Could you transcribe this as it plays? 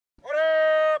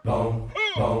Yeah.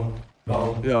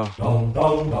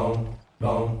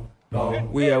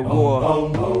 We at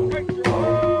war.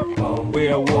 We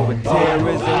at war with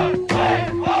terrorism,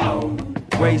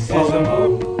 racism,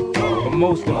 but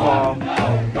most of all,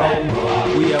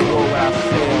 we at war with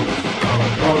ourselves.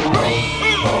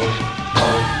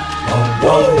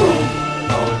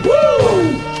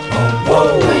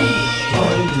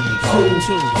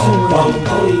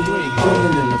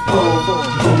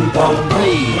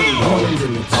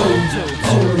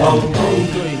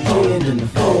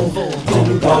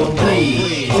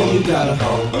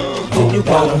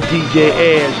 DJ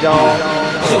Air, dawg.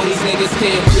 So these niggas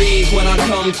can't breathe when I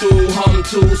come through. Hum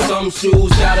to some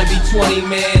shoes, gotta be 20,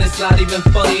 man. It's not even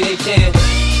funny, they can't.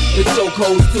 The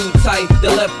chokehold's too tight,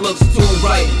 the left looks too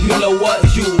right. You know what?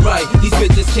 You right. These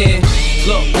bitches can't.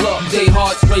 Look, they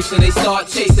hearts racing, they start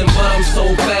chasing, but I'm so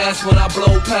fast when I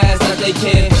blow past that they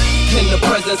can't. In the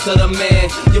presence of the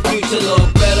man, your future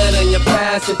look better than your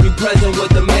past if you present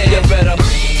with the man. You better.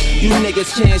 You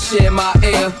niggas can't share my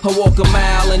air. I walk a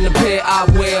mile in the pair I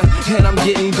wear, and I'm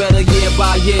getting better year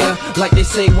by year, like they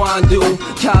say wine do.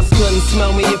 Cops couldn't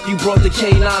smell me if you brought the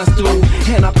K9s through.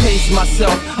 And I pace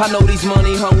myself. I know these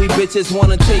money hungry bitches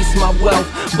wanna taste my wealth,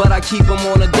 but I keep them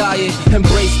on a diet,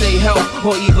 embrace their health,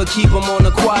 or even keep them on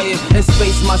the quiet and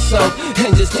space myself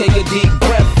and just take a deep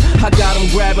breath. I got them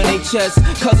grabbing their chest,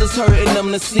 cause it's hurting them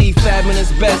to see fabbing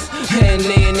is best. And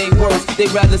they in they worst,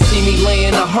 they'd rather see me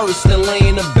laying a hearse than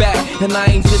laying a back. And I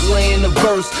ain't just laying the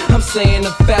verse, I'm saying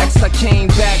the facts. I came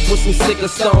back with some sicker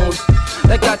stones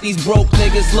that got these broke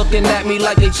niggas looking at me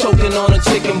like they choking on a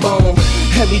chicken bone.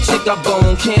 Every chick I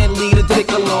bone can't leave a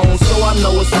dick alone, so I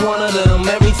know it's one of them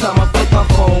every time I flip my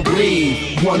phone.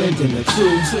 Breathe. One and then the two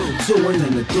and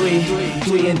then the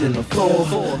three and then the four.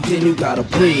 Then you gotta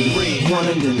breathe. One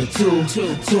and then the two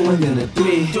and then the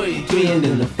three and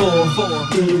then the four.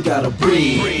 Then you gotta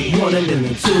breathe. One and then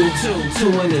the two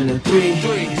and then the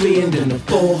three and then the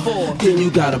four. Then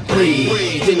you gotta breathe.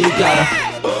 Then you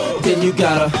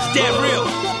gotta. It's that real.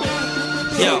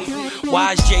 Yo.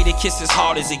 Why is Jada kiss as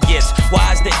hard as it gets?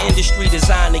 Why is the industry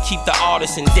designed to keep the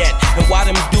artists in debt? And why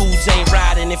them dudes ain't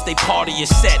riding if they party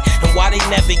is set? And why they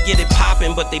never get it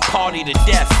poppin' but they party to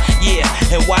death? Yeah,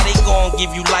 and why they gon'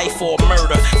 give you life for a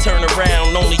murder? Turn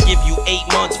around, only give you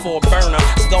 8 months for a burner.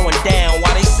 It's going down.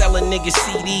 Why they sellin' niggas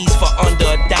CDs for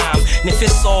under a dime? And if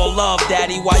it's all love,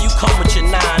 daddy, why you come with your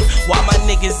 9? Why my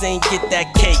niggas ain't get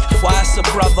that cake? Why it's a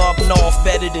brother up north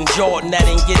better than Jordan that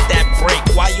ain't get that break?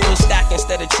 Why you in stack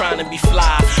instead of trying to be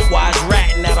fly? Why is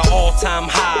ratting at an all-time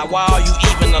high? Why are you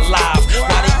even alive?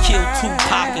 Why they kill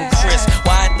Tupac and Chris?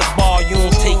 Why at the bar you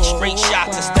don't take straight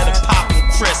shots instead of popping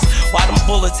Chris? Why them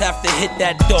bullets have to hit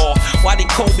that door? Why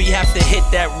did Kobe have to hit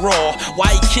that raw?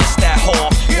 Why he kissed that whore?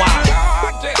 Why?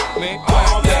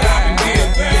 All that I've been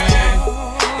giving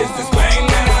is this pain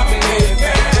that I've been living.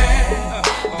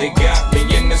 They got me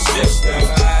in the system.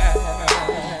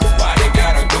 Why they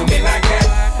gotta do me like that?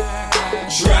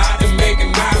 Try to make it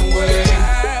my way,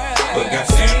 but got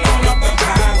sent on up the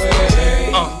highway.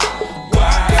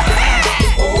 Why?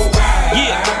 Oh, why?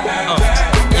 Yeah.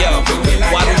 Yo,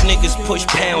 why those niggas push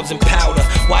pounds and powder?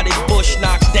 Why they Bush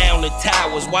knock down the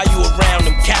towers? Why you around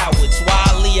them cowards? Why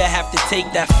Aaliyah have to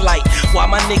take that flight? Why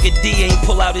my nigga D ain't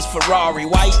pull out his Ferrari?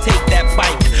 Why he take that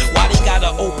bike? Why they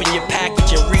gotta open your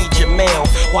package and read your mail?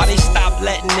 Why they stop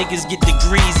letting niggas get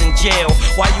degrees in jail?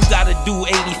 Why you gotta do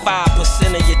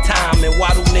 85% of your time? And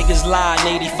why do niggas lie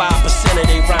in 85% of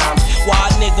their rhymes? Why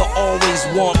a nigga always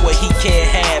want what he can't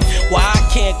have? Why I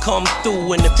can't come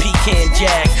through in the pecan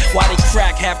jag? Why they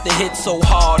crack have to hit so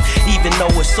hard even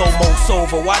though it's almost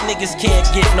over? Why niggas can't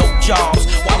get no jobs?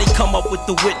 Why they come up with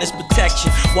the witness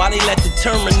protection? Why they let the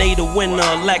Terminator win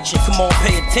the election? Come on,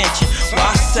 pay attention.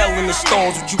 Why I sell in the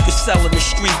stores what you can sell in the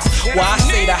streets? Why I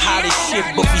say the hottest shit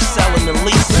but be selling the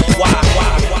least? Why?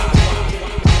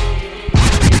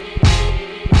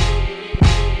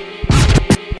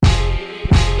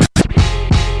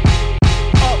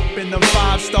 Up in them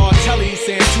 5-star tellies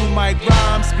saying 2 mic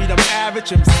rhymes, be them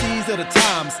average MCs of the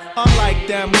times. Unlike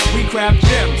them, we craft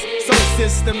gems, so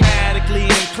systematically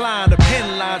inclined to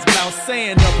pen lines without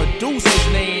saying the producer's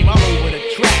name all over the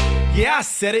track. Yeah, I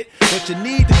said it. What you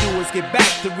need to do is get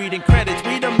back to reading credits.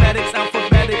 Read the medics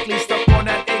alphabetically, stuck on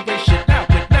that English shit. Now,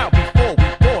 before we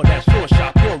pour, that's your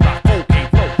shot, your rock, okay,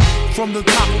 flow. From the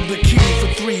top of the key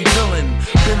for 3 villain.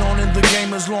 Been on in the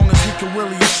game as long as he can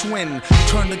really swing.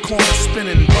 Turn the corner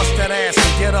spinning, bust that ass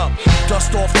and get up.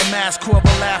 Dust off the mask, whoever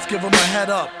laugh, give him a head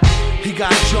up. He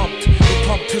got jumped, it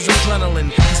pumped his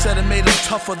adrenaline. He said it made him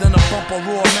tougher than a bump of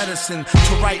raw medicine.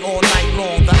 To write all night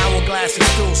long, the hourglass is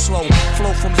still slow.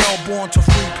 Flow from hellborn to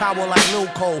free power like Lil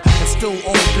Cole, and still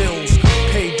owe bills.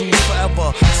 pay dues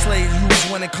forever. Slave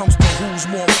use when it comes to who's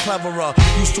more cleverer.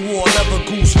 Used to wear leather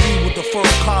goose fee with the fur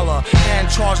collar and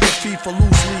charge the fee for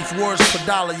loose leaf. Words per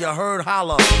dollar, you heard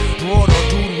holler. Broad or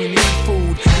dude, we need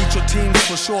food. Eat your teams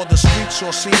for sure. The streets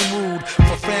sure seem rude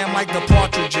for fam like the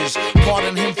Partridges.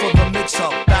 Pardon him for the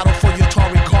mix-up. Battle for your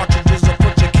Tory cartridges or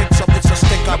put your kicks up. It's a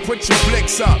stick up. Put your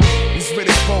blicks up. These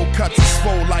Riddick bowl cuts are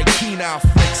swole like penile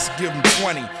flicks. Give him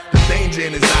 20. The danger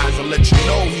in his eyes will let you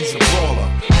know he's a brawler.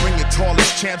 Bring your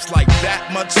tallest champs like that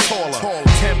much taller.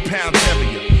 10 pounds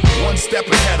heavier. One step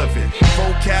ahead of it.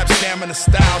 Vocab, stamina,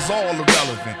 styles, all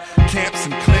irrelevant. Camps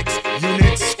and cliques,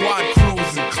 units, squad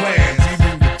crews and clans.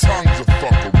 Even your tongues will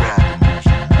fuck around and lose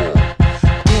your ball.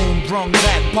 Boom, brung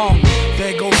that bong.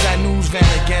 There goes that news van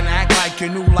again. Act like you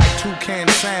knew like toucan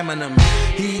salmon.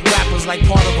 He eat rappers like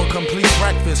part of a complete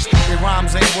breakfast. Their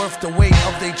rhymes ain't worth the weight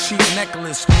of their cheap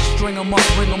necklace. String them up,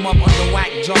 bring them up under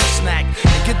whack junk snack.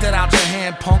 And get that out your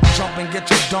hand, punk. Jump and get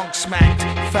your dunk smacked.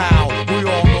 Foul, we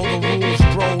all know the rules,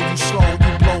 bro. You slow,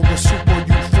 you blow the super,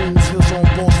 you fools. His own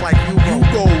boss like you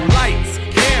go. Lights,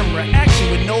 camera,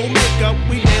 action with no makeup.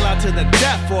 We nail out to the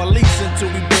death, or at least until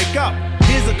we break up.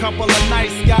 Here's a couple of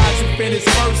nice guys who finish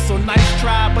first. So nice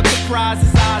try, but the prize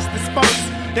is ours dispersed.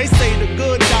 They say the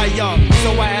good die young,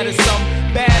 so I added some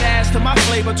badass to my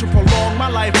flavor to prolong my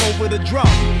life over the drum.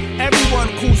 Everyone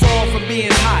cools off from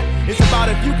being hot. It's about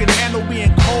if you can handle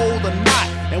being cold or not.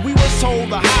 And we were told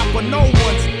to hop, but no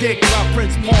one's dick by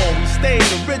Prince Paul. We stayed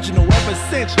original ever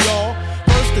since, y'all.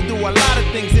 First to do a lot of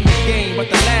things in the game, but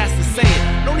the last to say it.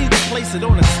 No need to place it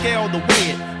on a scale to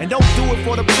weigh it. And don't do it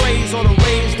for the praise or to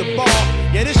raise the bar.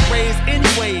 Yeah, this raise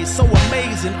anyways, so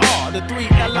amazing are the three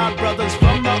L.I. brothers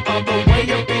from the other way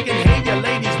of thinking. Hey, your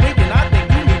ladies winking, I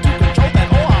think you need to control that,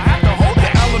 or I have to hold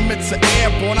that. The elements are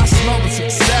airborne, I smell the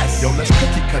success. Yo, let's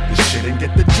cookie cut this shit and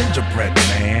get the gingerbread,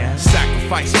 man.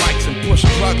 Sacrifice mics and push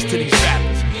drugs to these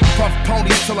rappers. Puff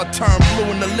ponies till I turn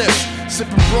blue in the lips.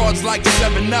 Sipping broads like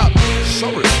 7-Up.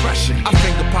 So refreshing. I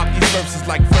finger pop these verses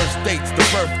like first dates. The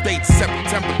birth date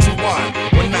September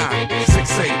 21 19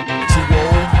 68 Too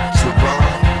old to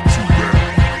rhyme, too bad.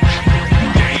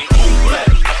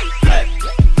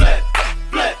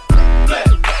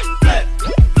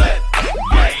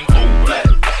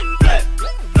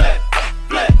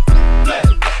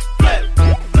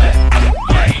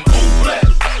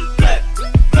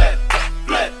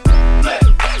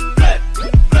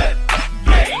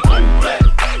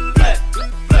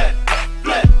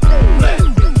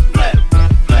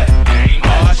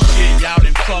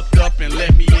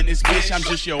 I'm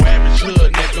just your average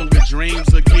hood nigga with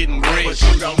dreams of getting rich.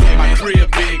 My crib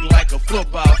big like a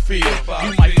football field.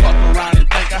 You might fuck around and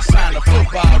think I signed a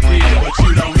football deal, but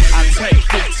you don't hear me. I take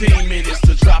 15 minutes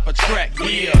to drop a track,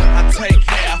 yeah. I take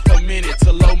half a minute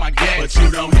to load my gas, but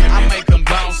you don't hear me. I make them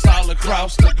bounce all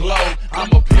across the globe.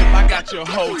 I'm a pimp, I got your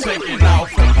hoe taking off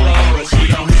her clothes. But you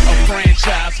don't hear me. A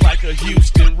franchise like a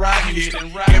Houston Rockets.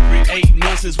 Every 8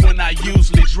 months is when I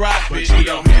usually drop it. But you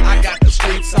don't hear me. I got the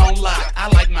streets on lock. I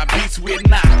like my beats with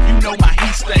knock. You know my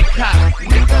heat stay cocked.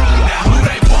 Now who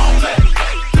they want?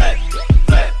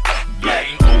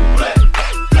 Game over.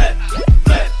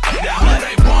 Now who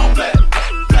they want? Game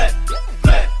over.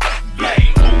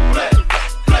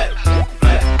 Now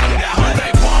who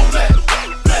they want?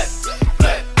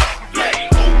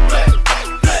 Game over. Now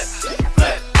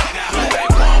who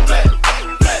they want?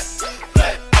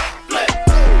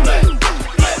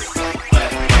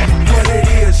 What it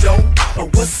is, yo?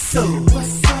 What's up?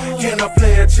 Can I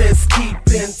play a chess, keep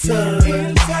in touch?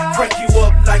 Crank you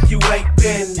up like you ain't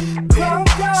been.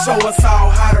 Show us all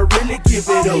how to really give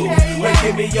it up. Well,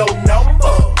 give me your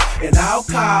number, and I'll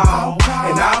call.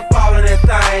 And I'll follow that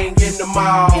thing in the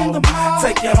mall.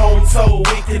 Take you home so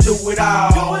we can do it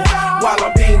all. While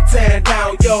I'm being teared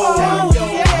down, yo.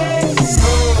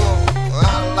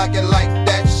 I like it like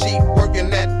that. She working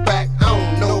that back. I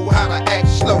don't know how to act.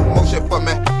 Slow motion for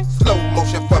me. Slow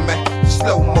motion for me.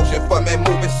 Slow motion for me,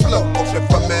 moving slow motion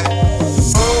for me.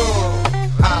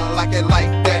 I like it like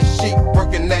that. She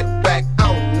working that back.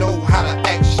 I don't know how to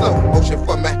act. Slow motion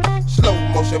for me, slow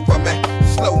motion for me,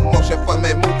 slow motion for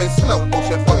me, moving slow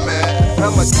motion for me.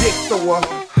 I'm a dick thrower.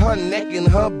 Her neck and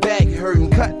her back hurting.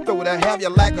 Cutthroat, I have you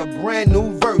like a brand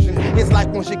new version. It's like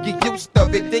once you get used to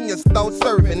it, then you start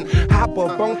serving. Hop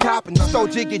up on top and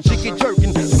start jiggy jerking.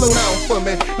 Slow down for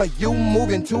me, you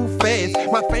moving too fast.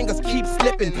 My fingers keep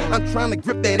slipping, I'm trying to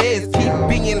grip that ass. Keep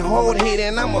being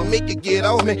hard-headed, I'ma make it get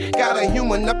off me. Got a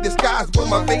human up disguised, but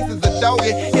my face is a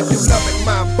doggy. If you loving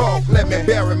my bulk, let me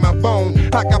bury my bone.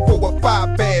 I got 4 or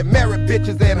 5 bad married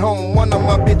bitches at home. One of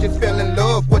my bitches fell in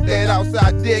love with that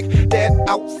outside dick. That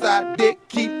outside dick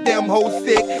keep them hoes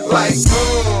sick. Like,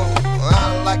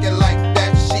 I like it like that.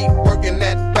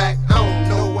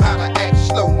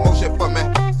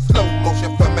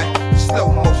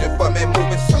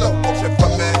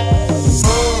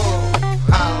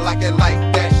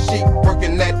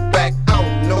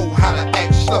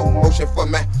 motion for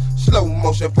me. Slow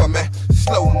motion for me.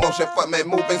 Slow motion for me.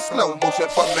 Moving slow motion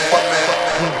for me.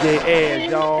 DJ Air,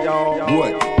 y'all.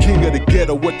 What? King of the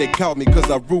ghetto, what they call me, cause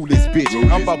I rule this bitch.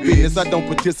 I'm about business, I don't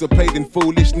participate in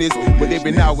foolishness. But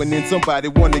every now and then somebody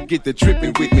wanna get the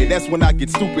tripping with me. That's when I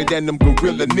get stupid and them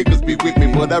gorilla niggas be with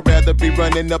me. But I'd rather be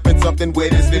running up in something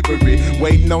wet and slippery,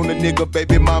 waiting on the nigga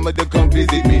baby mama to come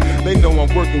visit me. They know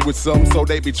I'm working with something, so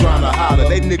they be trying to holler.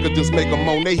 They niggas just make a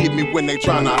moan, they hit me when they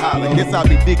trying to holler. Guess I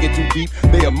be digging too deep,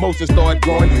 their emotions start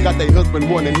growing. Got their husband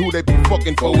wondering who they be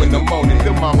fucking for in the morning.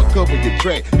 Them mama cover your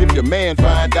track. If your man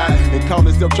find out and call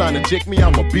himself trying to check me,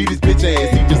 I'ma beat his bitch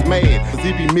ass. He just mad, cause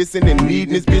he be missing and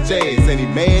needing his bitch ass. And he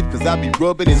mad, cause I be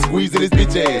rubbing and squeezing his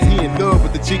bitch ass. He in love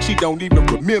with the chick, she don't even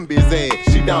remember his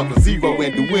ass. She down for zero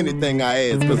and do anything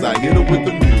I ask, cause I hit her with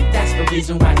the music. That's the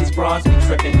reason why these bras be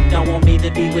tripping. Don't want me to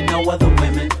be with no other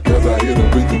women, cause I hit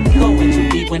her with the music. Going too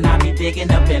deep when I be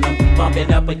digging up in them,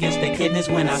 bumping up against their kidneys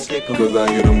when I stick them, cause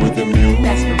I hit them with the music.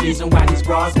 That's the reason why these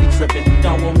bras be tripping.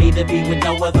 Don't want me to be with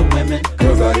no other women,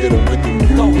 cause I hit them with the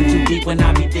music. Going too deep when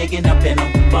I be digging up in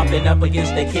them, bumping up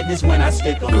against their kidneys when I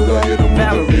stick them, cause I hit them with the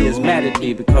music. Valerie is mad at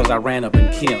me because I ran up in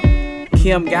Kim.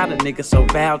 Kim got a nigga, so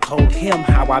Val told him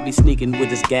how I be sneaking with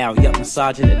this gal. Yup,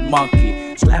 massaging that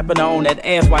monkey, slapping her on that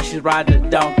ass while she's riding the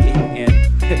donkey.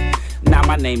 And now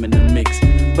my name in the mix,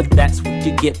 but that's what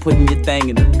you get putting your thing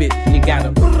in the bit. You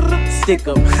gotta stick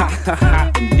up,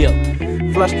 and dip.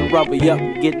 Flush the rubber up,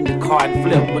 get in the car and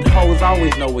flip. But hoes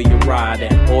always know where you ride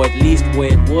at, or at least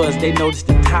where it was. They noticed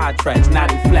the tire tracks,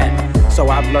 not in flat. So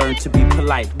I've learned to be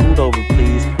polite. Move over,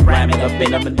 please. Ram it up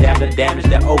in them and damage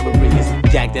their ovaries.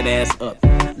 Jack that ass up.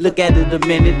 Look at it a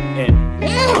minute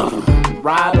and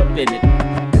ride up in it.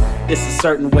 It's a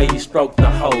certain way you stroke the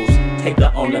hose. Take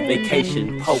her on a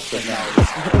vacation, poke her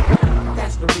nose.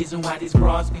 That's the reason why these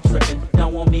bras be tripping.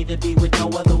 Don't want me to be with no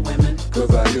other women,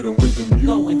 cause I hit them with the music.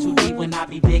 Going too deep when I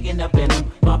be digging up in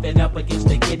them, bumping up against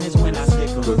their kidneys when I stick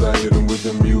them, cause I hit them with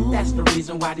the music. That's the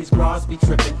reason why these bras be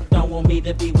tripping. Don't want me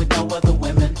to be with no other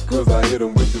women, cause I hit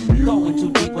them with the music. Going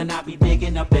too deep when I be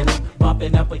digging up in them,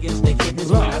 bumping up against their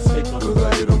kidneys when I stick them, cause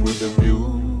I hit them with the music.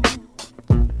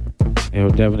 Yo,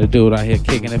 Devin the Dude out here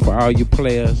kicking it for all you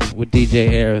players with DJ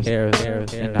Harris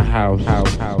in the house.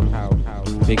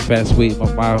 Big Fat Sweet,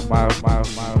 my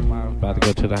about to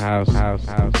go to the house.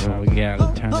 So we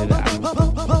gotta turn it out.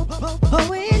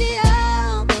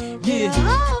 Yeah,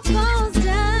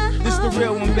 this the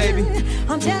real one, baby.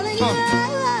 I'm telling you,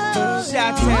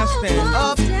 Chi-Town stand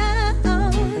up.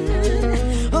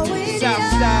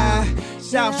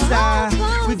 Southside,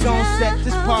 we gon' set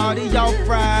this party off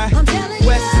right.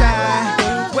 Westside,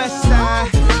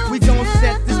 we gon'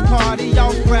 set this party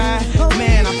off right.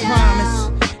 Man, I promise.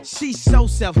 She's so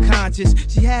self-conscious.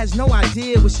 She has no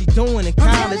idea what she doing in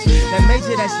college. That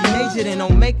major that she majored in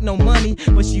don't make no money,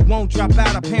 but she won't drop out.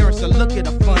 Her parents will look at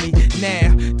her funny.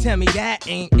 Now, tell me that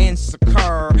ain't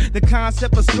insecure. The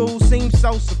concept of school seems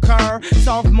so secure.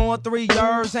 Sophomore 3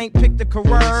 years, ain't picked a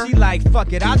career. She like,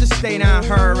 fuck it, I'll just stay down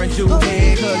her and do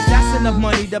it. Cause that's enough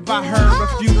money to buy her a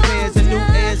few pairs of new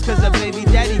ears. Cause her baby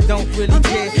daddy don't really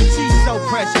care. She's so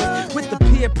precious with the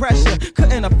peer pressure.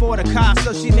 Couldn't afford a car,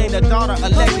 so she named her daughter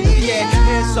Alexis. She had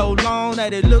hair so long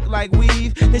that it looked like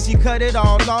weave. Then she cut it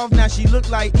all off, now she look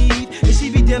like Eve. And she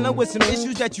be dealing with some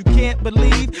issues that you can't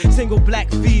believe. Single black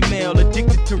female,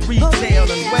 addicted to retail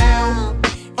and well.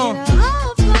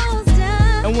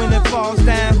 And when it falls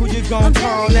down, who you gon'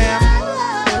 call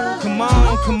now? Come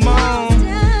on.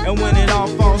 And when it all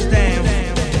falls down.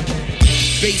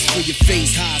 Bass for your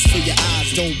face, highs for your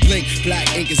eyes, don't blink, black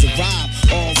ink is a rhyme.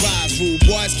 All rise, rude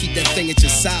boys, keep that thing at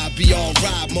your side. Be all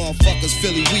right, motherfuckers,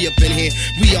 Philly, we up in here,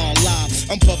 we all live.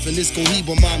 I'm puffing this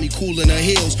Cohiba, mommy cool in her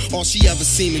heels. All she ever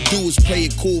seem to do is play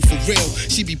it cool for real.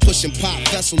 She be pushing pop,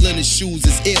 vessel in his shoes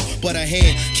is ill. But her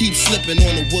hand keeps slipping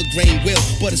on the wood grain wheel.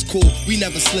 But it's cool, we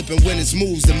never slipping when it's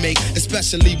moves to make.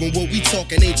 Especially when what we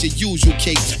talking ain't your usual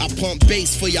cake. I pump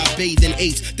bass for y'all bathing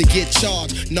apes to get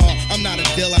charged. Nah, I'm not a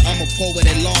dealer, I'm a poet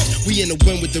at large. We in the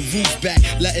wind with the roof back,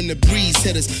 letting the breeze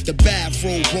hit us. The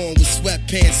bathrobe on with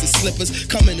sweatpants and slippers.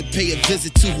 Coming to pay a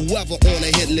visit to whoever on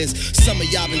the hit list. Some of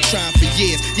y'all been trying for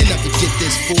years, you never get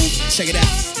this, fool. Check it out.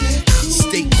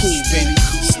 Stay cool, baby.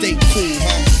 Stay cool,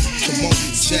 huh? Come on,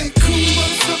 check.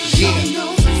 Yeah.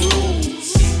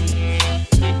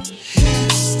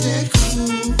 Stay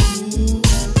cool.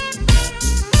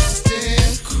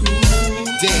 Stay cool.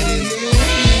 There it is.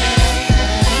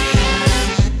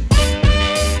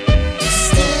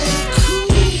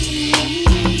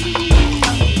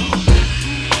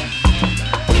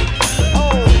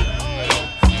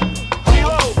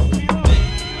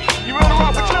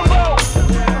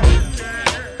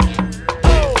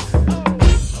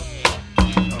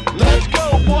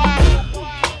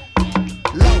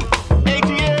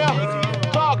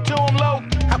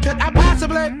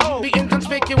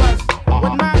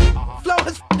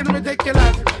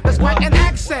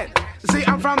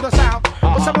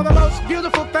 But some of the most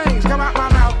beautiful things come out my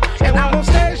mouth. And I'm on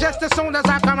stage just as soon as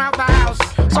I come out the house.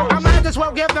 So I might as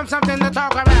well give them something to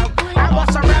talk about. I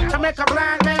bust a rap to make a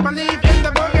blind man believe in the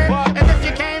boogie. And if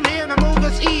you came here to move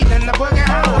this evening, the boogie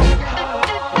holler.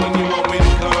 When you want me to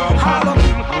come, holler.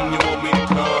 When you want me to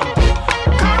come,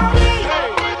 call me.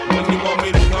 When you want me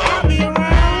to come, I'll be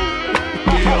around.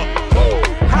 Yeah.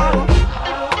 Holler.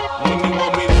 When you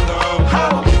want me to come,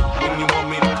 holler. When you want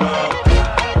me to come,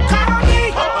 call me.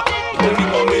 When you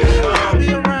want me to come, I'll be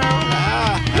around.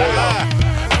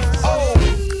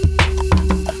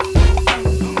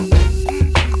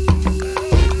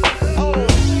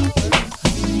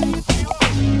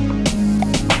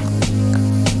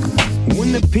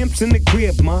 Pimps in the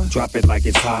crib, ma. Drop it like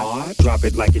it's hot. Drop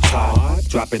it like it's hot.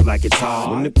 Drop it like it's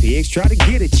hot. When the pigs try to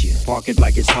get at you, park it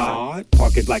like it's hot.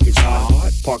 Park it like it's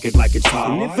hot. Park it like it's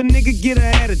hot. And if a nigga get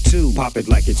an attitude, pop it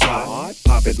like it's hot.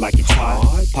 Pop it like it's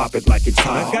hot. Pop it like it's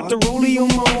hot. I got the rollie on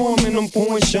my arm and I'm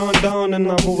pouring Sean Don and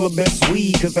I'm over best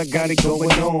weed cause I got it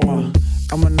going on.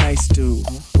 I'm a nice dude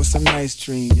with some nice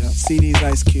dreams. See these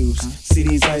ice cubes, see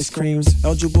these ice creams.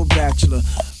 Eligible bachelor,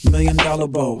 $1 million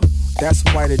bow. That's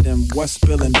whiter than what's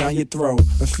spilling down your throat.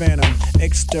 The phantom,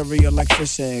 exterior like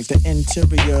fish eggs. The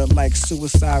interior like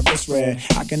suicide wrist red.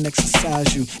 I can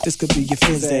exercise you, this could be your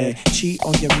phys ed. Cheat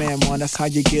on your man, man, that's how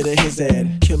you get a his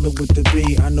ed. Killer with the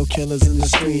B, I know killers in the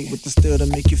street. With the steel to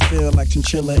make you feel like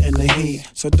chinchilla in the heat.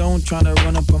 So don't tryna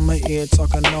run up on my ear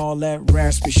talking all that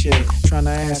raspy shit.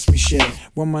 Tryna ask me shit.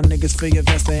 When my niggas feel your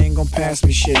vest, they ain't gon' pass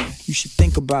me shit. You should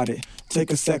think about it,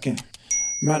 take a second.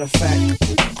 Matter of fact,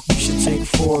 you should take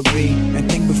 4B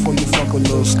and think before you fuck with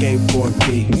little skateboard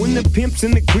B. When the pimp's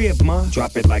in the crib, ma,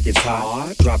 drop it like it's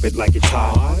hot. Drop it like it's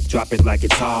hot. Drop it like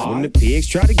it's hot. When the pigs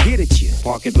try to get at you,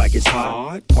 park it like it's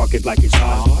hot. Park it like it's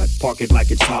hot. Park it like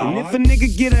it's hot. And if a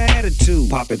nigga get an attitude,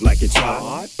 pop it like it's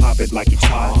hot. Pop it like it's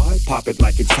hot. Pop it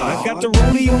like it's hot. I got the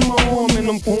rollie on my arm and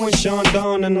I'm pouring Sean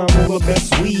Don and I'm over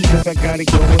best weed cause I got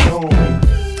it going on.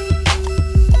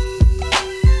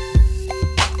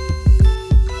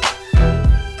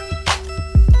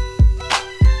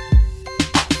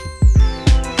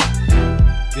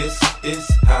 This is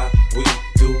how we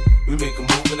do. We make a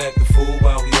move and act a fool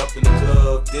while we up in the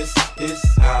club. This is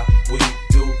how we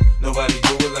do. Nobody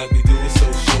do it like we do it,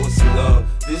 so show us some love.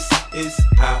 This is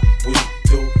how we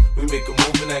do. We make a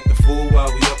move and act a fool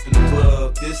while we up in the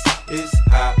club. This is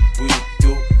how we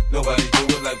do. Nobody do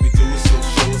it like we do it, so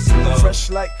show us some love. Fresh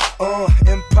like,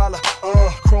 Impala,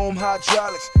 chrome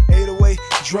hydraulics, 808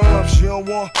 drums. You don't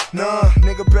want none,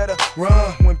 nigga better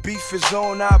run. When beef is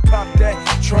on, I pop that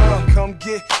drum. Come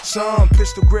get some,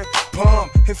 pistol grip,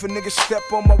 pump. If a nigga step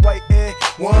on my white Air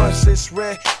Ones, it's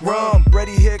red rum.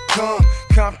 Ready, here come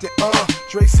Compton,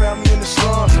 Dre found me in the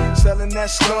slums, selling that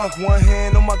skunk. One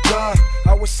hand on my gun,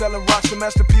 I was selling rocks and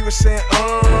Master P was saying,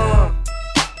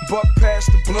 buck past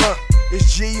the blunt.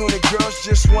 It's G on the girls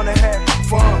just wanna have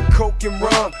fun. Coke and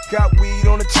rum, got weed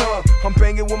on the tongue. I'm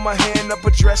banging with my hand up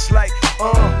a dress like,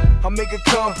 I make it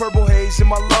come, purple haze in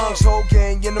my lungs. Whole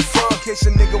gang in the front, case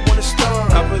a nigga wanna stun.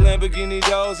 I put Lamborghini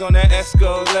doors on that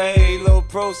Escalade. Low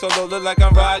pro solo, look like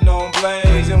I'm riding on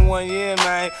blades. In 1 year,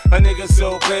 man, a nigga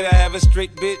so great. I have a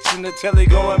straight bitch in the telly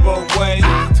going both ways.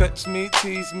 Touch me,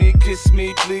 tease me, kiss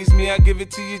me, please me. I give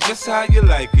it to you just how you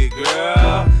like it,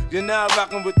 girl. You're now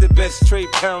rocking with the best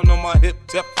straight pound on my hip,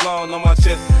 Teflon on my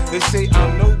chest. They say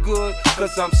I'm no good,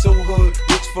 cause I'm so hood.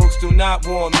 Rich folks do not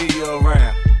want me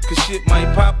around. Cause shit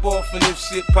might pop off, and if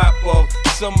shit pop off,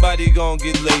 somebody gon'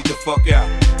 get laid the fuck out.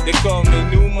 They call me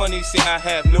new money, say I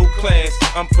have no class.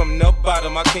 I'm from the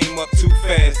bottom, I came up too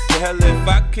fast. The hell if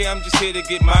I care, I'm just here to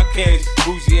get my cash.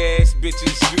 Bougie ass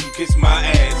bitches, you can kiss my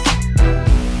ass.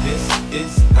 This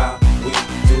is how we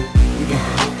do. We make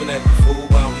a moving at the fool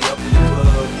while we up in the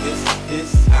club. This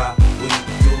is how we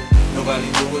do. Nobody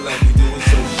do it like we do it,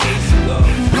 so show some love.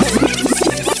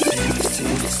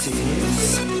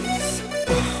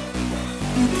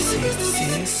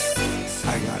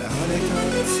 I got 100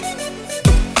 guns.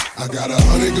 I got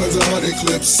 100 guns, 100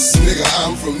 clips. Nigga,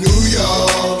 I'm from New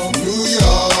York, New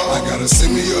York. I got a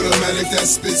semi-automatic that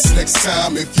spits next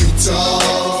time if you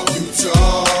talk, you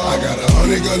talk. I got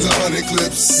 100 guns, 100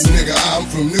 clips. Nigga, I'm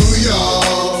from New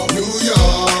York, New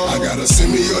York. I got a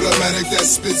semi-automatic that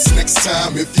spits next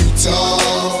time if you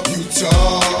talk, you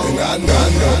talk. And I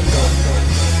know.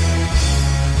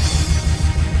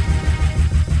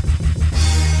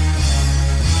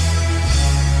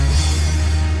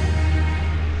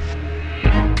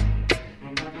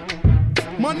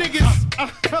 My niggas,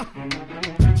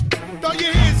 throw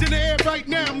your hands in the air right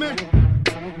now, man.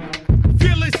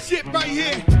 Feel this shit right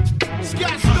here.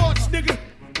 Sky Storch, nigga.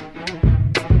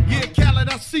 Yeah, Khaled,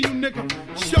 I see you, nigga.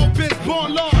 Showbiz,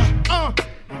 born law.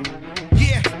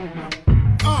 Yeah.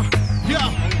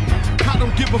 I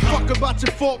don't give a fuck about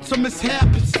your faults or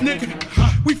mishaps, nigga.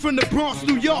 We from the Bronx,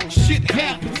 New York, shit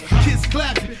happens. Kids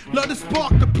clapping, love to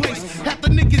spark the place. Half the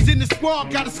niggas in the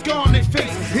squad got a scar on their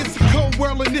face. It's a cold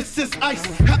world and this is ice.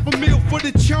 $500,000 for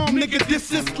the charm, nigga,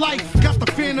 this is life. Got the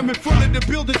Phantom in front of the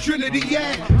building, Trinity,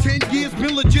 yeah. 10 years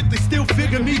been legit, they still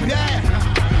figure me bad.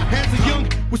 As a young,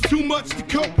 was too much to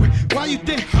cope with. Why you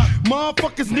think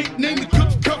motherfuckers nicknamed the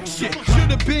cook shit?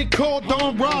 Should've been called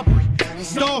on robbery,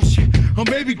 stall shit, or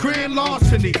maybe grand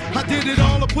larceny. I did it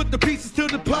all, I put the pieces to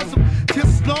the puzzle.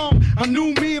 Just as long, I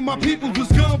knew me and my people was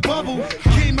gonna bubble.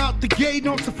 Came out the gate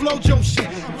on some Flojo shit.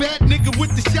 Bad nigga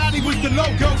with the shotty was the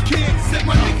logo kid. Said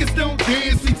my niggas don't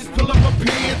dance, we just pull up my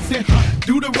pants and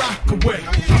do the rock away.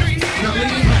 Now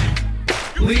lean back,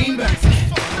 lean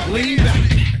back, lean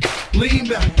back. Lean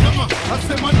back, come on. I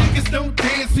said my niggas don't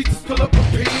dance, we just pull up our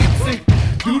pants and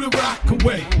do the rock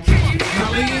away.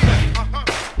 Now lean back,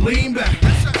 lean back,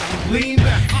 lean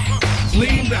back,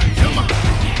 lean back, come on.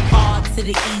 Hard to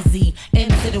the easy,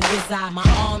 into the wizard. My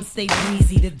arms stay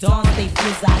breezy, the dawn stay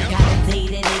frizz. I got a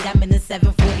date at 8, I'm in the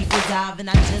 740 for dive. And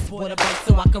I just bought a bike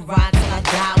so I can ride till I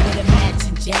die with a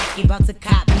matching jacket. About to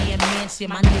cop me a mansion.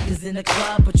 My niggas in the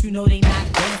club, but you know they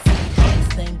not dancing.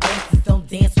 Gangsters don't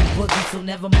dance with boogies, so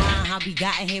never mind how we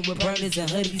got in here with burners and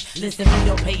hoodies. Listen, we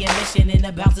don't pay admission and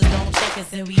the bouncers don't check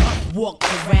us, and we walk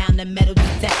around the metal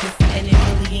detectors. And it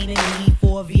really ain't a need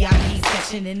for a VIP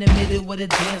section in the middle of the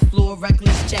dance floor.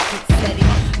 Reckless check it steady,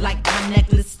 like my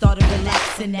necklace started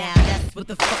relaxing now. That's what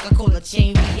the fuck I call a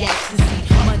chain reaction.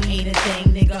 See, money ain't a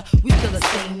thing, nigga. We still the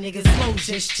same niggas. Slow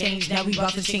just changed, now we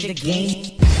about to change the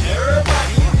game.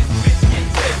 Everybody in this bitch get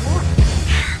dead.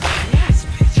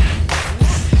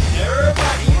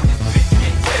 Everybody in this bitch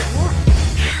get dead.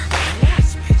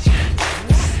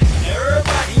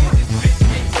 Everybody in this bitch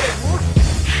get dead.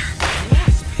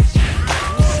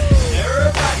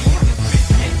 Everybody in this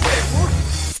bitch get dead.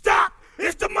 Stop!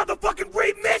 It's the motherfucking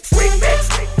remix!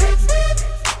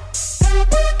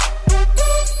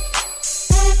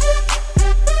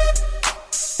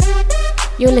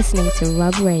 You're listening to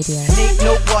Rub Radio. Ain't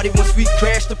nobody once we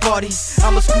crash the party.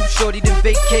 I'ma scoop shorty, then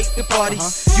vacate the party.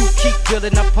 You keep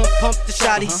drilling, I pump the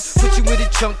shotty. Put you in the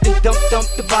trunk, then dump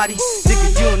the body. Nigga,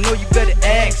 you don't know, you better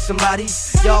ask somebody.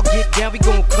 Y'all get down, we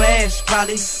gon' clash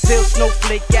probably. Phil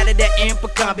Snowflake out of that Amber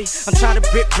combi. I'm tryna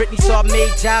rip Britney, so I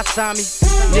made Jai sign me.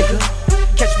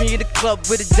 Nigga, catch me in the club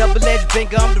with a double-edged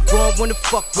banger. I'm the wrong one to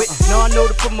fuck with. Now I know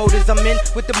the promoters, I'm in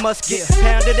with the musket.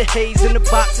 Pound of the haze in the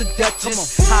box of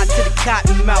Dutchess. Hot to the cotton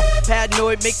mouth.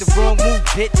 Paranoid, make the wrong move,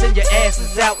 bitch, and your ass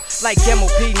is out. Like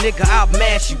MOP, nigga, I'll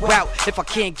mash you out. If I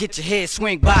can't get your head,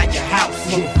 swing by your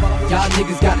house. Y'all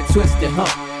niggas got it twisted, huh?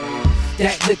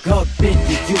 That liquor up in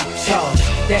you charge.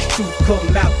 That truth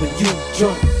come out when you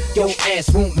drunk. Your ass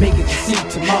won't make it to see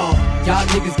tomorrow. Y'all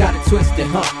niggas got it twisted,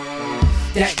 huh?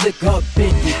 That liquor up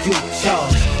in you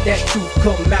charge. That truth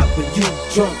come out when you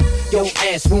drunk. Your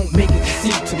ass won't make it to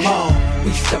see tomorrow.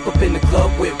 We step up in the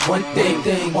club with one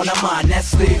thing on our mind, that's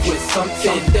sleep with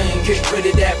something. Get rid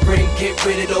of that ring, get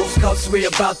rid of those cuffs. We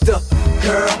about the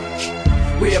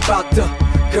girl. We about the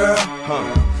girl.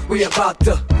 We about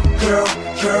the girl.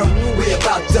 We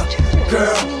about the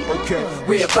girl.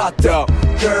 We about the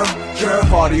girl.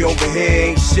 Party over here,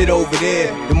 ain't shit over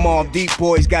there. The Mom Deep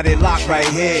boys got it locked right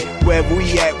here. Wherever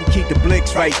we at, we keep the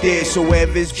blicks right there. So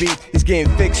wherever it's beat, it's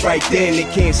getting fixed right there, and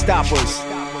they can't stop us.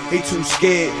 They too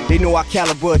scared, they know our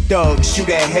caliber of thugs. Shoot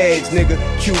at heads, nigga.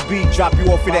 QB, drop you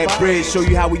off of that bridge. Show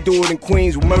you how we do it in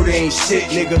Queens, where murder ain't shit,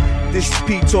 nigga. This is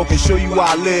Pete talking, show you where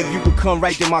I live. You can come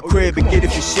right to my crib and get it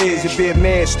for shiz. It be a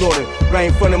manslaughter, right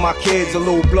in front of my kids. A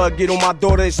little blood get on my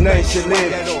daughter, it's nothing should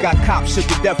live. Got cops shook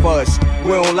to death for us,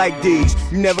 we don't like these.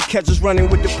 You never catch us running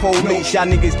with the police. Y'all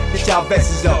niggas, get y'all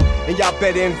vests up. And y'all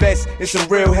better invest in some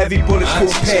real heavy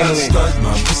bulletproof paneling.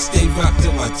 My wrist stay rocked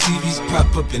till my TVs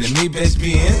pop up in the Maybach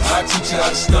Benz. I teach you how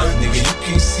to stunt, nigga. You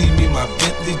can't see me. My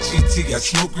Bentley GT got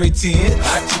smoke right in.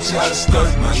 I teach you how to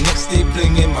stunt. My neck stay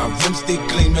blingin', my rims stay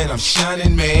gleamin'. I'm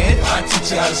shining, man. I teach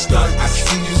you how to stunt. I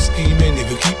see you scheming,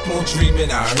 nigga. Keep on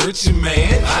dreaming. I hurt you,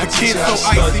 man. I teach you how to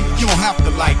so icy, you don't have to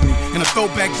like me. In a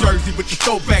throwback jersey with the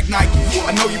throwback Nike.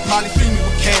 I know you probably seen me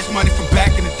with cash money from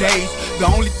back in the days. The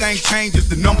only thing changed is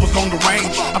the numbers on the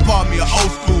range. I bought me an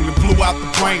old school and blew out the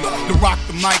brain. To rock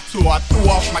the mic too, I threw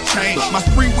off my chain. My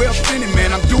spree wheel spinning, man.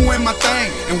 I'm doing my thing.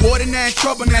 And water now in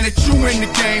trouble now that you in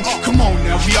the game. Come on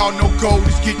now, we all know gold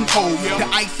is getting cold. The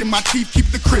ice in my teeth keep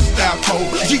the crystal cold.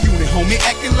 G unit, homie,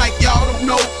 acting like y'all don't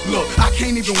know. Look, I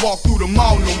can't even walk through the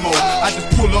mall no more. I just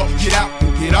pull up, get out,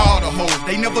 and get all the hoes.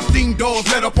 They never seen doors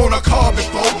let up on a car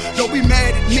before. Don't be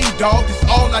mad at me, dog, that's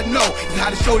all I know. Is how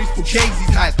to show these fugazis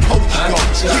how it's supposed to go.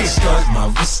 I start, my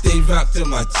wrist stay rocked till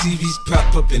my TVs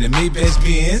pop up in the Maybach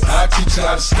Benz. I teach you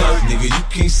how to start, nigga, you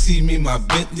can't see me. My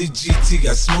Bentley GT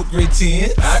got smoke gray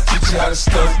tint. I teach you how to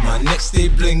start, my neck stay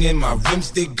blingin', my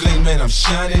rims they gleamin', I'm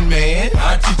shining, man.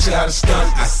 I teach you how to start,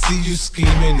 I see you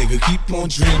scheming, nigga, keep on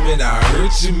dreaming. I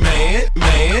heard you, man.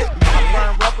 I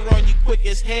burn rubber on you quick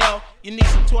as hell. You need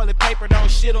some toilet paper, don't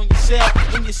shit on yourself.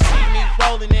 When you see me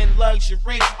rolling in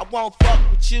luxury, I won't fuck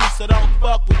with you, so don't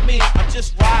fuck with me. I'm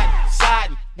just riding,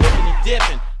 siding, whipping and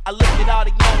dipping. I look at all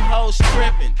the young hoes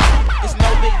tripping. It's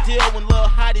no big deal when little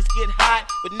hotties get hot,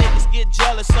 but niggas get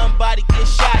jealous, somebody get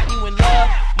shot. You in love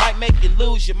might make you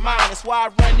lose your mind. That's why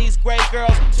I run these great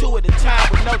girls 2 at a time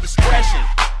with no discretion.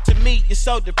 To me, you're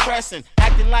so depressing,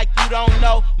 acting like you don't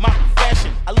know my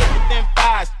profession. I look at them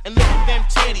thighs and look at them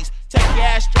titties. Take your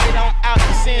ass straight on out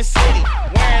to Sin City,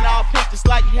 wearing all pink just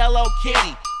like Hello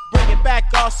Kitty. Bringing back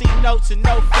all C notes and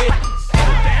no 50s.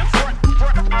 Damn front.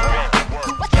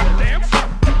 Damn front.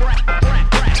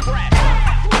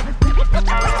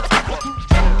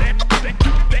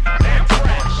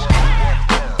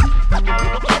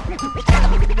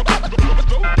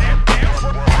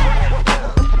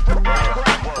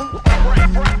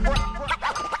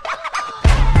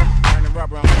 Burn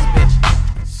rubber on this bitch.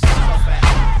 So fast.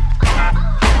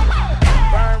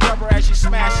 Burn rubber as you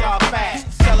smash all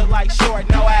fast. Sell it like short,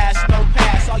 no ass, no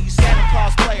pass. All you Santa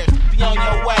Claus players, be on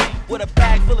your way. With a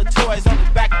bag full of toys on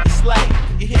the back of the sleigh.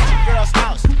 You hit your girl's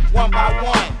house, one by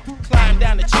one. Climb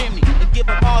down the chimney and give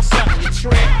them all something, you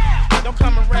trick. Don't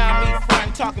come around me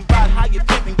frontin', talking about how you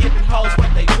pimpin', giving hoes what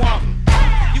they want.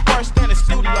 You worse than a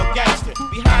studio gangster.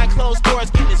 Behind closed doors,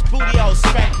 getting this booty all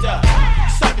spanked up.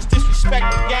 Suckers disrespect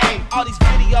the game. All these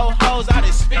video hoes, I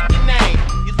just spit your name.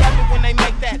 You love it when they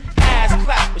make that ass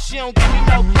clap, but she don't give me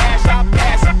no cash, I'll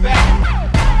pass it back.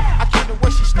 I keep it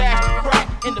where she stashed the crack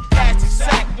in the plastic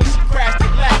sack when she crashed the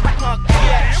lap. Punk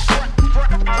bitch.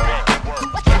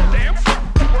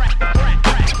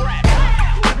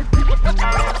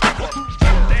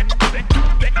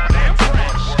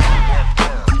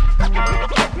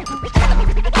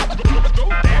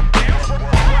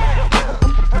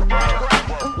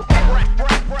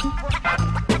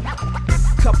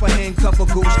 Cup of hen, cup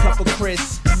of goose, cup of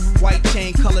Chris. White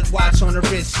chain, colored watch on the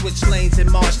wrist. Switch lanes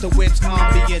and march the whip's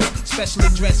ambience. Specially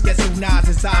dressed, guess who Nas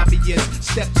is obvious.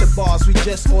 Step to bars, we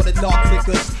just order dark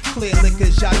liquors. Clear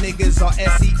liquors, y'all niggas are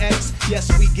SEX. Yes,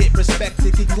 we get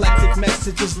respected. Eclectic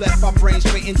messages left our brain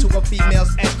straight into a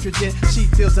female's estrogen. She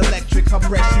feels electric, her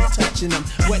breath, she's touching them.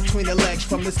 Wet between the legs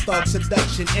from this thug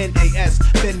seduction. NAS,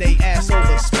 bend they ass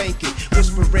over, spank it.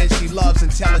 Whispering she loves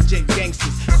intelligent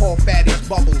gangsters. Call fatties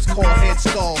bubbles, call head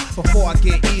skull. Before I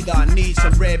get either, I need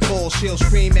some Red Bull. She'll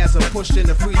scream as I'm pushed in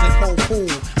the freezing cold pool.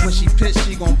 When she pissed,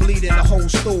 she gon' bleed in the whole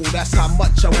stool. That's how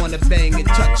much I wanna bang and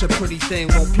touch a pretty thing.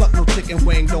 Won't pluck no chicken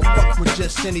wing, don't fuck with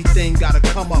just anything. Gotta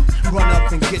come up, run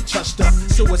up and get touched up.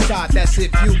 Suicide, that's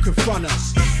if you confront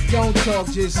us. Don't talk,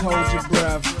 just hold your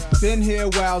breath. Been here a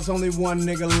while, only one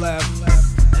nigga left.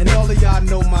 And all of y'all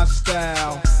know my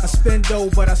style. I spend dough,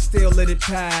 but I still let it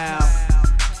pile.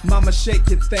 Mama, shake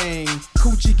your thing.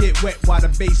 Coochie get wet while the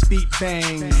bass beat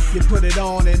bang. You put it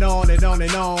on and on and on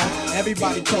and on.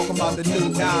 Everybody talking about the new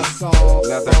Nas song.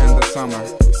 Leather in the summer,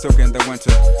 silk in the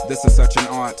winter. This is such an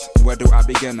art. Where do I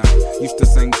begin? Used to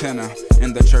sing tenor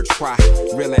in the church choir.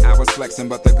 Really, I was flexing,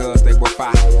 but the girls, they were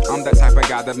fine. I'm that type of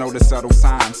guy that notice subtle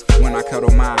signs. When I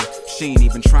cuddle mine, she ain't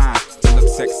even trying to look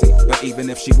sexy. But even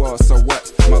if she was, so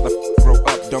what? Mother grow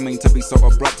up, don't mean to be so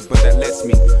abrupt, but that lets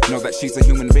me know that she's a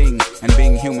human being. And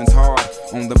being human's hard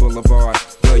on the boulevard.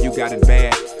 Girl, you got it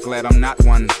bad, glad I'm not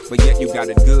one. But yet you got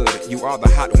it good, you are the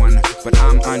hot one. But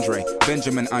I'm Andre,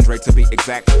 Benjamin Andre to be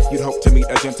exact. You'd hope to meet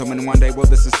a gentleman one day, well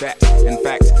this is that. In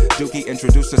fact, Dookie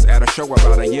introduced us at a show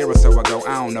about a year or so ago.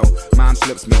 I don't know, mine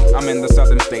slips me. I'm in the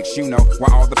southern states, you know,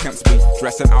 where all the pimps be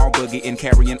dressing all boogie and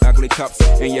carrying ugly cups.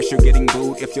 And yes, you're getting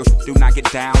booed if your do not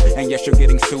get down. And yes, you're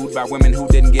getting sued by women who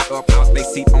didn't get up out they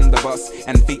seat on the bus.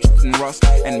 And feet and rust,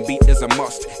 and beat is a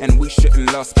must. And we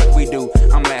shouldn't lust, but we do.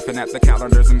 I'm laughing at the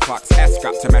calendars and clocks. Ask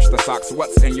got to match the socks.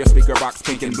 What's in your speaker box,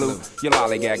 pink and blue? You're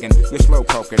lollygagging, you're slow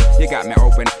poking. You got me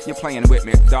open, you're playing with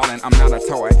me. Darling, I'm not a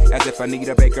toy. As if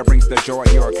Anita Baker brings the joy.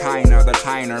 You're a kinder, the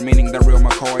tiner, meaning the real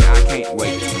McCoy. I can't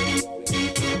wait.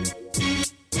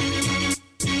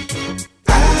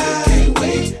 I can't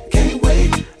wait, can't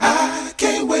wait. I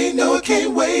can't wait, no, I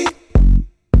can't wait.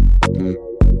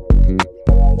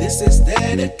 This is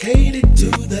dedicated to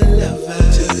the lover.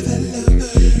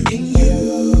 This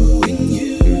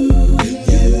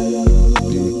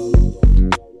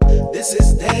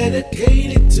is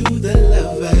dedicated to the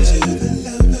lover.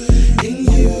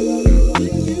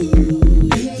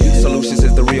 Solutions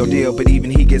is the real deal, but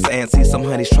even he gets antsy. Some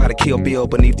honeys try to kill Bill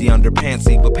beneath the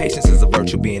underpantsy, but patience is a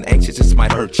virtue. Being anxious just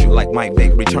might hurt you. Like Mike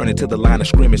Vick returning to the line of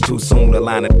scrimmage too soon. The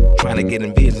line of trying to get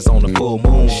in visions on the full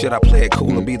moon. Should I play it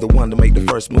cool or be the one to make the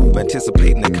first move?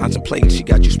 Anticipating and contemplating, she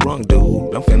got you sprung,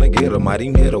 dude. I'm finna get her, might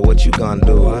even hit her. What you gonna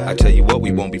do? I tell you what,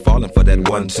 we won't be falling for that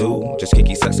 1-2. Just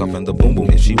kinky sex off in the boom boom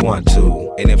if she want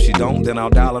to. And if she don't, then I'll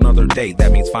dial another date.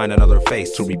 That means find another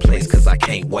face to replace, cause I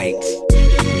can't wait.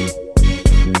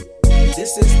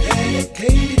 This is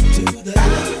dedicated to the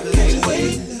lover. Can't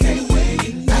wait, can't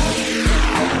wait.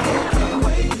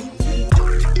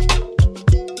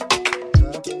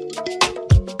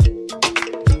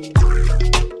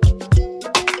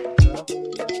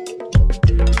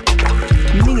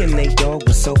 Me and Nate Dogg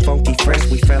was so funky fresh,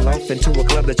 we fell off into a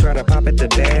club to try to pop at the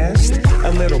best.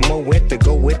 A little more wet to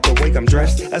go with the way I'm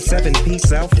dressed. A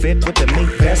 7-piece outfit with the mink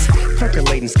vest.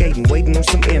 Percolating, skating, waiting on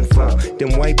some info.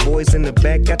 Them white boys in the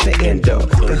back got the endo.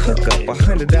 The hookup,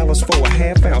 $100 for a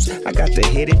half ounce. I got to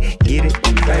hit it, get it,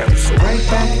 and bounce. Right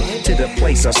back to the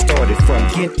place I started from.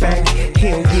 Get back,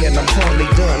 hell yeah, and I'm hardly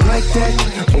done like that.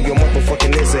 On your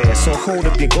motherfucking his ass, so hold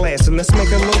up your glass and let's make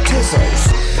a little tizzles.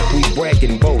 We brag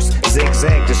and boast,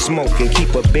 zigzag to smoke and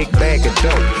keep a big bag of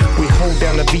dope. We hold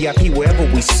down the VIP wherever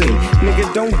we see.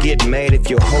 Nigga, don't get mad if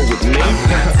you hold with me. I'm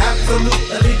not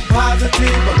absolutely positive,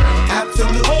 I'm not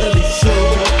absolutely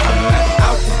sure. I'm not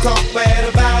out to talk bad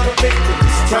about a victim,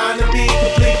 just trying to be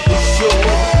completely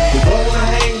sure. You wanna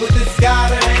hang with this guy,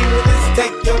 to hang with this,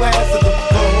 take your ass to the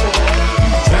floor.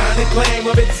 Trying to claim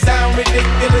a bit sound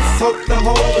ridiculous, hope the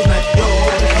whole is not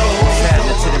yours.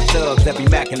 Sadness to them thugs that be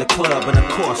back in the club, and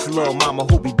of course, little mama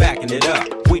who be backing it up.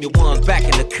 We the ones back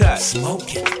in the cut,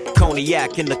 smoking.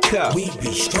 Cognac in the cup, we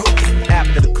be stroking.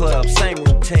 After the club, same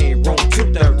routine, room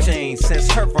 213.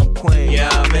 Since her from Queen, yeah,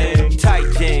 I mean, tight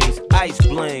jeans, ice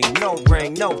bling, no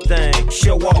ring, no thing.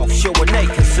 Show off, show her they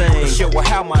can sing. Show her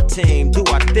how my team do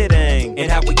our thing, and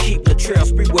how we keep the trail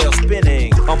spree well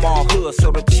spinning. I'm all hood,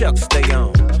 so the chucks stay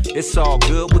on. It's all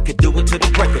good, we could do it till the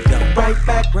break of dawn. Right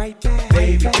back,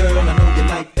 baby girl, I know you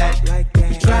like that.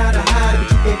 You try to hide, but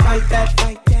you can't fight that.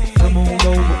 Come on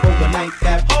over overnight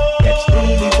that.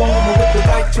 Extremely warmer with the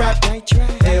right trap.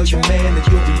 Tell your man that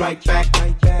you'll be right back.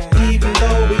 Even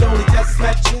though we only just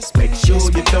met, just make sure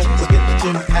you don't forget the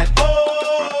gym hat.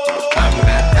 I'm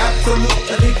not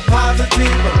absolutely positive,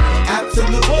 I'm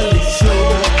absolutely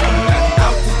sure. I'm not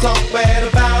out to talk bad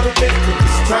about a victim,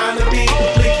 just trying to be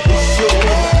completely sure.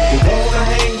 You wanna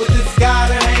hang with this guy,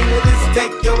 to hang with this, take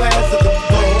your ass to the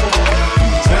floor.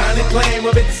 Trying to claim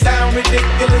a bit sound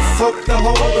ridiculous, hope the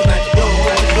whole is not yours.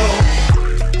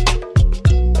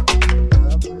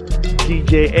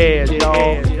 DJ Ayers,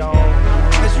 y'all. As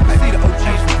you can see, the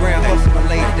OGs from Grand Hustle are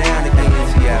laid down again.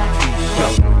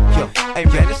 Yo, hey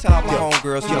man, this how my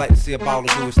homegirls who like to see a baller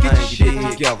do his thing. Get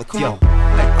shit together, come on.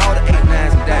 Like all the 8,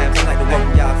 9s and dimes, I like to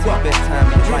welcome y'all to the best time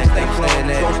in the drink. Stay playing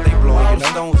that, stay blowing,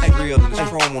 you know. Stay real and it's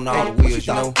chrome on all the wheels,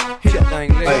 you know. Hit that thing,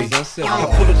 ladies. I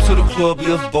pulled up to the club,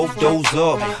 lift both doors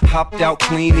up. Hopped out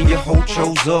clean and your whole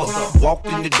chose up. Walked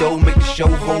in the door, make the show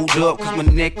hold up. Cause my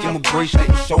neck and my bracelet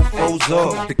was so froze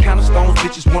up. The kind of stones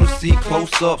bitches wanna see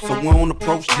close up. So we don't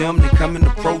approach them, they come and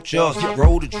approach us.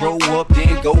 Roll the drove up,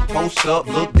 then go post up.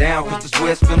 Look down, cause this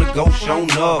West finna go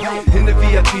shown up. In the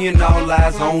VIP and all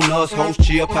eyes on us. Hoes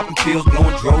chill, popping pills,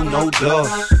 blowing dro, no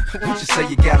dust. What you say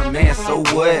you got a man, so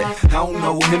what? I don't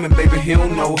know him and baby, he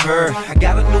don't know her. I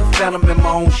got a new phantom in my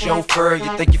own chauffeur.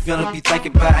 You think you finna be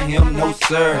thinking about him? No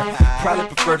sir. Probably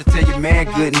prefer to tell your man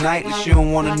good night, unless you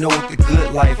don't wanna know what the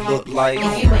good life look like. If you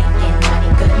ain't getting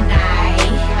money, good night.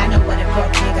 I know what a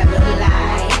broke nigga look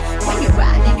like. When you're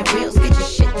riding in your wheels, get your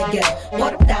shit together.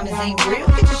 What them diamonds ain't real,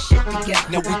 get your shit together.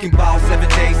 Now we can ball 7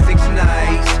 days, 6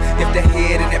 nights. If the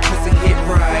head and that pussy hit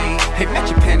right. Hey, match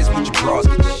your panties with your bras,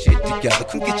 get your shit together.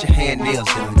 Come get your hand nails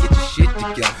done, get your shit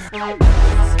together.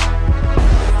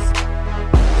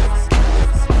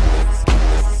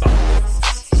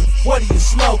 What are you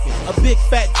smoking? A big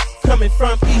fat coming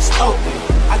from East Oakland.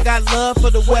 I got love for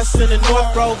the West and the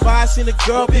North. Road by, seen a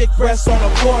girl, big breasts on a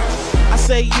porch. I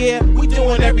say, yeah, we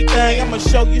doing everything. I'ma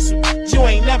show you some you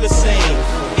ain't never seen.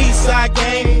 East Side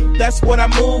gang, that's what I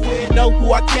move with. Know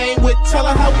who I came with, tell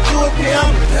her how we do it,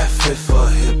 pimp. That fit for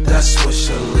hip, that's what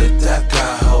she lit. That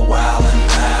got her wildin'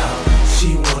 out.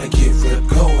 She wanna get ripped,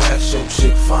 go ask your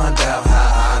chick, find out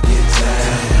how I get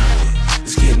down.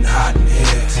 It's getting hot in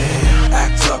here. Damn.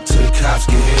 Act up till the cops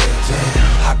get here.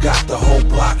 Damn. I got the whole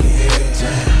block in here.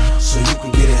 Damn. So you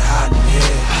can get it hot in here.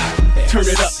 Turn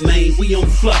it up, man. We on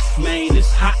fluff, man.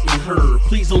 It's hot in her.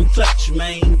 Please don't touch,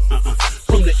 man.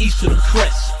 From the east to the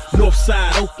crest, north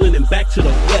side Oakland and back to the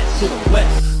west. To the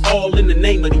west, all in the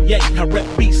name of the Yank. I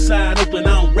rep east side Oakland.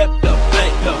 I don't rep the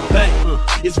Bay. The Bay.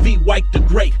 It's V White the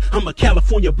Great. I'm a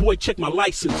California boy. Check my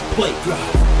license plate.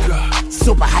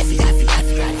 Super hyphy,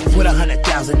 with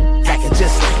 100,000 back and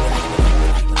just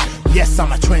like. Yes,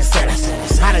 I'm a trendsetter.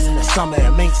 Hottest in the summer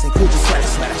and minks and coochie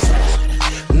sweaters.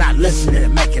 Not listening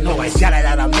and making noise. Shout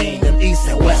out, I mean, them east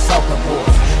and west Oakland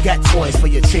boys. Got toys for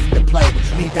your chick to play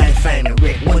with. Me, Dang Fame and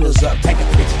Rick. Windows up, take a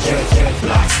picture.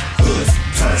 Blocks, hoods,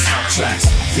 turns, tracks,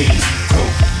 fees,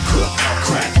 coke, cook,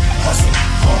 crack, hustle,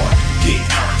 hard, get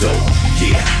dope,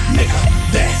 yeah, nigga,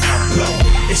 that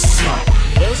blow. It's a slump.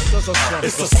 This is a slump.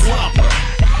 It's a slumper.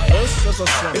 This is a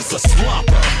slump. It's a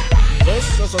slumper.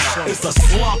 This is a slump. It's a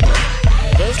slumper.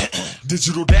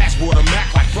 Digital dashboard, a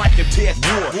Mac like Frank and Ted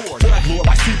Ward. Drug lord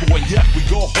like Steve and Yuck, we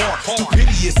go hard.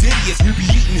 Stupidity is idiots, we be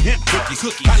eating hemp cookies.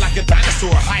 High like a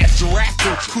dinosaur, high as giraffe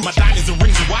coochie. My diamonds and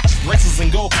rings and watches, bracelets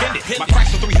and gold pendant. My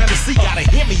Chrysler 300C gotta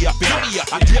hit me up in it.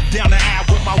 I dip down the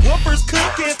aisle with my whoopers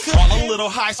cooking. All the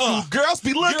little high school girls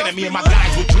be looking at me and my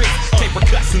guys with drips, taper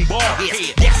cuts and ball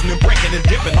heads, gassing and breaking and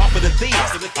dipping off of the things.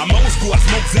 I'm old school, I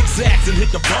smoke zigzags and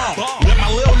hit the bomb. Let my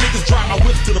little niggas drive my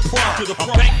whips to the prom.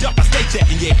 I'm backed up, I stay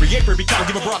checking Yaper because I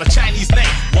give a broad a Chinese name.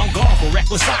 One golf for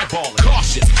reckless eyeballing.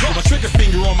 Cautious, with my trigger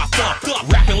finger on my thumb.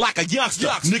 Rapping like a youngster.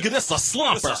 Nigga, this a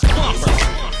slumper.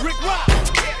 Rick Rock,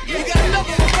 you got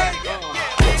another one, right?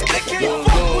 They can't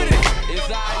fuck with it.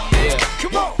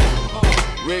 Come on.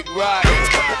 Rick Rock,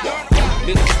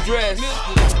 Mr. Stress,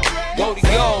 Goldie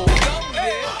Gold,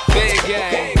 Big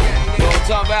Gang. You know what I'm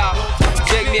talking about?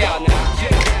 Check me out now.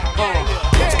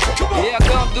 Yeah, I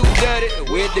come through dirty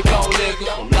with the cold liquor.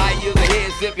 I'm light years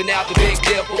ahead, sipping out the Big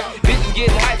Dipper. Bitches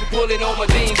getting hyped, pulling on my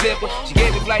jean zipper. She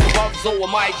gave me flight to Boston, so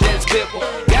I might just flip her.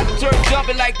 Got the turf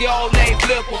jumping like the old name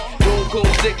Flipper. Doom cool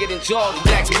sicker than Charles and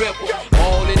Jackson Ripper.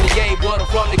 All in the game, but I'm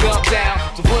from the gum town.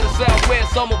 So for the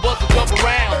Southwest, some of us will come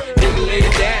around. Nigga, lay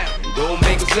it down, don't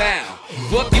make a sound.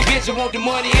 Fuck you, bitch, I want the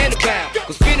money in the pound.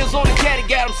 Cause spinners on the caddy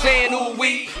got them saying ooh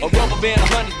wee. A rubber band of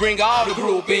hundreds bring all the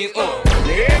groupies.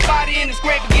 Everybody in the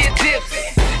scrape get tipsy.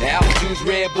 Apple juice,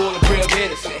 Red Bull, and Prem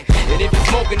Hennessy. And if you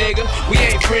smoke a nigga, we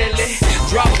ain't friendly.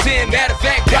 Drop a 10, matter of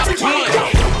fact, drop a 20.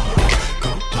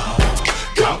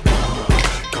 Go.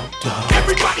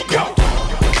 Everybody go.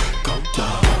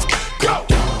 Go.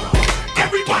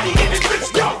 Everybody in this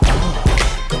bitch go.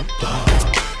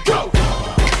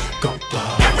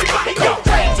 Everybody go.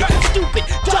 Crazy, stupid,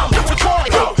 dumb,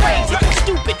 retarded. Go crazy,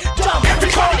 stupid, dumb,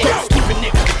 retarded. Stupid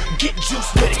nigga, get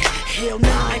juice with it. Hell nah,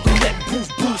 I ain't gon' let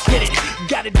Bruce hit it.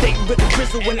 Got a date with the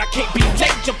Grizzle when I can't be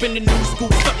late. Jump in the new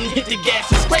school, something hit the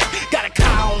gas and scrape. Got a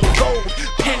car on the road,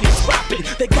 panties dropping.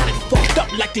 They got it fucked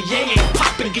up like the yang ain't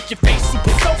popping. Get your face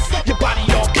super soaked, your body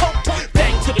all poked.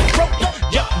 Bang to the throat,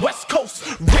 yup, West Coast.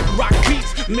 Rick Rock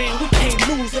beats, man, we can't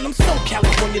lose. And I'm so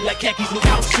California like khakis and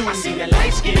house shoes. I see that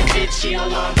light-skinned bitch, she a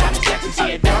long time as Jackson.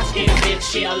 See a dark-skinned bitch,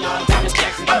 she a long time as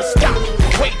Jackson. I'ma stop,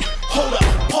 wait, hold up,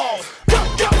 pause.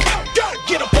 Go,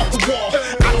 get up off the wall.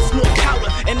 I don't snort powder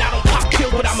and I don't pop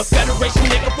pills, but I'm a Federation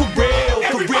nigga for real.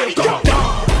 Everybody go.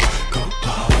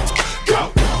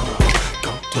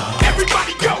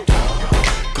 Everybody go.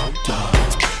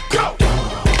 Go.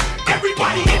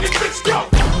 Everybody in this bitch go.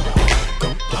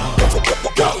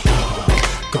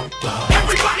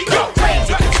 Everybody go.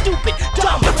 Crazy, stupid,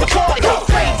 dumb, retarded. Go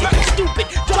crazy, stupid,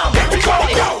 dumb,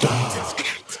 retarded. Go.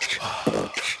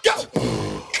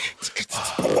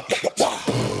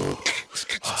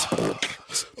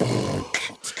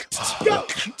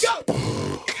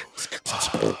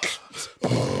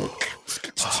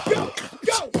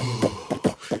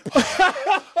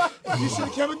 You should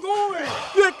have kept it going.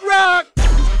 Rick Rock.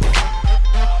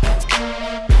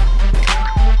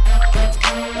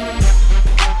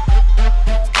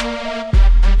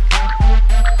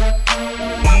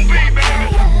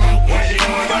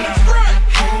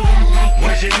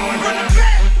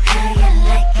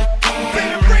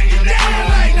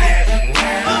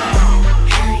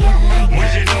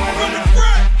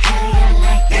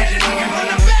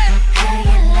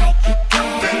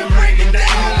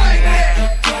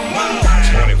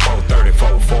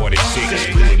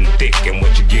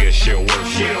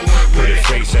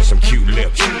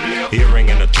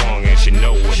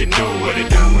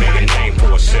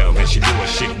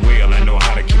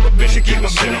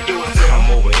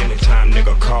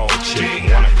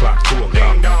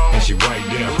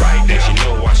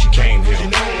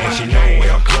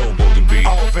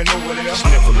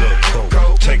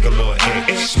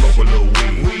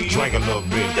 Drink a little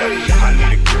bit. I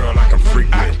need a girl I can freak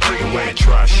with. The way to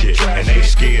try shit. And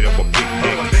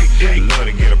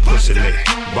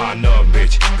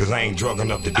bitch, cause I ain't drunk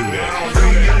enough to do that.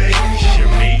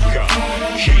 Shamika,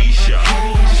 Keisha,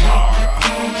 Tara,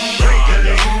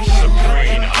 Shayla,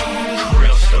 Sabrina,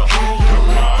 Crystal,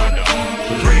 Deronda,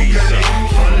 Lisa,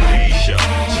 Felicia,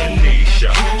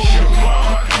 Tanisha,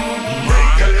 Siobhan,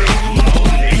 Megan,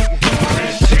 Monique,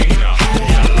 Christina,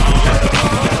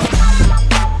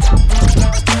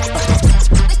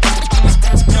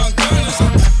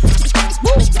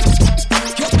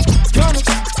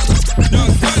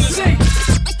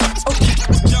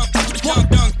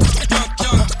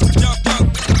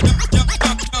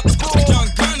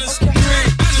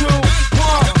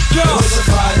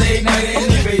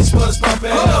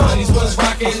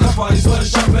 the parties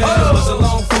was jumping. It was a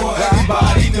long for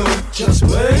everybody knew. Just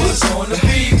wait. What's on the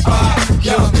beat pop?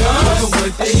 Young Guns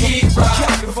with the heat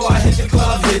rock. Before I hit the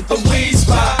club, hit the weed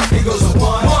spot. It goes a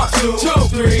 1, 2,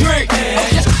 3,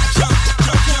 and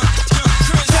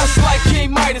just like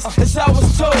King Midas, as I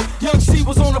was told. Young C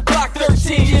was on the block,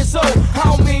 13 years old. I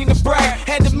don't mean to brag,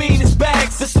 had the meanest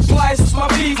bags. The supplies was my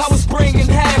beef, I was bringing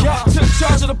half. Took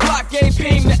charge of the block, gave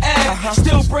Ping the ad.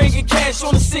 Still bringing cash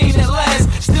on the scene at last.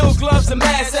 Still gloves and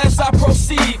masks as I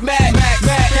proceed. Mad,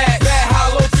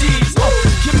 hollow tees.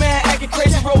 Your man acting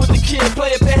crazy, roll with the kid.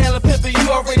 Play a band, a pimper, you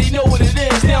already know what it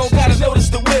is. They don't gotta notice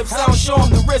the whips, I don't show them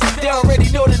the wrist. They already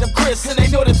know that I'm Chris, and they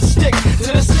know that the stick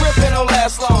to the script and don't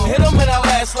last long. Hit them and I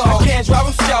last long. I can't drive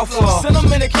them south long. Send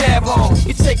them in a cab home.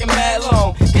 You taking mad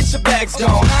long. Get your bags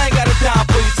gone. I ain't got a dime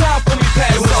for you. Time for me to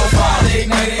pass on. It was a Friday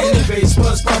night and the bass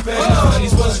was pumping. The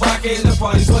honeys was rocking, the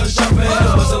parties was jumping.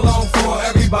 It was a long for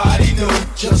everybody knew.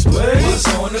 Just wait. What's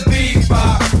on the beat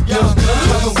pop? Young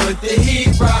Guns with the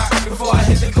heat rock. Before I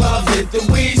hit the club, hit the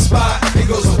weed spot. It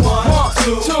goes a 1,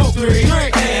 2, 3,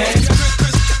 and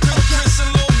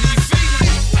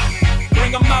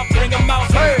bring 'em out, bring 'em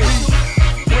out, hey.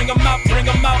 Bring 'em out, bring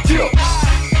 'em out,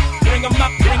 bring 'em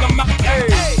out, bring 'em out,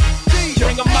 hey.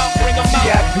 Bring 'em out, bring 'em out.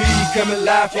 VIP coming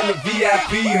live from the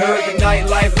VIP. Heard the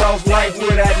nightlife, lost life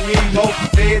without me. Most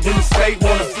feds in the state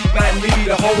wanna see by me.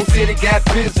 The whole city got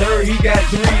pissed, heard he got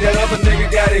 3. That other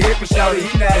nigga got a hip and shouted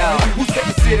he not out. Who set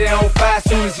the city on fire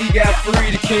soon as he got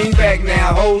free? The king back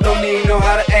now, hold don't even know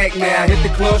how to act now. Hit the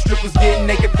club, strippers getting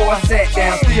naked before I sat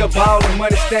down. Still ballin',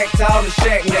 money stacked tall in the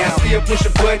shack now. Still push a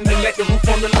button and let the roof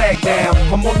on the lag down.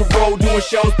 I'm on the road doing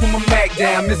shows, put my Mac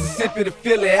down. Mississippi to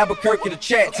Philly, Albuquerque to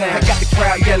Chat Town. I got the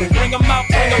crowd yelling, bring 'em out,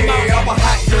 bring 'em out. All my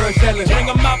hot girls yelling, bring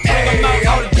 'em out, bring 'em out.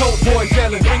 All the dope boys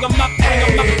yelling, bring 'em out, bring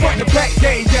 'em out. Front the back,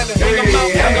 they yelling, bring 'em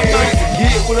out, bring 'em out.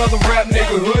 Get with other rap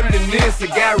niggas hooded than this. I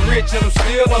got rich and I'm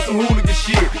still on some hooligan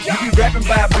shit. You be rapping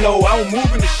by blow, I was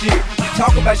moving the shit. You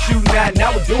talk about shooting out,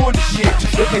 now we're doing the shit.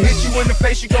 If I hit you in the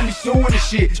face, you gon' be suing the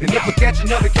shit. And if I catch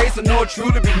another case, I know it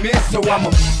truly be missed. So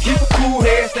I'ma keep a cool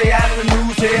head, stay out of the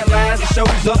news headlines, and show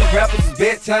these other rappers it's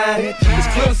bedtime. It's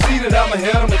clear to see that I'm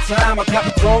ahead of my time. I got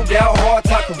the chromed out, hard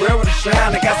talk, career with a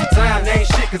shine. I got some time, they ain't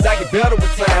shit, cause I get better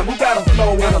with time. Who got a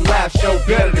flow and a live show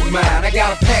better than mine? I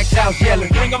got a packed house yelling,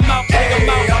 bring 'em out, bring 'em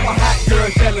out. All my hot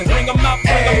girls yelling, bring 'em out,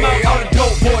 bring 'em out. All the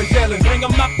dope boys yelling, bring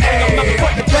 'em out, bring 'em out.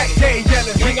 Front the back, they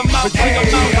yelling, bring 'em out, bring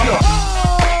 'em out.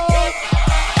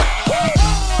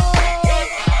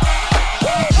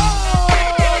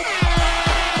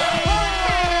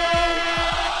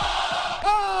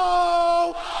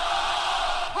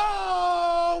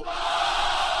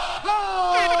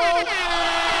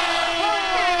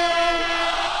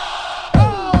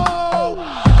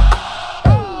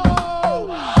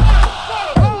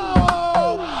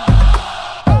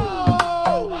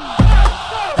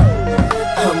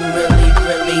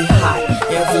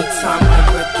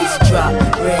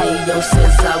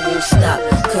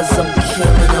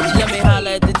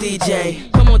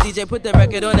 Put the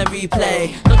record on a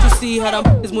replay. Don't you see how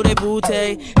them is move their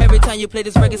booty? Every time you play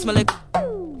this record, smell like.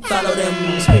 Follow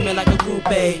them, screaming like a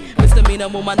groupie. Misdemeanor,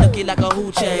 move my nookie like a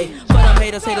hoochie. For them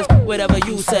haters, whatever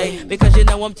you say. Because you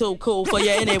know I'm too cool for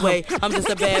you anyway. I'm just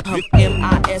a bad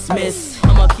M.I.S. miss.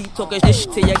 I'ma keep talking this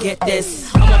shit till you get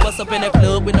this. I'ma bust up in the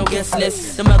club with no guest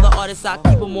list. Them other artists, I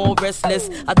keep them all restless.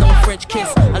 I don't French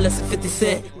kiss unless it's 50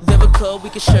 Cent. Vivica, we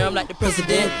can share them like the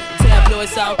president.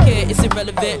 Tabloids, I don't care, it's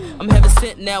irrelevant. I'm heaven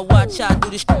sent, now watch I do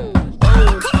this shit.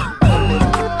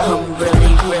 I'm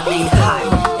really, really high.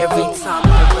 Every time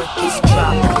my records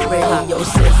drop, radio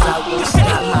says I won't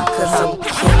stop. Cause I'm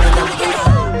killing them.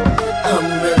 I'm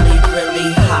really, really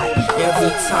high.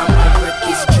 Every time my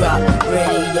records drop,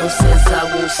 radio says I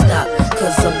won't stop.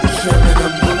 Cause I'm killing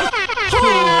them.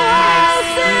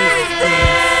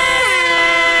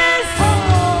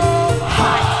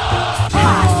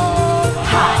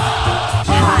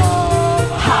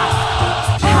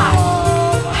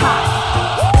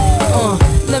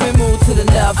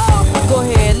 Go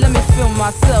ahead, let me film my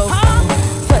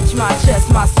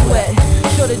my sweat.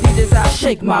 Show the DJs I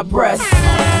shake my breast.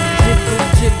 Jiggle,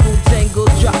 jiggle, jangle,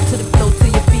 drop to the floor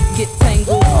till your feet get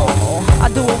tangled. I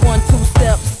do a 1-2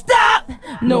 step. Stop!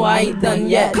 No, I ain't done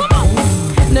yet. Come on.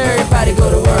 Now everybody go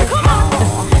to work. Come on.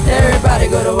 Now everybody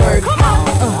go to work. Come on.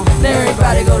 Now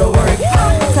everybody go to work.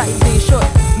 Tight jeans, short,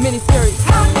 mini skirts.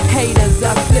 Haters,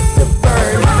 I flip the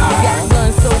bird. Got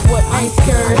guns, so what? I ain't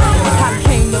scared. I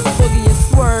came to boogie and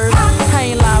swerve. I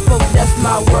ain't lying, folks, that's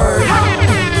my word. I'm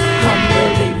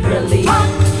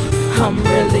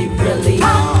really,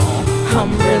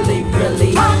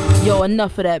 really. Yo,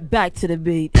 enough of that. Back to the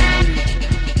beat.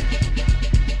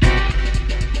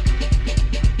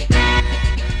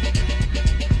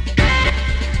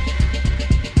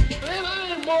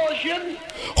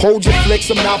 Hold your flicks,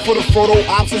 I'm out for the photo.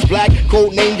 Ops is black,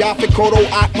 code name Yaphet Kodo.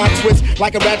 Ock my twist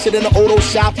like a ratchet in the auto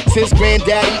shop. Since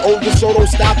granddaddy old DeSoto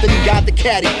stopped and he got the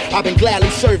caddy, I've been gladly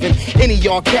serving. Any of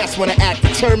y'all cats wanna act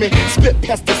determined. Spit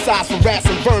pesticides for rats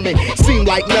and vermin. Seem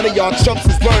like none of y'all chumps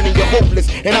is learning. You're hopeless,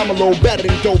 and I'm a little better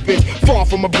than dope is. Far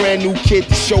from a brand new kid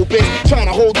to show biz. Trying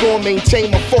to hold on, maintain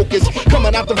my focus.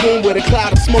 Coming out the room with a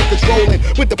cloud of smoke is rolling.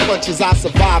 With the punches I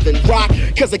survive and rock,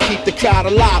 cause I keep the crowd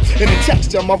alive. And the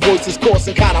texture of my voice is coarse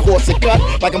and kinda horse and cut,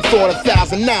 like I'm throwing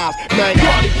 1,000 knives. Man,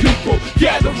 party people,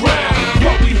 gather round.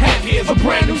 What we have here is a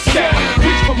brand new sound.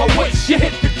 Reach for my waist, you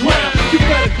hit the ground. You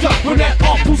better duck when that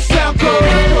awful sound goes.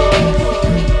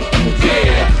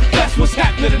 Yeah, that's what's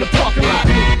happening in the parking lot.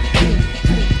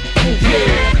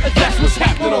 Yeah, that's what's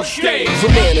happening on stage. The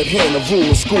man at hand, a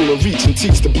rule of school and reach and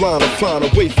teach the blind and find a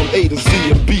way from A to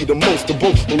Z and be the most of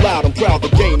both. Loud and proud to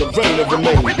gain the reign and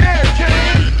remain.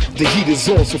 The heat is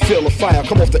on, so feel the fire.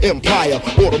 Come off the empire,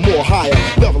 order more higher.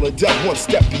 Level of death, one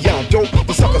step beyond dope.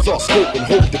 The suckers all scope and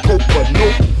hope to cope, but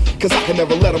nope. Cause I can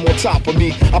never let them on top of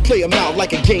me. I play them out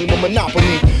like a game of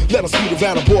Monopoly. Let them speed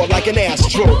around the board like an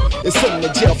astro. And send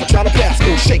them to jail for trying to pass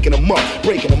go. Shaking them up,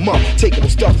 breaking them up, taking them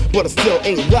stuff, but it still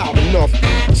ain't loud enough.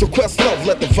 So Questlove,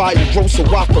 let the volume grow so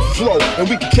I can flow. And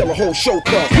we can kill a whole show,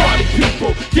 cuz party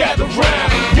people, gather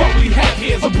round. What we have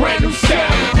here is a brand new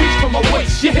sound. Reach from my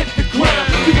waist, you hit the ground.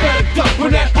 You better duck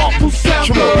when that awful sound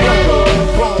goes.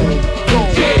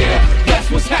 Yeah, that's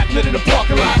what's happening in the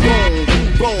parking lot.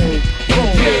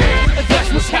 Yeah,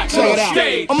 that's what's happening on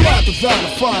stage. I'm not designed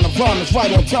to find a rhyme that's right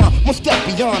on time. One step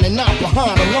beyond and not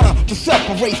behind the line. To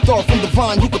separate star from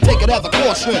divine, you can take it as a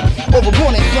caution. Over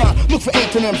warning sign, look for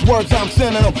antonyms, words I'm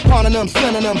sending them. Pounding them,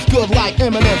 synonyms, good like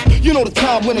Eminem. You know the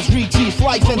time when it's G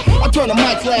slicing. I turn the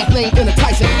mic's last name into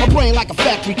Tyson. My brain like a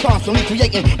factory, constantly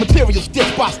creating material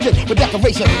stitch by stitch for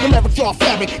decoration. The lyrics are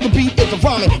fabric, the beat is a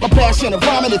rhyming. My passion of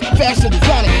rhyming is fashion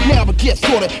designing. Now it gets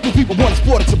sorted, cause people want to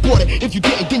sport it, support it. If you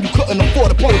didn't, then you couldn't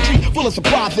afford it. Poetry full of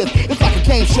surprises, it's like a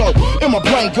game show. In my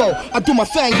brain go, I do my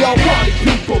thing, yo. Party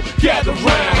people, gather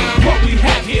round. What we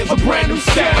have here is a brand new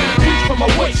sound. Reach from my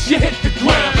waist, you hit the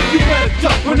ground. You better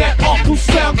duck when that awful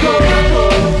sound goes.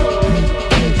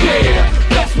 Yeah,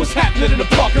 that's what's happening in the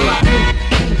parking lot.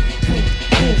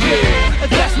 Yeah,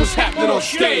 that's what's happening on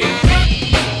stage.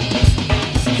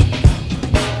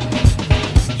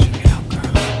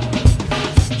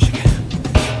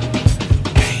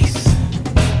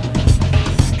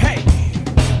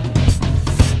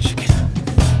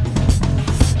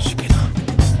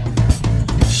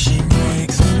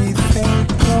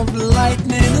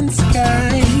 Lightning and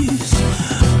skies.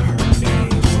 Her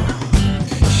name,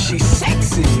 she's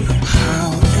sexy.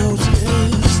 How else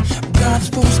is God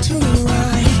supposed to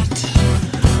write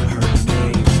her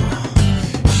name?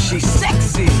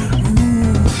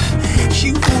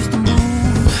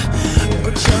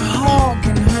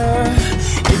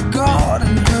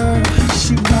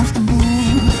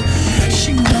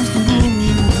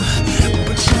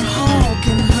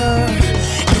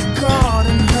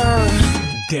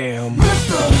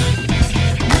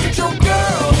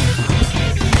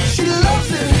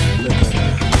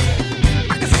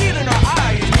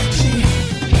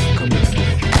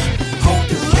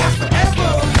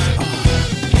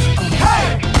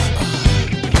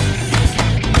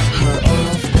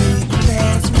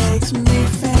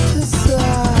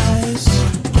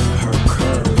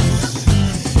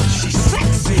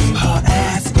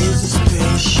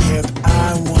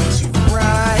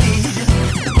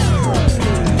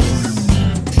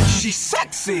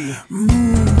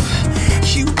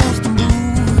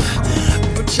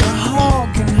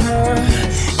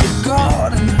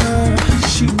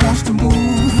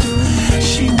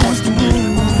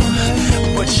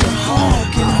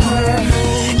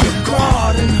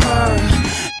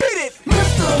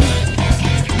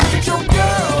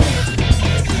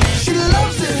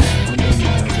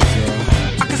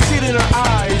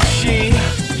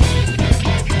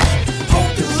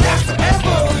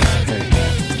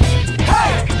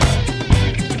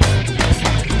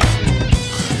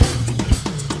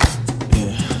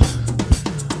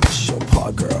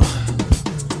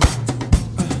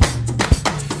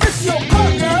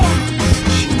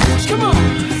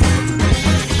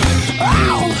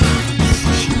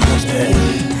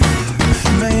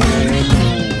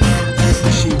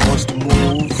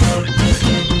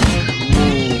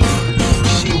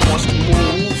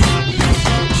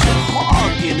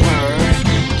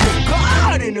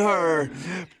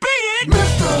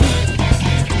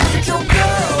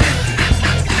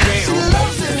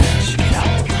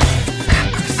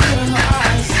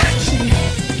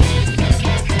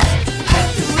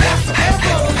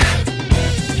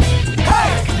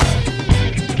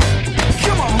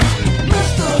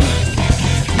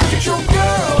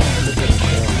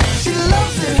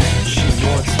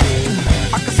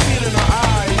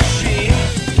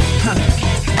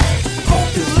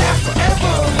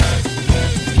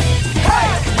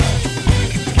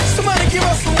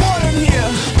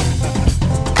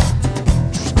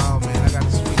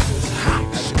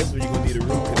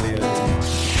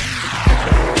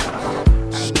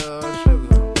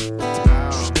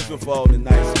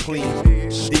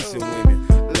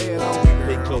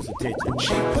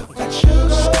 put that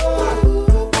sugar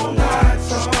on my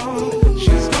tongue.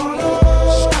 She's gonna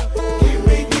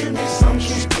give me some.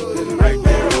 She put it right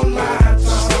there on my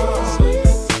tongue.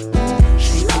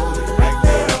 She put it right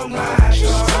there on my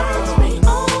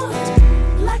tongue.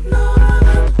 Like no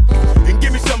other. And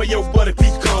give me some of your butter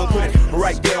pecan. Put it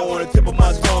right there on the tip of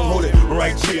my tongue. Hold it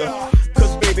right here.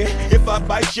 Baby, if I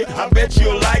bite you, I bet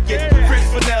you'll like it. French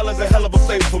vanilla is a hell of a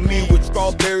flavor for me, with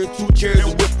strawberries, 2 cherries,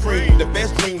 and whipped cream. The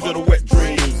best dreams are the wet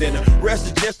dreams, and the rest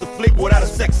is just a flick without a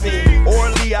sex scene.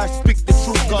 Orally, I speak the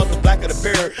truth, cause the blacker the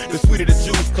berry, the sweeter the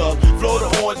juice. Cause Florida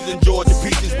oranges and Georgia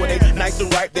peaches, when they nice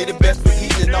and ripe, they the best for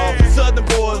eating. All Southern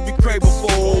boys be craving for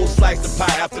a whole slice of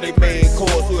pie after they main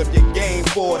course. So if you game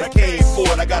for it, I came for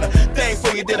it. I got a thing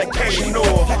for you that I can't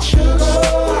ignore. That sugar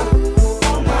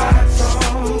on my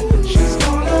tongue.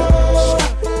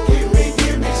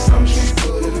 Give me some. She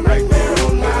put it right there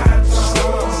on my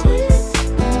tongue.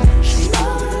 She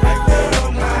put it right there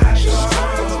on my tongue.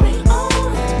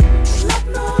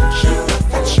 She put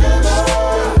that sugar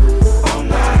on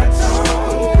my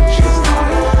tongue. She's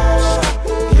gonna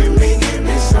give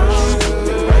me some. She put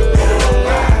it right there on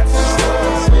my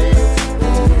tongue.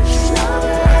 She put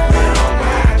it right there on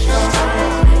my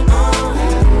tongue.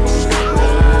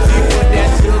 She put that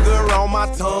sugar on my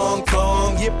tongue.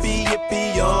 Yippee, yippee,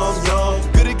 yum, yum.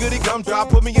 Goody, goody, gumdrop,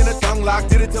 put me in a tongue lock.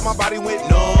 Did it till my body went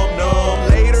numb, numb.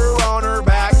 Later on her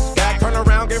back, turn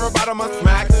around, gave her bottom a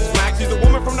smack. She's a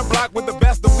woman from the block with the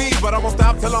best of weed, but I won't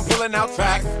stop till I'm pulling out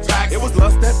track. It was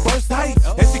lust at first sight,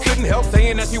 and she couldn't help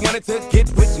saying that she wanted to get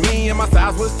with me, and my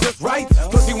size was just right.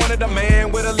 Plus she wanted a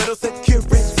man with a little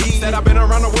security. Said I've been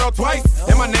around the world twice,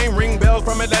 and my name ring bells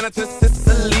from Atlanta to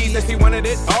Sicily. Said she wanted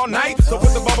it all night, so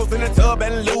put the bubbles in the tub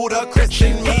and Ludacris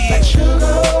in me. That sugar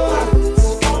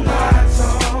on my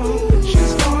tongue.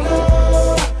 She's gonna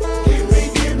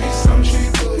give me some. She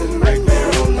put it right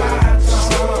there on my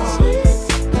tongue.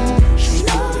 She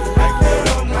put it right there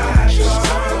on my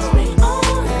tongue.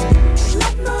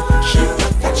 She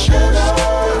put that sugar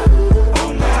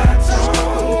on my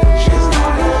tongue. She's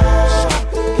gonna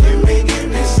give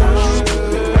me some. She put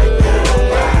it right there on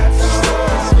my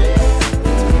tongue. She put it right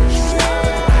there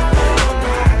on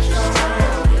my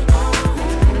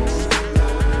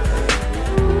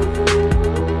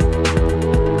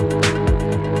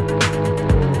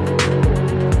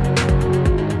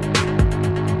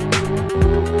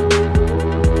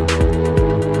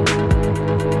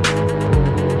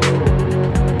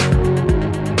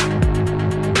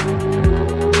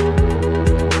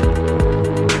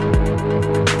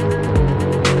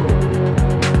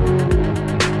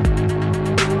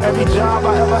Every job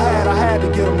I ever had, I had to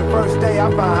get them. The first day I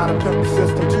found how to pimp the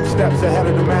system. 2 steps ahead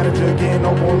of the manager, getting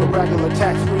over on the regular,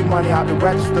 tax-free money out the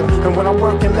register. And when I'm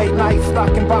working late nights,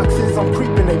 stocking boxes, I'm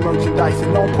creeping they merchandise.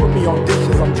 And don't put me on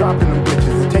dishes, I'm dropping them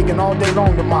bitches. It's taking all day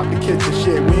long to mop the kitchen.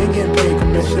 Shit, we ain't getting paid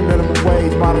commission, minimum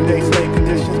wage. Modern day slave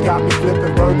conditions got me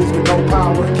flipping burgers with no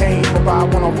power. Can't even buy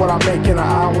one of what I make in an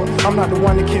hour. I'm not the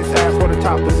one that kids ask for the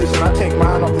top position. I take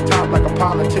mine off the top like a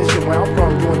politician. Where I'm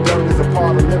from, doing dirt is a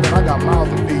part of living. I got miles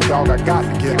to feed, dog, I got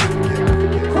to get it.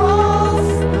 Cross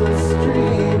the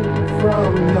street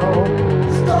from no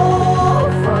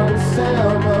storefront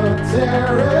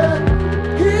cemetery.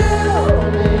 Hear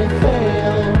me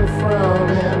hailing from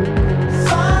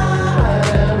inside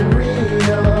and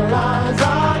realize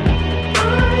I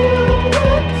am the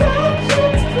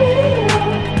touching fear.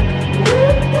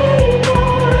 With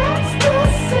more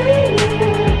ecstasy,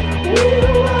 we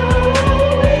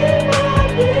were in my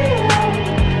beer.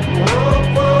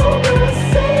 Up on the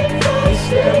safe,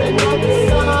 staring at the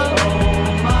sun.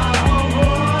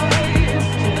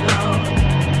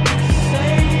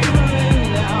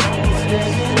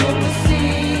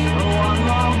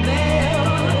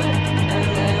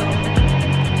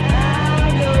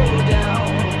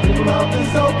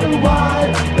 Is open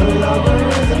wide, the lover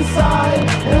is inside,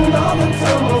 and all the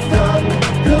tumble's done.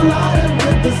 Colliding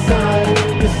with the sun,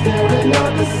 you're staring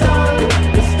at the sun,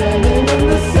 you're standing in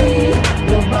the sea,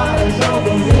 your body's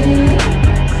over me.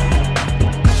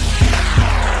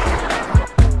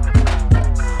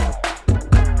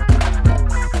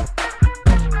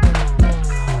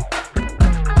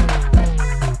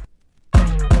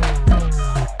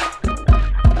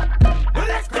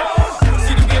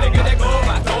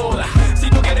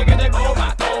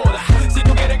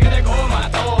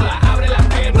 Abre las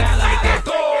piernas, la que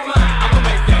toma. I'ma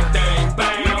make that thing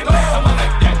bang. I'ma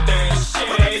make that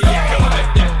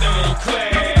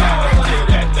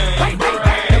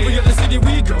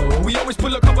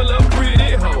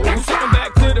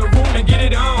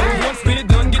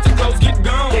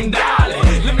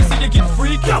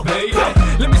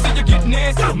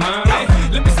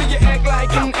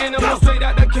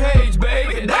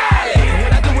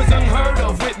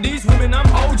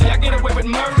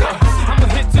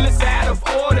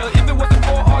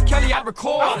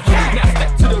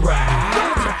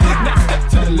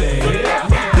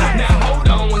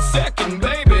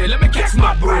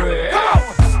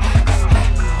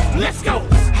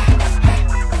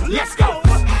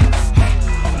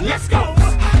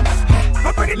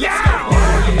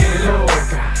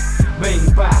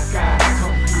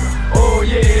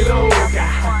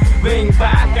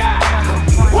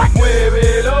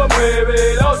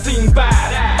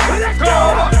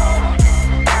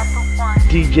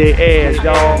DJ Ash,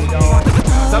 y'all.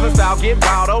 Southern style, get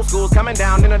wild, old school's coming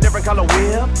down in a different color.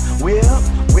 Whip.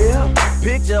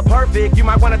 Picture perfect, you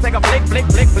might wanna take a flick.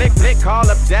 Call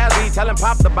up Jazzy, tell him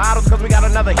pop the bottles, cause we got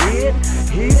another hit.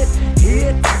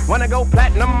 Wanna go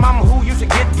platinum, I'm who you should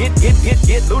get.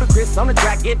 Ludacris on the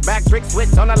track, get back, trick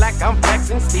switch on the lack, I'm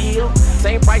flexing steel.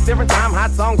 Same price, different time,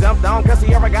 hot song jumped on, cause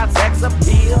he ever got sex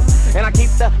appeal. And I keep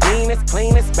the meanest,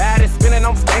 cleanest, baddest, spinning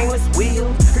on stainless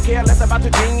wheels. Could care less about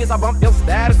your genius, I bump your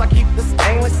status, I keep the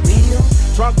stainless steel.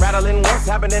 Trunk rattling, what's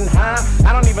happening high?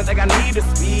 I don't even think I need the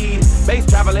speed. Bass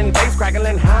traveling, bass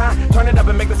crackling high. Turn it up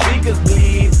and make the speakers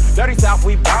bleed. Dirty South,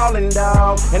 we ballin',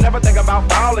 dog. And never think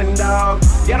about falling, dog.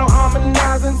 Ghetto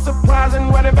harmonizing, surprising,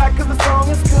 running back cause the song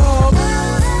is called.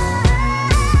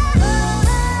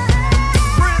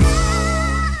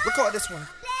 Record this one.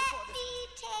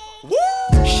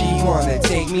 Woo! She wanna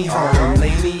take me home,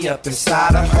 lay me up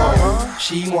inside her home.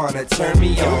 She wanna turn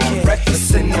me on,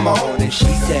 breakfast in the morning. She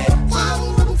said,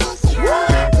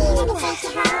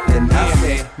 and I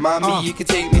said, mommy, you can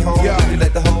take me home. You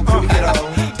let the whole crew get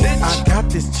on. I got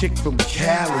this chick from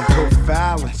Cali,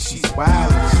 profiling. She's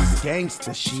wild, she's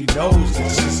gangster, she knows it.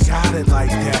 She's got it like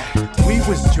that. We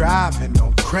was driving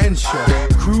on Crenshaw,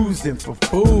 cruising for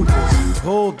food. And she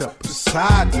pulled up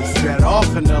beside me, sat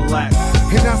off in the lap.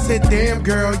 And I said, damn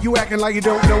girl, you acting like you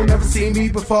don't know, never seen me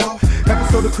before.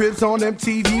 Episode of Cribs on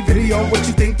MTV video, what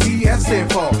you think TS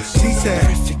stand for? She said,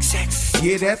 perfect sex.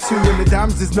 Yeah, that too, and the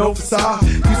diamonds is no facade.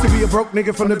 Used to be a broke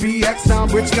nigga from the BX, now I'm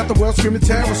rich, got the world screaming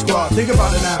terror squad. Think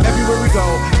about it now, everywhere we go,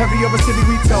 every other city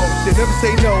we told, they never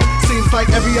say no. Seems like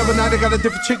every other night I got a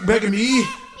different chick begging me.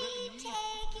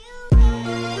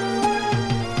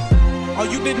 Oh,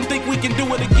 you didn't think we can do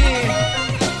it again?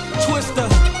 Twister,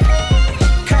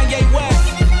 Kanye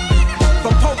West,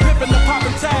 from Pope Pippin to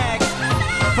poppin' tags,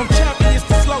 from champions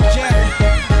to slow jamming.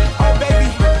 Oh baby,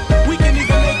 we can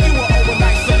even make you an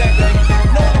overnight celebrity.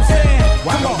 Know what I'm saying?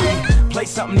 Come on, play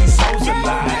something these hoes are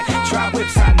like. Try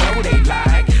whips, I know they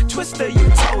like. Twister, you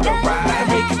told her right.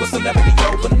 Make you a celebrity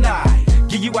overnight.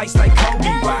 Give you ice like Kobe,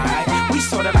 right? We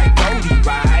sorta like Goldie,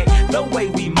 right? The way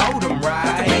we mold them,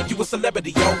 right? Make you a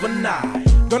celebrity overnight.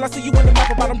 Girl, I see you in the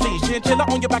mouth bottom jeans, chinchilla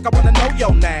on your back, I wanna know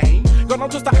your name. Girl, I'm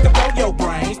just like to blow your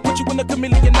brains, put you in the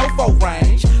chameleon no-fo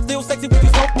range. Still sexy when you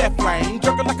smoke that flame,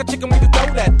 jerking like a chicken when you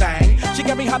throw that thing. She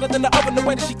got me hotter than the oven, the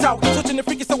way that she talk, switching and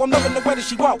freaky, so I'm loving the way that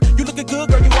she walk. You looking good,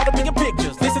 girl, you ought to be in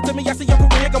pictures. Listen to me, I see your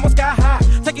career going sky high,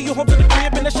 taking you home to the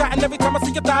crib in the shot, and every time I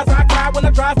see your thighs, I cry when I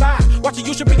drive by. Watching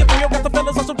you should be a thrill, got the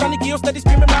fellas on some Johnny Gill, steady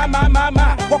screaming my.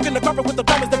 Walking the carpet with the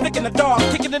diamonds, they're flicking the dog,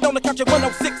 kicking it on the couch at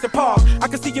 106 and Park. I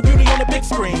can see your beauty on the big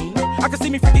screen. I can see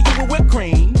me freaking you with whipped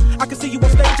cream. I can see you on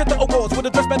stage at the awards with a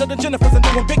dress better than Jennifer's and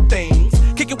doing big things.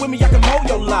 Kick it with me, I can mold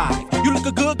your life. You look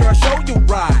a good girl, show you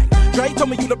right. Dre told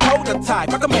me you the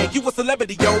prototype. I can make you a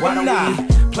celebrity, yo. Why don't we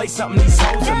play something these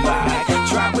hoes are like?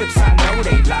 Try whips, I know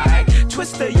they like.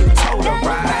 Twister, you told her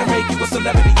right. I can make you a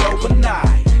celebrity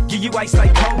overnight. Give you ice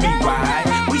like Kobe,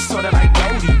 right? We sorta like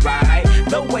Goldie, right?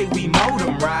 The way we mold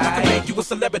them, right? I can make you a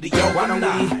celebrity, yo. Why don't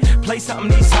we play something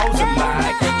these hoes are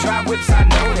like? Try whips, I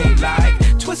know they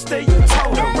like. Twister, you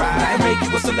told her right. I can make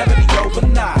you a celebrity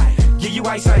overnight. Give you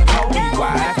ice like Kobe,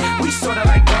 right? We sorta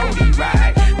like Goldie,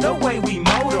 right? The way we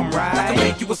mold them, right? I can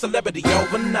make you a celebrity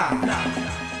overnight.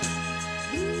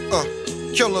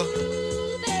 Killer,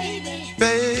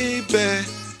 baby.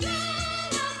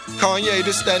 Kanye,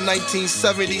 this that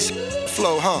 1970s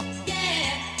flow, huh?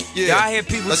 Yeah, I hear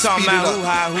people talking about who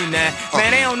high, who not.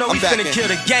 Man, they don't know we finna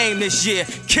kill the game this year.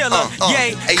 Killer,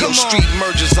 yay, come on. Street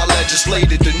mergers, I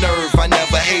legislated the nerve. I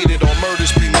never hated on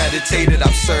murders premeditated.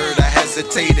 Absurd, I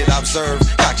hesitated, observed.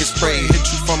 Cock and spray, hit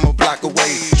you from a block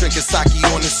away. Drinking sake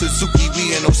on the Suzuki,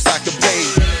 we in Osaka Bay.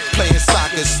 Playing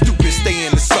soccer, stupid, stay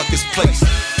in the sucker's place.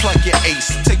 Plug your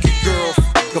ace, take your girl,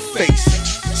 f*** her face.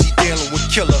 She dealing with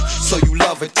killer, so you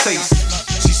love her taste.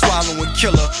 She swallowing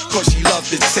killer, cause she love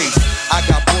the taste. I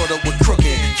got bored up with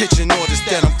crooking, kitchen orders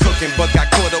that I'm cooking, but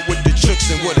got caught up with the tricks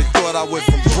and would've thought I went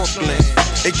from Brooklyn.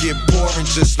 It get boring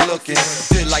just looking,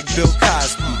 did like Bill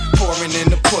Cosby, pouring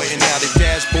in the pudding. Now the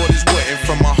dashboard is wetting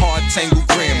from a hard tangled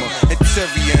grammar.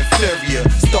 Interior, inferior,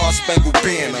 star spangled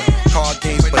banner. Card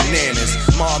games bananas,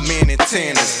 mob man and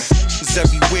tanners. It's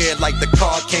everywhere like the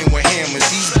car came with hammers.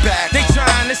 He's back. They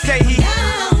trying to say he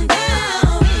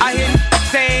I hear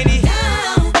saying he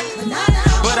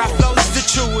but our flow is the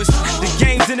truest. The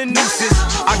games and the nooses.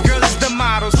 Our girl is the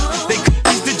models. They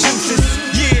use the juices.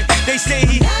 Yeah, they say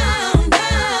he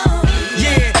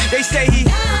yeah, they say he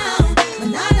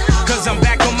cause I'm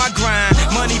back on my grind.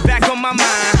 Money back on my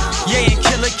mind. Yeah, and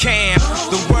Killer Cam.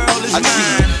 The world is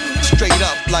mine. Straight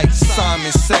up like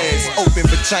Simon Says. Open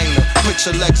vagina, put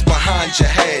your legs behind your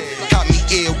head. Got me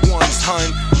ear ones, hun,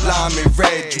 lime and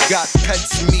red. You got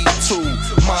pets, me too,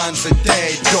 mine's a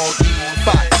dead doggy.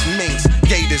 Fox, minks,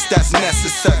 gators, that's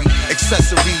necessary.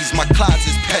 Accessories, my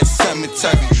closet's pet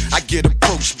cemetery. I get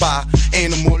approached by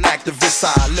animal activists.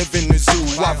 I live in the zoo,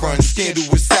 I run scandal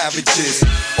with savages.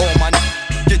 All my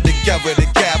get together to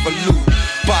gather loot.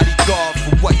 Bodyguard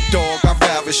for what dog I'd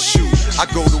rather shoot. I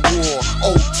go to war,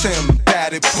 old Tim,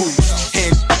 batted boots.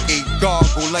 Hand a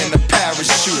gargle and a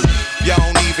parachute. Y'all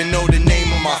don't even know the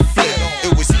name of my flip.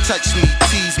 It was touch me,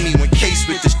 tease me when case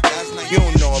with the you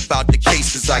don't know about the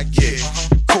cases I get.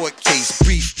 Court case,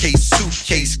 briefcase,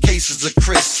 suitcase, cases of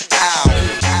Chris. Ow.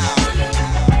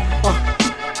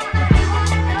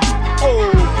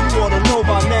 Oh, you ought to know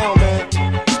by now, man.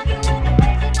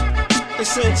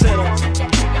 It's Santana.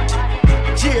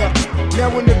 Yeah, now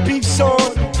when the beef's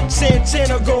on,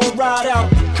 Santana gon' ride out.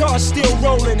 Car still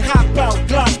rolling, hop out,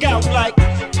 Glock out like.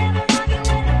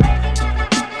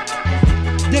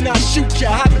 Then I shoot ya,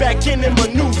 hop back in and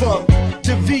maneuver.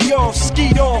 The V off,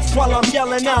 skeet off while I'm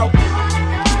yelling out.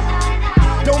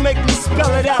 Don't make me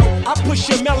spell it out, I push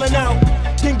your melon out.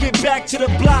 Then get back to the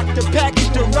block, the package,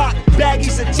 the rock,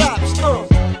 baggies and tops.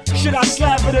 Should I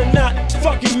slap it or not?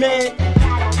 Fuck it, man.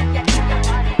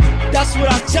 That's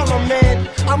what I tell them, man.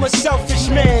 I'm a selfish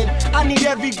man, I need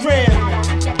every gram.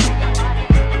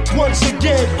 Once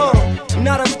again,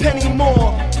 not a penny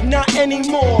more, not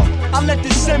anymore. I let the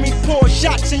semi pour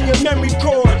shots in your memory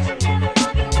cord.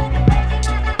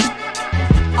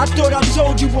 I thought I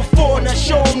told you before, now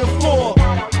show them the floor.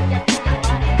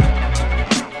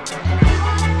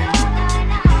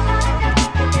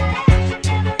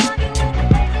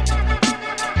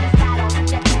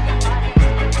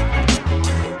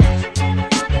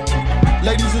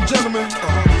 Ladies and gentlemen,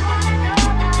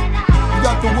 you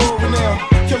got the world renowned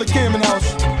Killer Cam in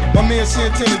house. My man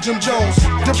Santana, Jim Jones,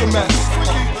 Diplomats.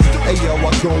 Hey yo,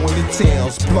 I go into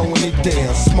towns, blowing it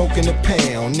down, smoking a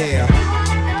pound now.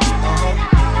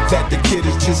 That the kid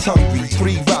is just hungry.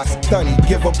 3 rocks, dunny,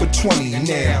 give up a 20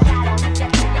 now.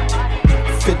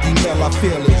 50 mil, I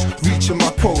feel it, reaching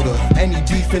my quota. Any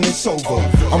beefing, it's over.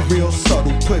 I'm real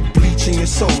subtle, put bleach in your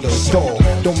soda. Dog,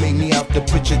 don't make me have to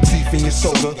put your teeth in your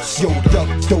soda. Yo, duck,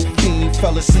 dope fiend,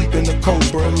 fell asleep in the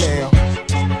Cobra now.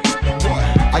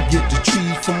 I get the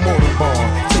tree from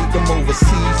Autobahn, take them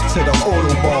overseas to the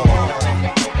Autobahn.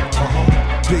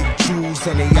 Big jewels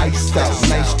and they iced out.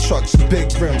 Nice trucks,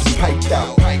 big rims, piped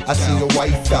out. I see your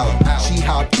wife out. She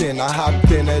hopped in, I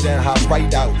hopped in her, then hop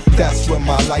right out. That's what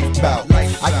my life bout.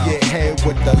 I get head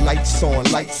with the lights on,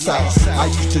 lights out. I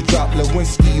used to drop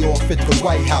Lewinsky off at the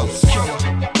White House.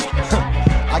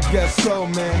 I guess so,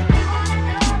 man.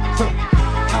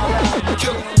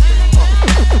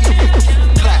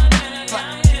 Clap, clap.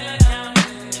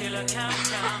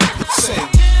 Sing.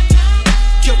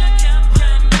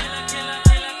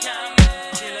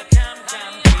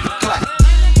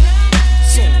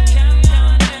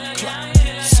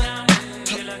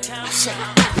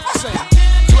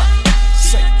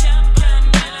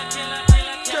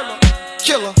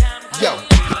 Killer, yo,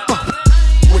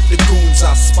 with the goons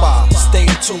I spy, stay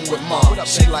in tune with mom.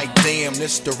 She like, damn,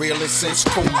 this the realest since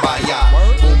Kumbaya.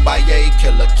 Kumbaya,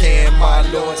 Killer Cam, my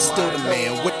lord, still the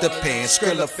man with the pen,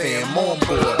 Skrilla fam on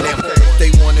board. Damn, they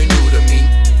wanna new to me,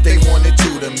 they wanna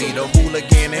do to me. The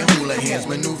hooligan and hula hands,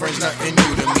 maneuvering's nothing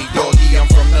new to me. Doggy, I'm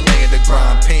from the land of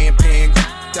grind, pan,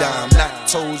 dime, not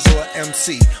toes or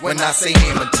MC. When I say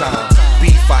hammer time,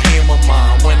 beef I hammer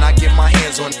mine. When I get my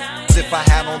hands on if I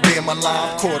had on beer my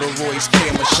line, corduroys,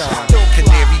 camera shine,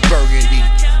 canary burgundy,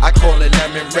 I call it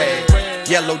lemon red.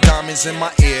 Yellow diamonds in my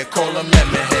ear, call them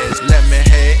lemon heads. Lemon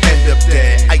head, end up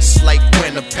dead, ice like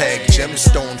Winnipeg.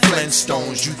 Gemstone,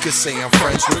 Flintstones, you could say I'm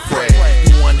friends with Fred.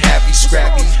 You unhappy,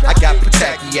 scrappy, I got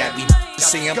Pataki at me.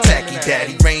 Say I'm tacky,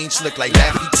 daddy, range look like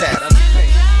Laffy Taffy.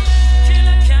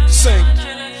 Sing.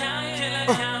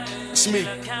 It's me.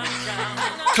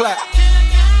 Clap.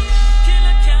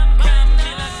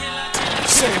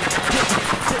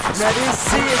 Now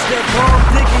this is that bomb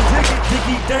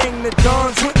diggy dang, the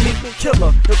Don's with me.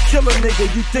 Killer, the killer nigga,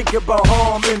 you think about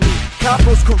harming me.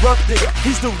 Capo's corrupted,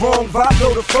 he's the wrong vibe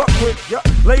though to fuck with.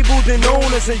 Labeled and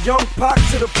known as a young Pac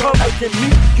to the public, and me,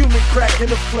 human crack in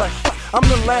the flesh. I'm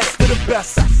the last of the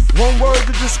best. One word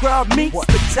to describe me,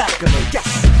 spectacular, yes.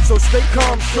 So stay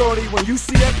calm, shorty, when you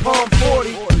see that Palm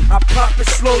 40, I pop it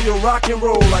slow, you rock and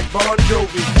roll like Bon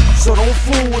Jovi. So don't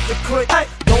fool with the click,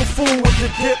 don't fool with the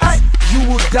dips. You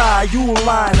will die, you will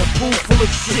lie in a pool full of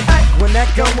shit. When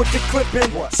that gun with the clipping,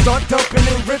 start dumping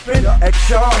and ripping. At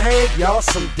y'all head, y'all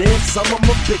some dead, some of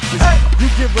my bitches. You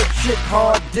give a chick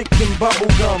hard dick and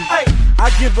bubble gum. I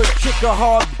give a chick a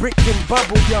hard brick and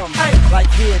bubble yum.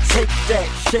 Like here, take that,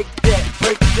 shake that,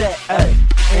 break that,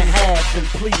 in half, and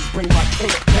please bring my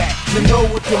cake back. You know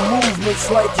what the movement's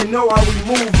like, you know how we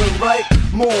moving, right?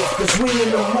 Move, cause we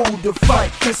in the mood to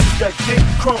fight. This is that get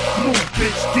crunk move,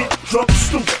 bitch. Get drunk,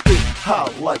 stupid. How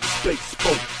like space,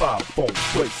 4-5 on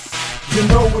race. You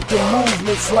know what the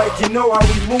movement's like, you know how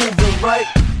we moving, right?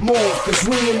 Move, cause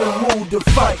we in the mood to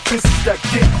fight. This is that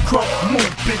get crunk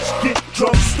move, bitch. Get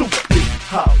drunk, stupid.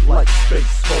 How like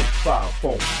space, 4-5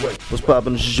 on race. What's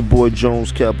poppin'? This is your boy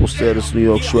Jones, Capo Status, New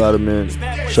York Shredder, man.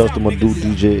 Shout out to my dude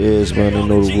DJ Ayers, man. They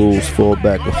know the rules. Fall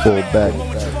back or fall back.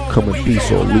 Come in peace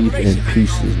or leave in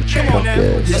pieces with your punk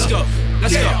ass. Let's go.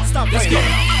 Let's go. Let's go.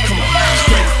 Come on.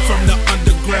 Straight from the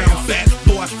underground, fat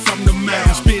boy from the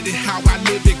mound. Spit it how I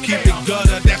live it, keep it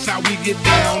gutter. That's how we get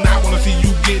down. I wanna see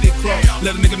you get it crunk.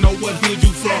 Let a nigga know what hood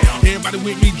you from. Everybody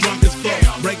with me drunk as fuck.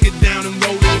 Break it down and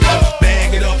roll it up.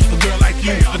 Bag it up. A girl like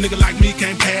you, a nigga like me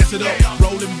can't pass it up.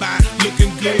 Rolling by,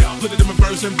 looking good. Put it in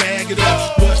reverse and bag it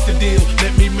up. What's the deal?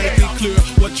 Let me make it clear.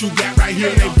 What you got right here,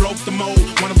 they broke the mold.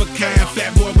 One of a kind,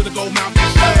 fat boy with a gold mouth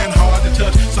that shine. Hard to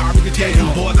touch. Sorry to tell you,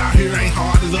 boys out here ain't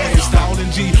hard as us.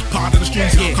 Installing G, part of the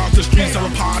streets. Cause the streets are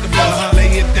a part of us.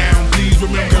 Lay it down, please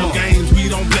remember the games. We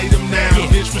don't play them now.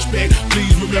 Disrespect,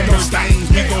 please remember the stains.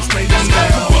 We gon' spray them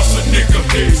down. Bust a nigga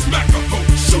head, smack a hoe,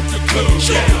 shoot the club.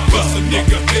 Bust a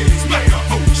nigga head, smack a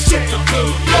hoe, shoot the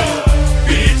club.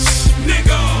 Bitch,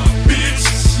 nigga, bitch,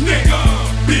 nigga,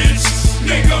 bitch,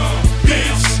 nigga,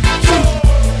 bitch. You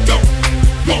don't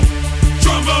want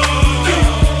drama.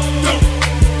 Don't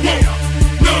want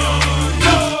none.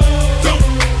 Don't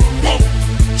want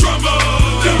drama.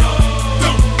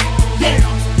 Don't want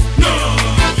none.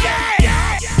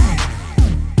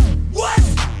 What?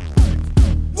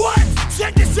 What? Say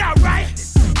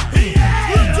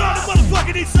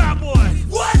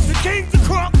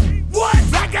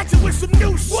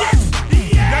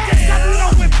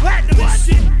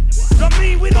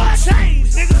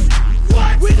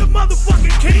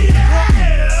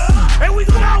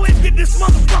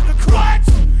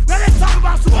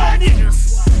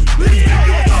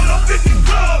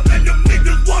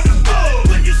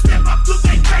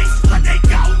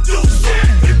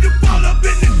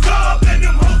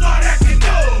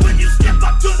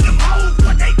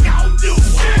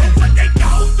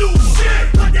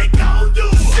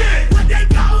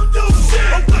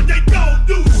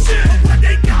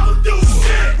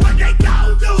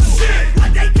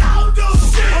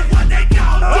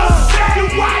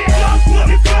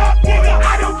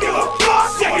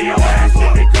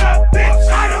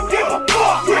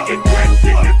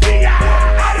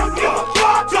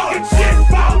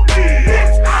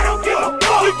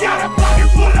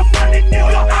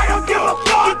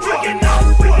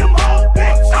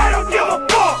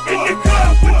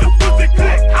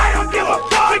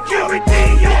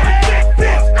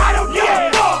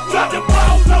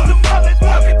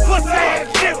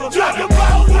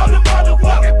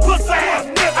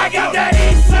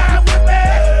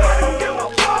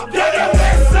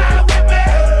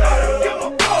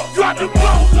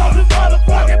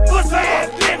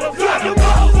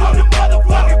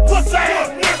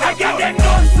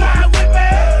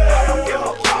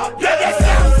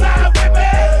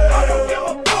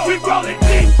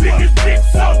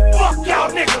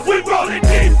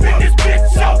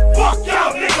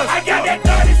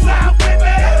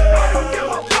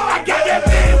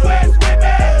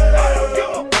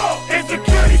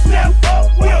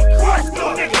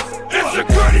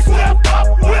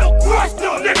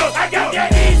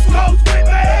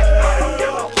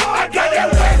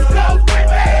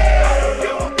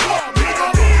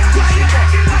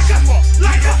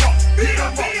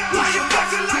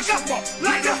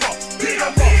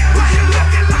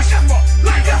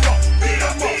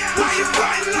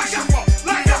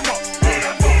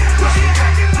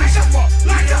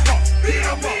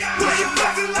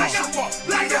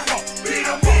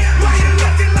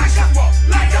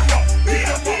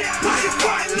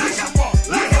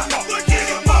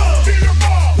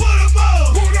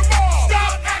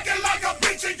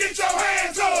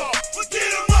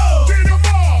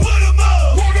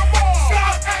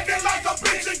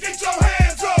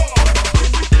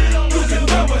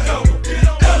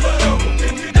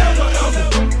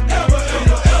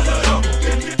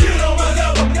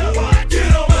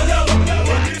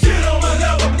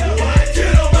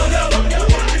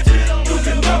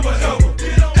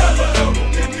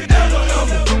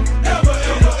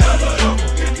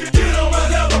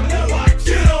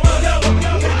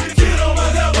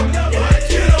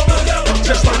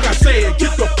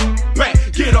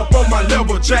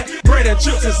jack. Bread and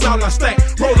chips is all I stack.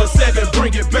 Roll a 7,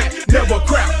 bring it back. Never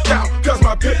crap out, cause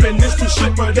my pimpin' is too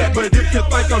shit for that. But if you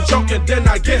think I'm joking, then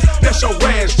I guess that's your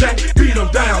ass, Jack. Beat them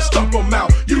down, stomp them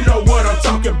out. You know what I'm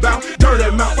talking about.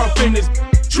 Dirty mouth, I'm finished.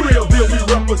 Trillville,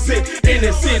 we represent any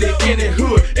city, any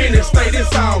hood, any state,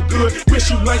 it's all good.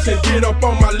 Wish you likes and get up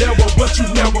on my level, but you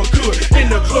never could. In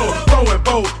the club, throwing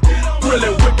bows,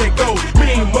 grilling with they go.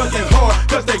 Mean, mucking hard,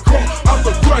 cause they crunk off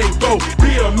the rainbow.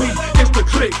 Real me, it's the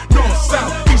click, north,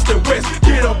 south, east and west.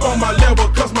 Get up on my level,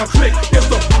 cause my click is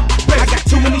the best. I got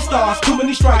too many stars, too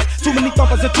many stripes, too many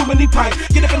thumpers and too many pipes.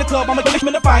 Get up in the club, I'ma get him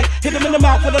in the fight. Hit him in the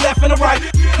mouth with the left and the right.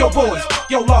 Yo boys,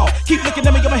 yo law, keep looking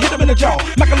at me, I'ma hit him in the jaw.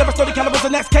 Mac 11 30 calibers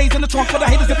and XKs in the trunk for the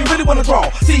haters if you really wanna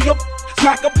draw. See you,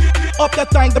 smack up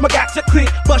that thing, then I got you click.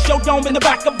 Bust your dome in the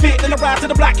back of it, then I ride to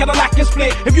the black Cadillac and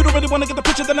split. If you don't really wanna get the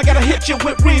picture, then I gotta hit you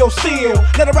with real steel.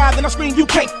 Let it ride, then I scream, you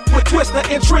can't with Twister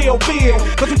and Trill Bill.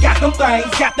 Cause we got them things,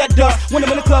 got that dust. When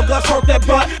I'm in the club, guts hurt that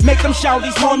butt. Make them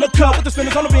shouties wanna cut with the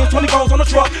spinners on the bench, 20 rolls on the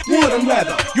truck, wood and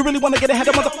leather. You really wanna get ahead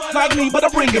of motherfuckers like me, but I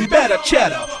bring in better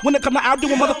cheddar. When it come to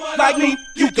outdoing motherfuckers like me,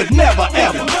 you could never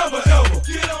ever. Never ever, ever,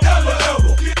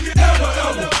 ever, ever,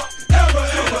 ever.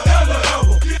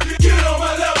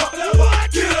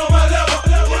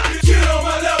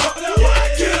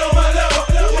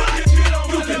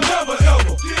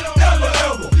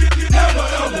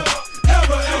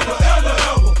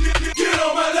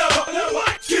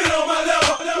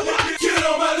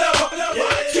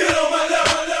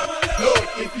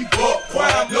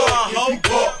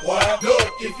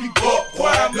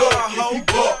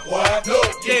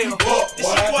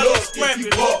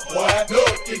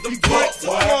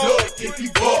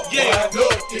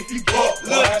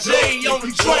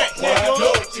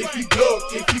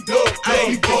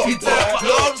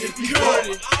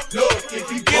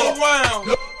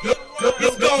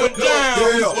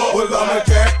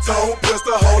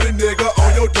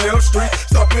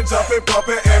 Jumping,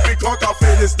 bumping, every clock off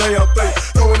in this damn thing.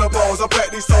 Throwing the balls up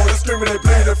at these soldiers, screaming they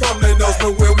bleeding from their nose.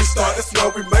 But when we start, that's where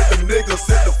we make them niggas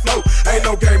hit the flow. Ain't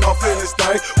no game off in this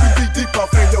thing. We be deep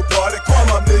off in your party. Call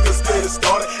my niggas get it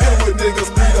started. And with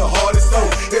niggas be the hardest. So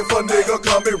if a nigga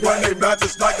come and run they mouth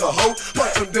just like a hoe,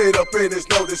 punch him dead up in his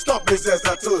nose and stomp his ass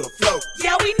out to the floor.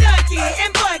 Yeah, we nucky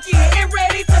and bucky and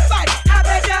ready to fight. I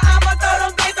bet ya I'ma throw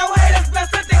them things so haters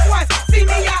best to think twice. See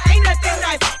me, I ain't nothing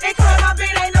nice. And call my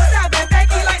beat ain't no stopping.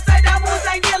 Becky like Saddam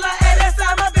Hussein, Killer, and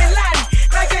Osama bin Laden.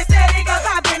 Like they said, they got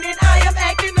popping, and I am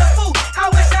acting the fool.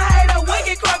 I wish I had a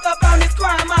wicked crunk up on this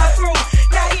crime I threw.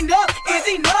 Now enough is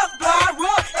enough, boy.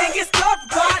 Run and get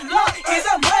stuffed, boy. Luck is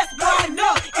a must, boy. No,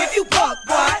 if you buck,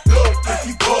 boy. Look, if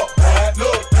you buck, boy.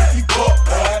 Look, if you buck,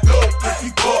 boy. Look, if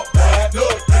you buck, boy.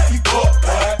 Look, if you buck,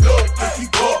 boy. Look, if you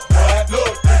buck, boy. Look,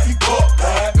 if you buck,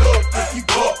 boy. Look, if you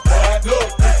buck, boy. Look,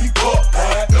 if you buck,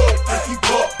 boy. Look, if you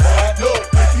buck, boy. Look,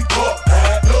 if you buck,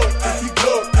 boy. Look, if you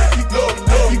look, if you look,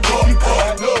 if you buck, boy.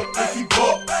 Look, if you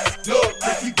buck, look,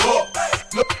 if you buck.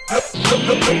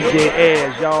 DJ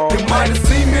Ayers, y'all. You might have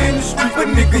seen me in the street, but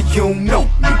nigga, you don't know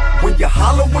me. When you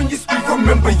holler, when you speak,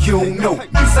 remember you don't know me.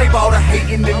 Save all the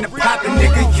hating and the poppin',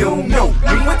 nigga, you don't know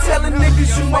me. When telling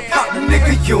niggas you my partner,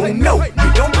 nigga, you don't know me.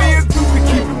 Don't be a groupie,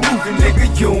 keep it moving, nigga,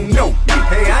 you don't know me.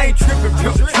 Hey, I ain't trippin',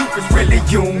 pimp, the truth is really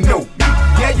you don't know me.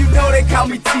 Yeah, you know they call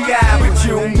me T.I., but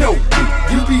you don't know me.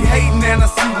 You be hating and I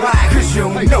see why, cause you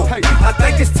don't know me. I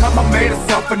think it's time I made a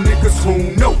song for niggas who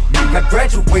don't know me. I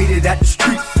graduated at the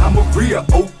streets, I'm a real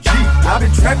OG. I've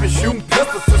been trapping, shooting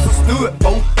pistols since I stood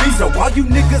 4 feet. So while you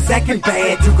niggas acting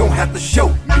bad, you gon' have to show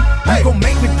me. You gon'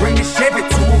 make me bring the Chevy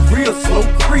to a real slow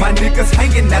creep. My niggas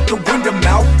hanging out the window,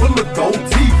 mouth full of gold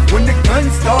teeth. When the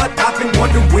guns start popping,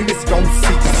 wonder when it's gon'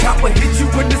 see. Chopper hit you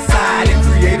in the side and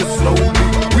create a slow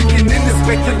leak. We can end the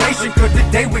speculation, cause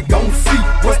today we gon' see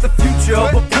what's the future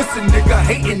of a pussy nigga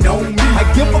hating on me. I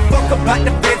give a fuck about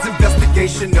the feds'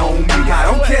 investigation on me. I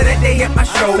don't care that they at my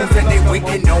shows and they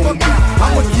waiting on me.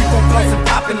 I'ma keep on bustin'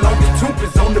 poppin' long as Toop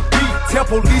is on the beat. Tell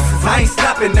police I ain't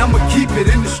stopping, I'ma keep it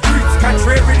in the streets.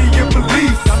 Contrary to your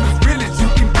beliefs, I'm as real as you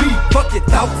can be. Fuck your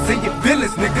thoughts and your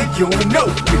feelings, nigga, you don't know.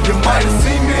 You might have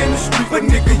seen me in the street, but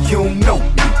nigga, you don't know.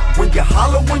 When you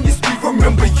holler, when you speak,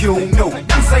 remember you don't know.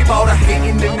 Save all the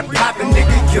hating and the poppin',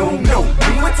 nigga, you don't know.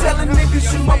 You ain't telling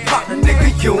niggas you my partner,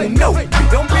 nigga, you don't know.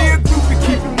 Don't be a groupie,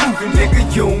 keep it moving,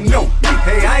 nigga, you don't know.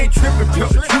 Hey, I ain't trippin', pimp,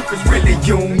 the truth is really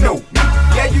you don't know.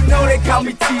 Yeah, you know they call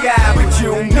me T.I., but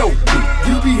you don't know.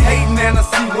 You be hating and I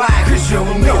see why, cause you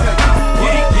don't know.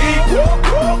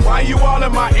 Why you all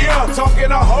in my ear? Talking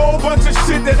a whole bunch of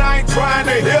shit that I ain't trying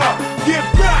to hear. Get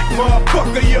back,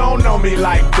 motherfucker, you don't know me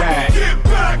like that. Get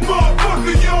back,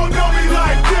 motherfucker, you don't know me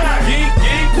like that. Geek,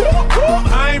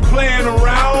 I ain't playing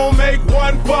around. Make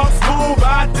one false move,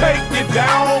 I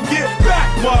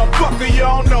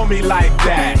me like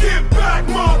that. Get back,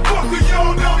 motherfucker, you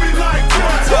don't know me like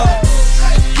that.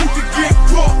 You can get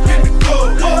caught in the club.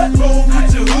 Roll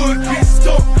with your hood, get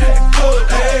stuck in the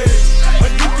club. Hey, or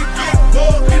you can get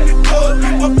bugged in the club.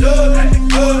 Keep up love in the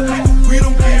club. Nigga, we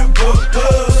don't give a fuck.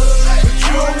 But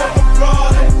you don't want no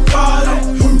problem.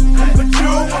 But you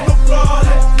don't want no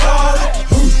problem.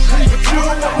 But you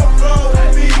don't want no problem.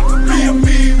 Me and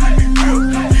me, we be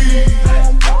real deep.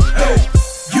 Hey,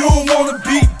 you don't wanna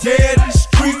be dead in the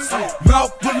streets.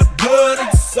 Mouth full of blood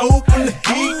and soul full of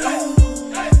heat.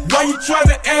 Why you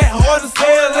tryna act hard as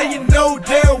hell and you know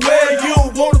damn well you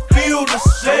don't wanna feel the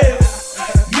shell?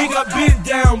 Nigga, I been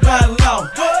down by law.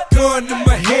 Gun in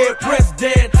my head, pressed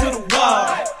dead to the wall.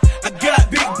 I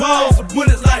got big balls and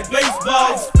bullets like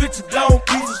baseballs. Spit your dome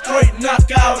pieces straight,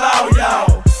 knock out all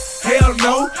y'all. Hell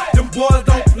no, them boys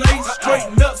don't play.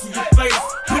 Straight nuts in your face,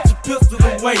 put your pistol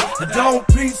away. I don't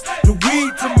piece the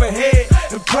weed to my head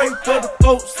and pray for the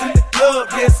folks in the club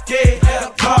get scared. Got a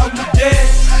problem with that.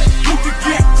 You can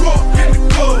get caught in the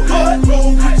club.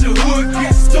 Roll with your hood,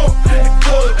 get stuck in the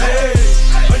club. Hey,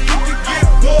 or you can get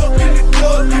bugged in the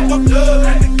club. Keep up love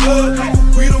in the club. Nigga,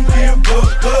 we don't give a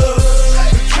fuck. But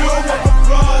you don't want no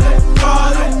problem.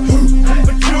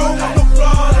 But you don't want no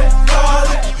problem.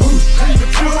 But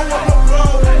you don't want no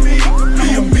problem. Me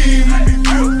and me, we be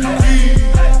real deep.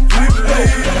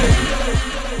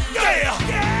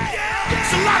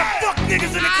 There's a lot of fuck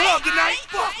niggas in the club tonight.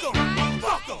 Fuck them.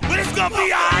 But it's gonna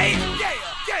be alright.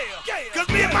 Cause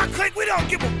me and my clique, we don't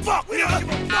give a fuck, nigga.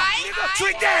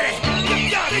 Trick Daddy. Lil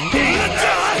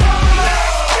Jon.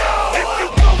 If you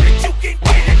know that you can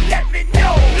get it, let me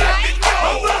know.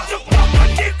 I'm about to fuck my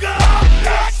nigga.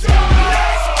 Let's go.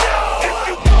 If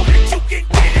you know that you can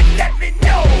get it, let me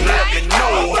know.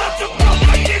 I'm about to fuck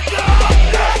my nigga.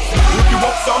 If you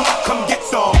want some, come get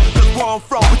some. Cause where I'm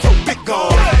from, we so big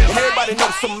gun. And everybody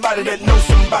knows somebody that knows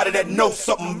somebody that knows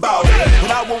something about it.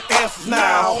 And I want answers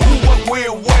now. Who, what,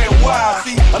 where, and why?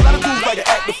 See, a lot of dudes like to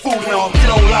act the fool now. Get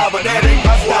on live, but that ain't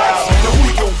my style. Now who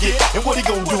he gon' get and what he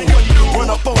gon' do? Run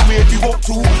up on me if you want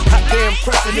to. Hot damn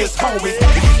pressing his homies.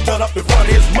 He's done up in front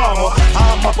of his mama.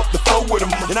 I'm up the floor with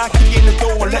him. And I kick in the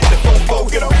door and let the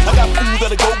fofo get him. I got fools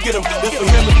that'll go get him. This for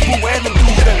him and Pooh and the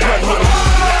dudes that run with him.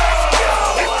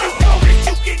 If you know that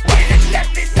you can get it, let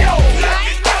me know.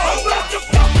 I'm about to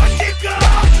fuck my nigga.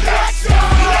 Let's go.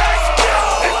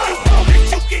 If you know that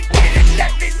you can get it,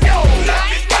 let me know.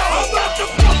 I'm about to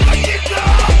fuck my nigga.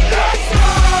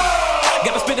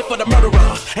 Gotta spit it for the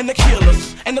murderer and the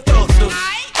killers and the thugsters.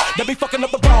 They be fucking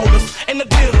up the ballers and the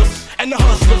dealers and the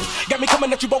hustlers. Got me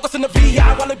coming at you bogus in the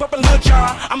VI while they bumping Lil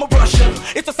Jon. I'm a Russian.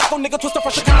 It's a psycho nigga twister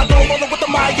from Chicago, rolling with the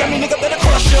Miami nigga that'll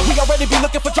crush ya. We already be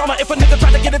looking for drama. If a nigga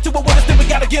try to get into it with us, then we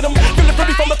gotta get him. Feeling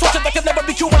free from the torture that can never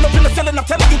be cured. I'm penicillin. I'm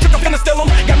telling you, trick, I'm finna steal him.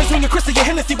 Got me swinging Chrissy and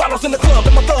Hennessy bottles in the club,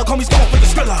 and my thug homies going for the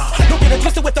Skrilla. Don't get it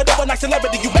twisted with that overnight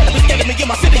celebrity. You better be scared of me in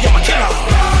my city, I'm a killer.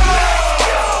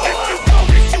 If you know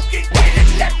that you can get it,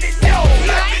 let me know.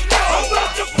 I'm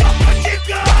about to fuck my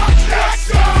nigga. Let's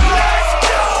go.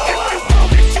 If you know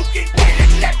that you can get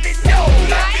it, let me know.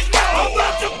 I'm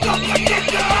about to fuck my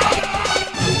nigga.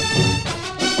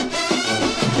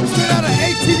 Straight out of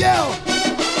ATL.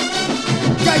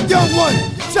 Got young one,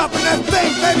 chopping that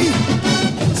thing, baby.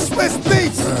 Swiss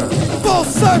beats, full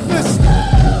surface.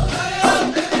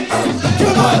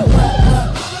 Come on.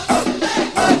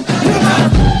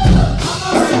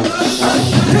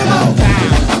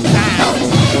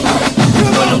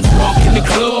 When I'm drunk in the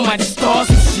club, I might just start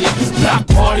some shit. Block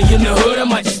party in the hood, I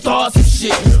might just start some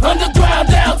shit. Underground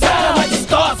downtown, I might just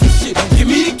start some shit. Give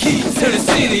me the keys to the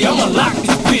city, I'ma lock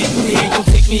this bitch. They ain't gon'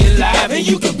 take me alive, and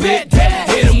you can bet that.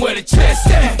 Hit him where the chest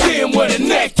at, hit him where the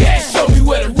neck at. Show me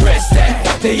where the rest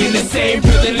at. They in the same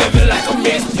building, living like a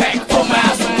mess pack. 4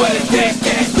 miles from where the deck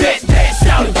at. Bet that,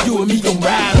 shout if you and me gon'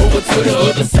 ride over to the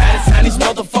other side. It's how these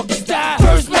motherfuckers die.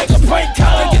 First make a prank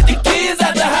call and get the kids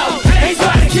out the house. Ain't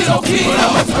trying to kill no kid,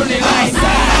 I'ma turn it lights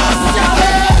out.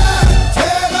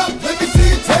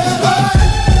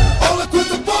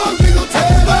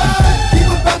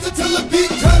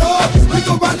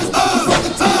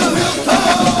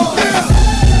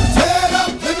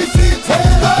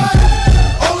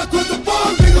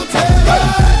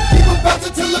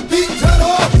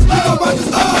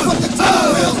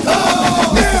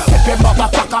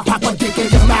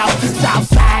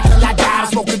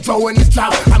 In this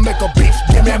drought, I make a bitch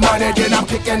give me money, then I'm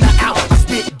kicking her out. I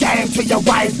spit game to your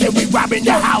wife, then we robbing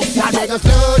your house. Now niggas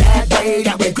know that way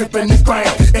that we gripping this grain.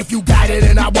 If you got it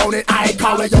and I want it, I ain't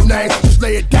calling your name. Just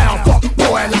lay it down, fuck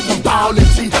boy, like I'm ballin'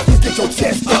 G. You get your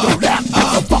chest in your lap,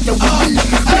 I'm fucking with me.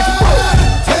 Bitch, bro.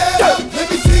 Tear up, let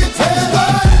me see it tear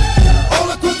up. All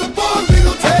across the board, we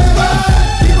gon' tear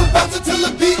up. People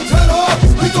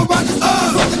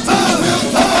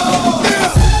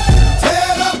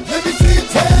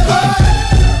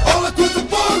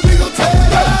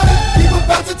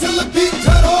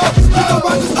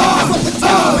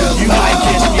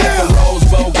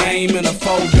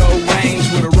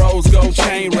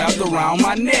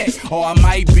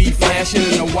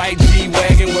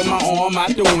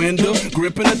the window,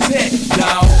 gripping a tech,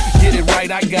 dawg. Get it right,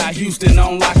 I got Houston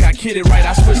on lock, I kid it right.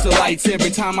 I switch the lights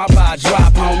every time I buy a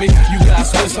drop, homie. You got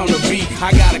Swiss on the beat,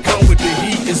 I gotta come with the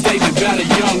heat. It's David Banner,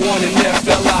 young one, and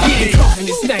FLIP. Get it crunk in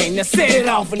this thing, now set it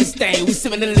off in this thing. We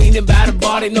sippin' and leaning by the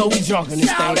bar, they know we drunk in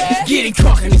this thing. Get it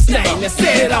crunk in this thing, now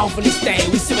set it off in this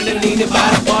thing. We sippin' and leaning by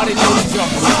the bar, they know we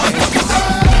drunk in this thing.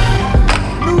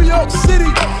 New York City,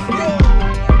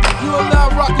 you are now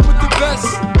rocking with the best.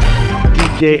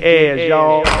 DJ Ayers,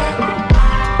 y'all.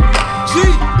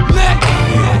 G-Neck.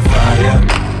 We on fire,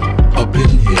 up in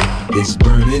here, it's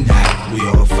burning hot. We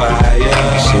on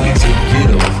fire, so we take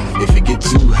it off if it get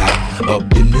too hot. Up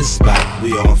in this spot,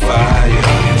 we on fire.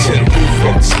 Tear the roof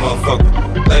off this motherfucker,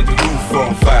 let the roof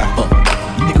on fire.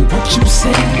 Nigga, what you say?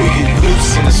 We get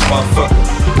loose in this motherfucker,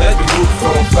 let the roof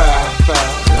on fire.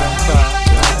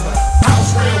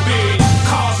 House real big,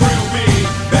 cars real big,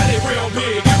 belly real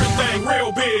big, everything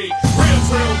real big, rims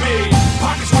real big,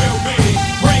 pockets real big,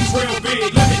 rings real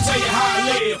big. Let me tell you how I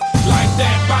live. Like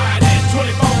that, buy that,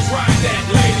 24s ride that.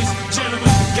 Ladies,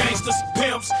 gentlemen, gangsters,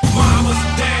 pimps, mamas,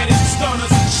 daddies, stunners,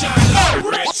 shiners,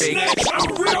 rich niggas. I'm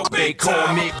real big. They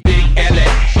call me Big L.A.,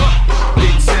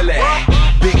 Big Silly,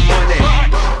 Big Money,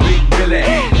 Big Billy.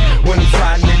 When I'm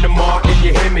sliding in the mall and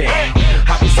you hear me,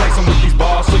 I be slicing with these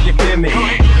bars so you feel me.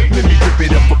 Let me rip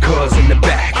it up for cuz in the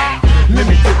back. Let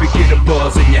me flip it, get a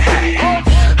buzz in your hat.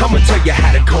 I'ma tell you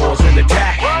how to cause an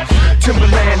attack.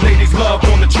 Timberland ladies love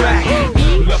on the track.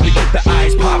 Love to get the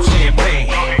ice pop champagne.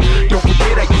 Don't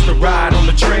forget I used to ride on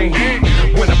the train.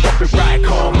 When I bump it right,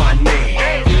 call my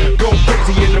name. Go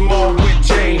crazy in the mall with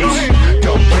James.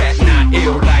 Don't cat not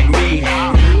ill like me.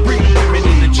 Bring women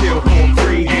in the chill for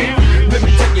free. Let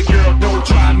me tell you, girl, don't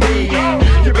try me.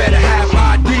 You better have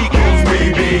ID, cause we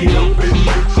be up in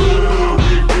the club.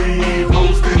 We be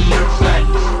posting the back.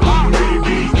 We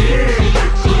be in the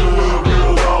club.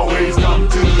 Girls always come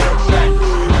to the back.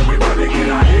 Everybody get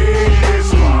our heads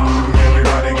swung.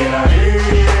 Everybody get our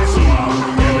heads swung.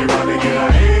 Everybody get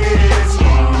our heads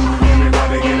swung.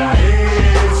 Everybody get our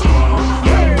heads swung.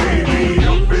 We be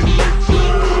up in the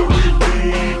club. We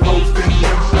be posting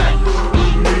the back.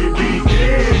 We be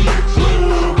in the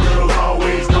club. Girls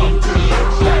always come to the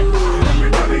back.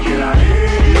 Everybody get our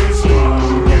heads swung.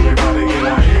 Everybody get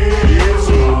our heads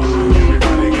swung.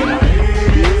 Everybody get our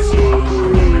heads swung.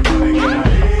 Everybody get our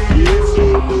heads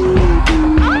swung.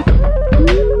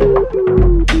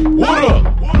 What up?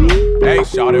 Hey,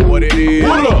 shawty, what it is?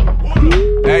 What up?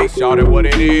 Hey, shawty, what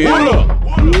it is? What up?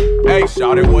 Hey,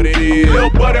 shawty, what it is? Lil'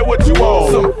 buddy, what you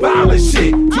on? Some violent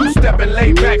shit, two-stepping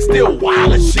laid back, still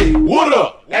wild as shit. What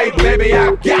up? Hey baby,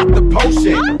 I got the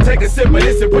potion. Take a sip of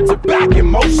this and put your back in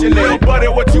motion. Lil' buddy,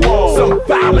 what you on? Some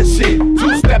violent shit,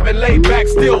 two-stepping laid back,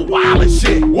 still wild as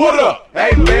shit. What up?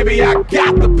 Hey baby, I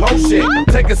got the potion.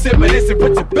 Take a sip of this and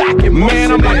put your back in motion.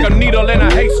 Man, I'm like a needle in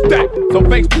a haystack. So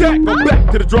face that, go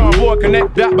back to the drawing board,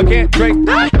 connect that, but can't trace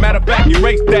that. Matter of fact,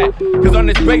 erase that. Cause on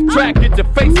this bass track, get your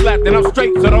face slapped and I'm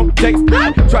straight, so don't taste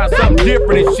that. Try something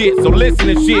different and shit, so listen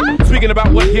and shit. Speaking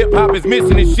about what hip-hop is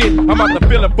missing and shit, I'm out to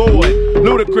fill a void.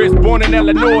 Ludacris, born in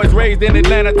Illinois, raised in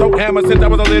Atlanta, tote hammer since I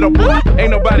was a little boy.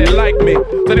 Ain't nobody like me,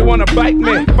 so they wanna bite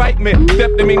me, fight me.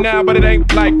 Step to me now, but it ain't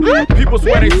like people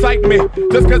swear they sight me.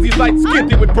 Just cause he's like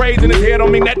skinty with braids in his head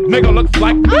don't mean that nigga looks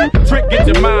like Trick, get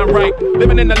your mind right.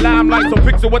 Living in the limelight, so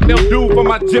picture what they'll do for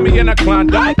my Jimmy and a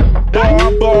Klondike.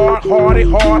 Bar, hardy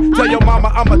hard. Tell your mama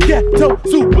I'm a ghetto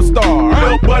superstar.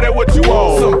 Lil' buddy, what you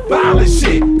on? Some violent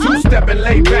shit, two-stepping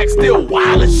laid back, still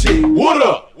wild as shit. What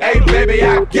up? Hey baby,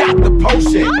 I got the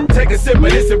potion. Take a sip of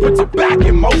this and put your back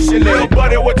in motion. Lil'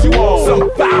 buddy, what you on?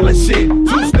 Some violent shit,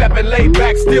 two-stepping laid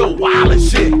back, still wild as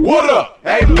shit. What up?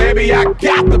 Hey baby, I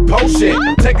got the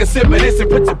potion. Take a sip of this and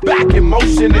put your back in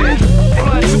motion.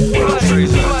 As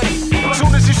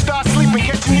soon as you start sleeping,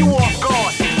 catching you off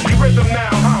guard. You rhythm now,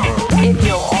 huh? If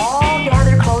you'll all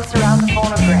gather close around the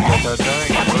phonograph.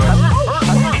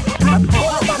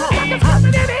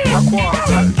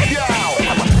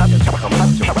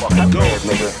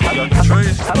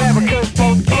 I'm having good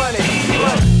folks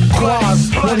Quaz,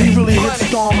 when he really hits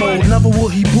star mode, never will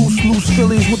he boost loose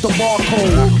Phillies with the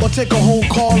barcode, or take a whole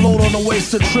carload on the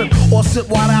wasted trip, or sip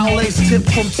white owl lace tip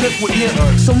from tip with yip.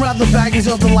 Some rather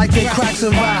baggies of the like they cracks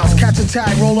and vials. Catch a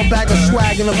tag, roll a bag of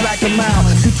swag in a black and mile.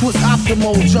 See twist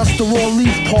optimal, just the raw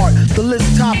leaf part. The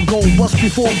list top go, bust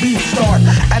before beef start.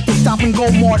 At the stop and go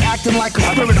mart, acting like a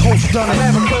spirit host done it.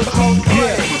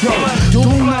 Yeah, yo,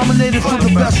 Doom nominated for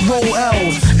the best role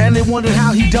L's, and they wondered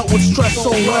how he dealt with stress so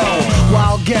well.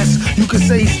 Wild guess, you could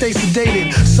say he stays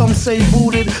sedated. Some say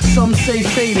booted, some say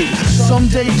faded.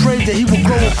 Someday prayed that he would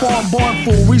grow a farm barn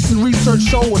full. Recent research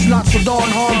show it's not so darn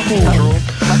harmful.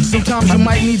 sometimes you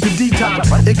might need to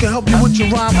detox. It can help you with your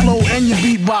rhyme flow and your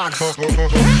beatbox.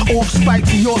 Off spike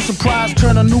to your surprise,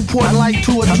 turn a Newport light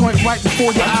to a joint right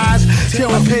before your eyes. Tear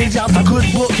a page out the good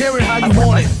book, hear it how you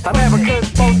want it.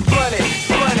 America's most flooded.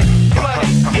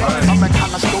 I'm the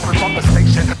kind of stupid from the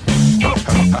station.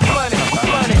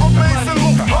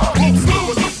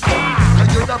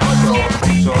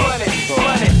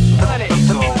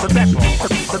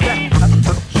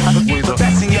 The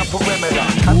best in your perimeter.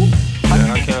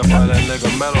 Yeah, I can't find that nigga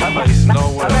metal face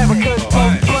nowhere.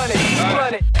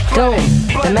 Doom,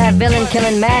 the mad villain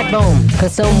killing mad boom.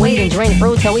 Consume weed and drink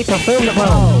brew till we perfume the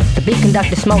room. The beat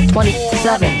conductor smoke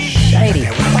 27. Shady.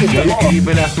 You can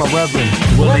even ask my reverend.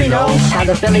 Willie knows how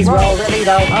the Phillies roll really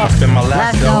though. Spend my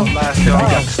last dough. If you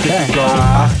got the sticky gold,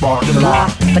 I spark the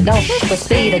lot. But don't f with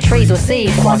speed, the trees will see.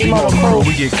 Quasimodo crew.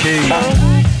 We get keyed.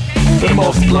 The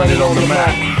most flooded on the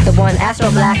map. The one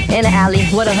Astro Black in the alley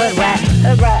with a hood rat.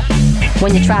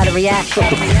 When you try to react.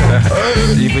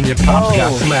 Even your pops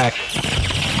got smacked.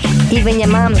 Even your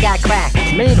mom's got cracked.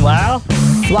 Meanwhile,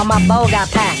 while my bow got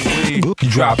packed. You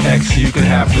drop X, you can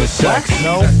have good sex.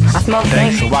 No, I smoke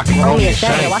things. So I can roll your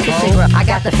shank. Watch this shit, bro. I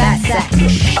got the fat sack.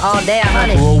 All day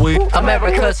 100.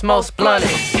 America's most blunted.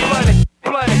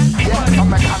 I'm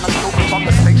the kind of stupid from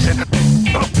the station.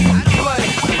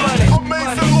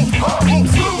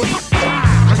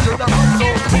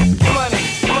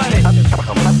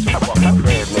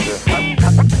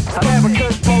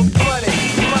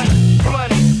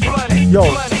 Yo,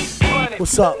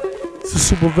 what's up? It's the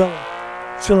Super Villain.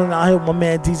 Chilling out here with my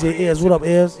man DJ Ayers. What up,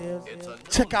 Ayers?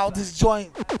 Check out this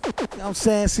joint. You know what I'm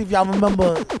saying? See if y'all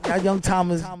remember y'all Young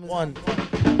Timers one.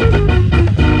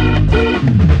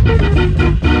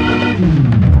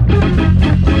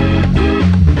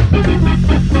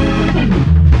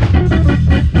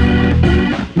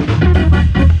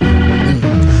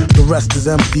 The rest is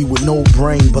empty with no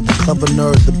brain, but the clever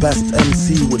nerd, the best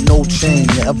MC with no chain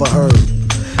you ever heard.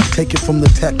 Take it from the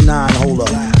Tech 9 holder.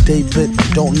 They bit,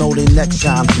 don't know they neck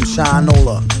shine from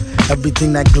Shinola.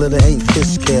 Everything that glitter ain't fish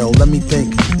scale. Let me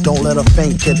think, don't let her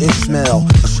faint, kid Ishmael.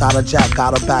 A shot of Jack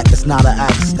got her back, it's not an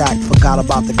act stack. Forgot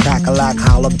about the cackalack,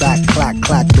 holler back, clack,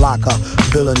 clack, blocker.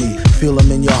 Villainy, feel him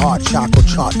in your heart, chakra,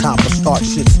 chart topper. Start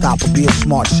shit stopper, be a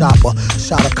smart shopper.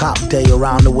 Shot a cop day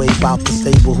around the way, bout the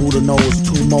stable. Who to know is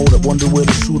too molded, wonder where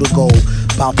the shooter go.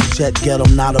 Bout to jet, get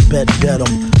him, not a bet, dead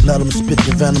him. Let him spit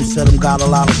the venom, said him got a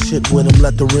lot of shit with him.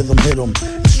 Let the rhythm hit him.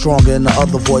 It's stronger in the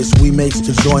other voice, we makes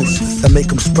the joints that make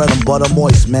them spread them butter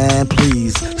moist, man,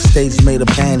 please. Stage made of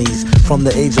panties. From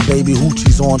the age of baby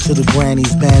hoochies on to the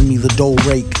grannies. Ban me the dough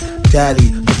rake. Daddy,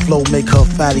 the flow make her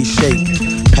fatty shake.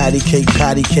 Patty cake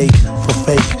for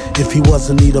fake. If he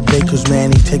wasn't need a baker's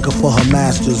man, he'd take her for her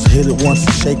masters. Hit it once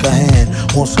and shake her hand.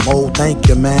 Want some old thank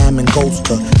you, ma'am, and ghost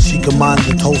her. She can mind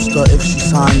the toaster if she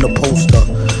signed the poster.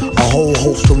 A whole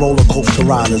host of roller coaster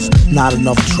riders. Not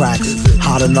enough tracks.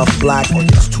 Hot enough black,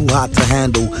 it's too hot to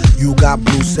handle. You got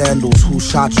blue sandals. Who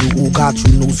shot you? Who got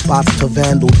you? New spots to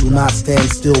vandal. Do not stand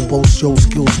still. Boast your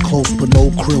skills close, but no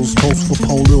krills. Toast for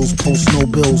polils, post no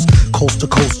bills. Coast to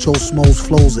coast, Joe Smoes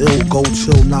flows ill. Go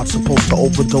chill, not supposed to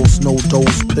overdose. No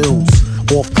dose pills.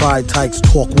 Off pride tykes,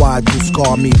 talk wide, do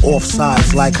scar me. Off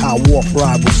sides, like how Warp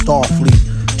ride with Starfleet.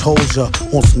 Told ya,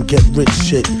 on some get rich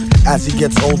shit. As he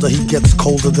gets older, he gets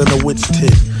colder than a witch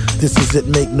tit. This is it,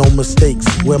 make no mistakes.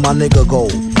 Where my nigga go?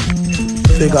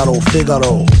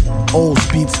 Figaro. Old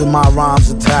beats in my rhymes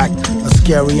attack. A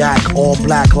scary act, all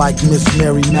black like Miss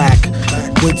Mary Mack.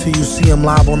 Wait till you see him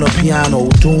live on the piano.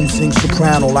 Doom sings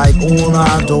soprano like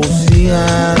una, dos,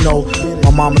 ciano. My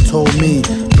mama told me,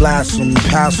 blast him,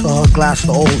 pass her glass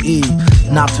to OE.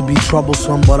 Not to be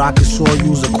troublesome, but I could sure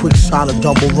use a quick shot of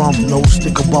double rum. No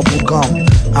stick of bubble gum.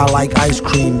 I like ice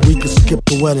cream, we could skip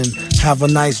the wedding. Have a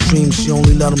nice dream, she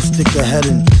only let him stick her head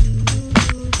in.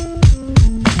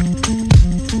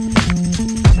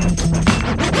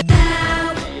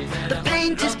 The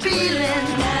paint is peeling.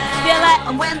 Feel it?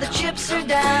 And when the chips are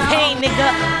down. Hey,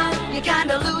 nigga. You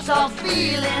kinda lose all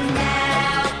feeling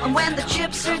now. And when the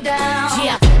chips are down.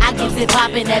 Yeah, I get it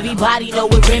poppin', everybody know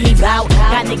what Remy bout.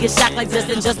 Got niggas shocked like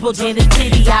Justin just pulled Janet's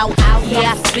titty out.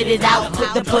 Yeah, I spit it out,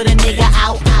 quick to put a nigga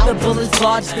out. The bullet's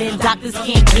lodged in, doctors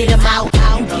can't get him out.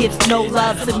 You kids no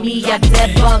love to me, I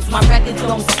dead bugs. My records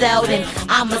don't sell, then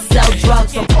I'ma sell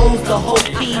drugs. From O's to whole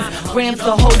peas, grams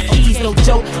to whole keys. No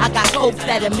joke, I got hope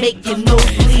that'll make your nose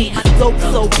bleed. My dope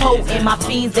so potent, my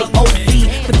fiends they OD.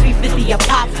 For $3.50 a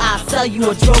pop, I'll sell you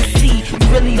a drone C. You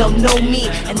really don't know me,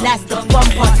 and that's the fun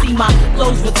part. See my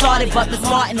flows retarded. retarded, but the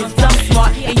smart and is dumb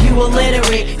smart, and you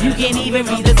illiterate. You can't even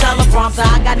read the teleprompter.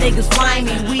 I got niggas flying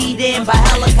me weed in by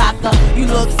helicopter. You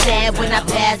look sad when I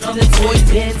pass in the toy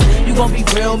bins. You gon' be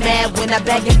real mad when I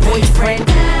bag your boyfriend.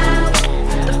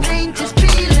 The paint is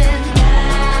peeling,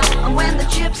 and when the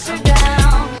chips are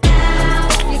down,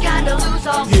 you kinda lose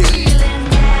all feeling.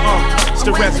 It's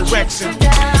the resurrection.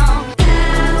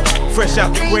 Fresh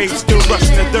out the grave, still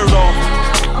rushing the dirt off.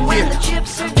 When the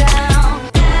chips are down,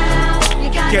 you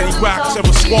kinda Getty lose Rock, all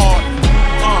Silver Squad.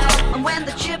 And when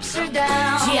the chips are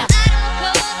down, yeah.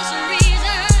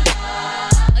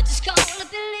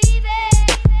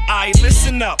 Alright,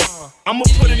 listen up. I'ma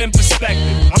put it in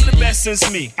perspective. I'm the best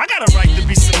since me. I got a right to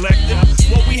be selective.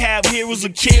 What we have here is a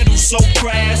kid who's so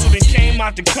crass, who then came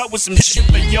out the cut with some shit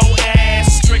for your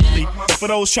ass. Strictly for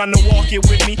those trying to walk it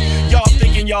with me. Y'all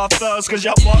thinking y'all thugs cause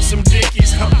y'all bought some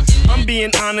dickies. I'm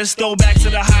being honest though, back to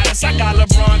the hottest. I got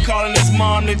LeBron calling his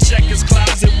mom to check his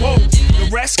closet. Whoa, the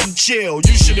rest can chill.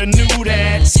 You shoulda knew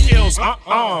that. Skills,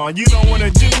 you don't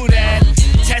wanna do that.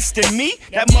 Testing me,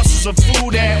 that muscle's a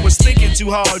fool that was thinking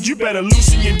too hard. You better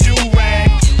loosen your do-rag.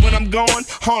 When I'm gone,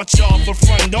 haunt y'all for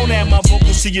fun. Don't add my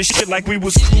vocals to your shit like we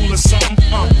was cool or something.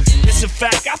 It's a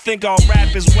fact, I think all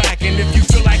rap is whack. And if you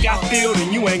feel like I feel,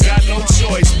 then you ain't got no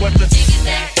choice but to take it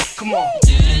back. Come on.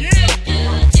 Yeah.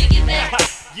 Take it back.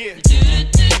 Yeah.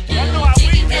 Y'all know how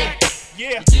we do.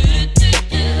 Yeah.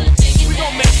 We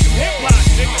gon' make some hip-hop,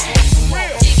 nigga. For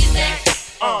real. Take it back.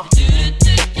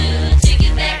 Take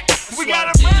it back. We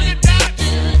gotta burn it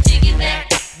down. Take it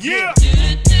back. Yeah.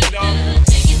 Take it back.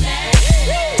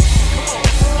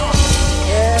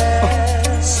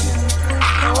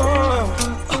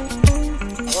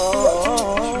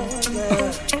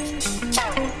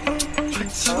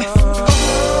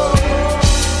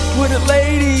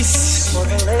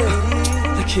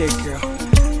 Look here, girl.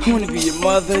 I wanna be your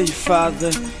mother, your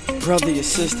father, your brother, your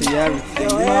sister, your everything.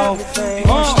 You know,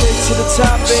 on straight to the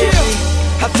top, baby.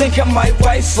 I think I might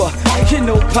wife her. You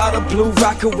know, powder blue,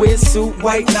 rocker, wear suit,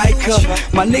 white Nike.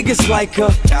 My niggas like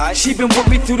her. She been with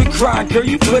me through the grind, girl.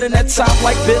 You put in that time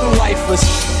like bidding lifers.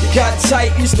 You got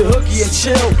tight, used to hooky and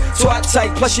chill. Twat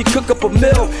tight, plus she cook up a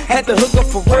meal. Had to hook up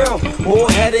for real. More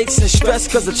headaches and stress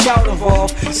cause the child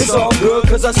involved. It's all good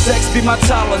cause our sex be my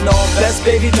Tylenol. Best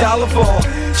baby dollar of all.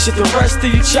 Shit, the rest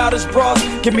of you childish bras,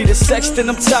 give me the sex, then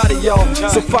I'm tired of y'all.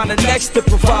 So find the next to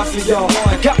provide for y'all.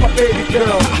 Got my baby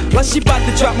girl, plus she bout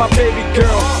to drop my baby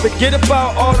girl. Forget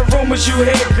about all the rumors you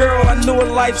hear, girl. I knew a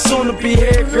life soon to be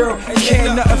here, girl.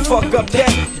 Can't nothing fuck up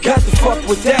that. You got to fuck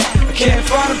with that. I can't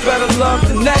find a better love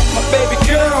than that, my baby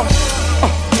girl.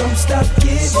 Don't stop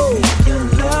giving me your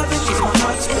love. It's just my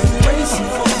heart's been racing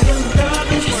for your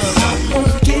love. It's just I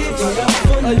won't give it up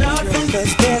for nothing.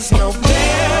 Cause there's no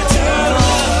better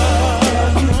love.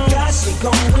 You got me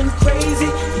going crazy.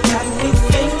 You got me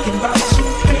thinking about you,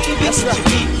 baby. That's right.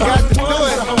 You got to do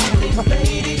it.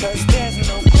 Lady, cause there's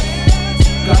no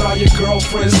better. Got all your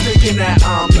girlfriends thinking that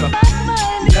I'm the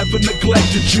never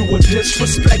neglected you or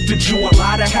disrespected you. A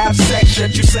lot of half sex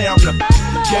yet you say I'm the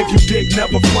gave you dick,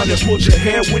 never fronted. Pulled your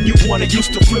hair when you wanted.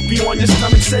 Used to flip you on your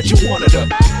stomach, said you wanted her.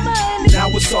 Now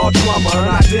it's all drama,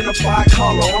 unidentified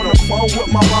caller on the phone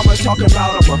with my mama talking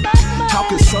about him. How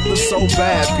could something so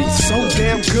bad be so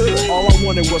damn good? All I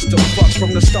wanted was to fuck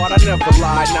from the start, I never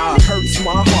lied. Now it hurts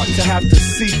my heart to have to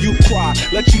see you cry.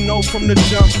 Let you know from the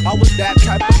jump, I was that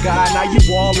type of guy. Now you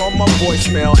all on my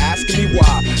voicemail asking me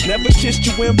why. Never kissed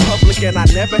you in public and I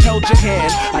never held your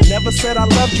hand. I never said I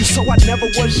loved you, so I never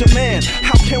was your man.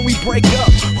 How can we break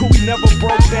up? Who we never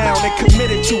broke down and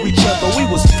committed to each other. We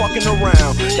was fucking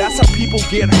around. That's how people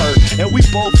get hurt, and we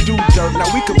both do dirt.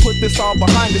 Now we can put this all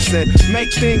behind us and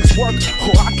make things work.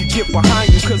 Or I could get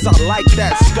behind you cause I like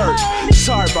that skirt.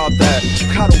 Sorry about that,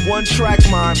 got a one-track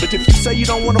mind. But if you say you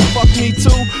don't wanna fuck me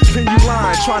too, then you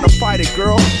lying, trying to fight it,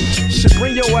 girl. Should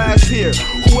bring your ass here.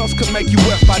 Who else could make you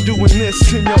wet by doing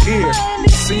this in your ear?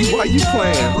 See why you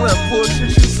playing? All that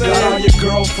bullshit you say. Got all your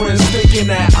girlfriends thinking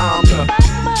that I'm the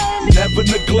never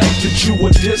neglected you or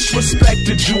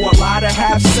disrespected you. A lot of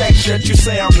half sex yet you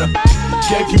say I'm the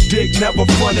gave you dick, never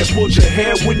fronted. Pulled your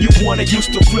hair when you wanted.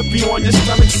 Used to flip you on your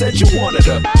stomach, said you wanted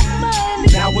her.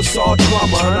 Now it's all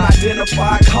drama,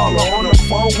 unidentified caller on the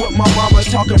phone with my mama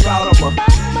talking about him.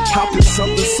 How could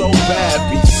something so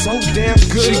bad be so damn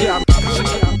good? She got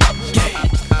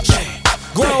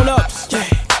grown-ups,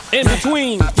 in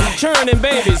between, churning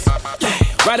babies.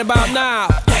 Right about now,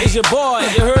 it's your boy,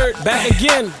 you heard, back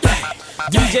again.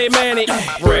 DJ Manny,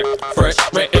 fresh, fresh,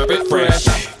 fresh.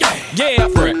 Yeah,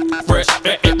 fresh, fresh,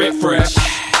 fresh.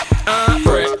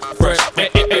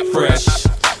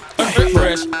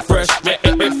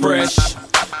 Fresh.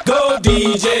 Go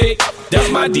DJ, that's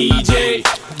my DJ.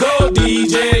 Go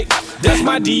DJ, that's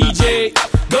my DJ.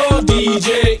 Go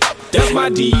DJ, that's my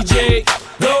DJ.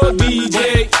 Go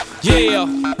DJ, yeah.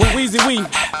 Well, Weezy Wee,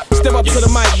 step up to the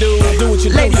mic, dude. Do what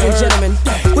you do. Ladies and gentlemen,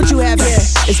 what you have here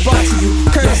is brought to you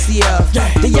courtesy of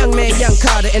the young man, Young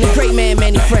Carter, and the great man,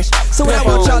 Manny Fresh. So what I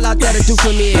want y'all out there to do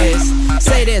for me is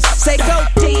say this. Say go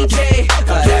DJ,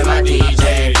 cause that's my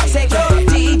DJ. Say go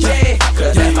DJ,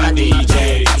 cause that's my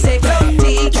DJ. Say go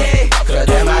DJ, cause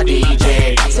that's my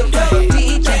DJ. So go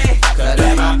DJ, cause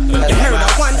that's my DJ. Heard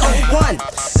of 101,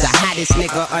 the hottest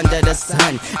nigga under the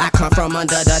sun. I come from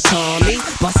under the Tommy,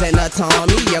 bustin' a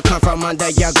Tommy. You come from under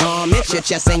your garment, your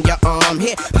chest and your arm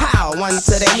hit. Pow, one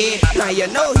to the head. Now you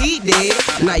know he did.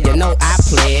 Now you know I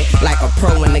played like a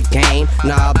pro in the game.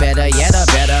 Nah, better yet, a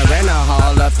veteran, a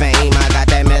Hall of Fame. I got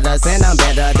that medicine, I'm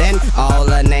better than all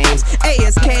the names. A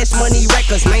is Cash Money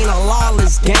Records, man, a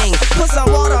lawless gang. Put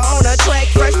some water on the track,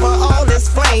 fresh for all this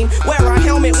flame. Wear a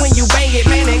helmet when you bang it,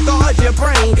 man, and guard your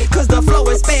brain. Cause the flow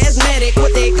is spasmodic,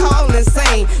 what they call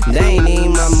insane. They ain't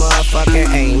even my motherfucking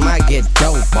aim. I get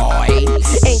dope, boy.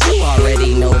 And you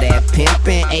already know that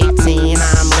pimpin' 18,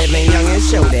 I'm living young and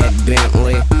show that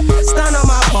Bentley. Stun on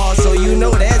my paw, so you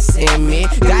know that's in me.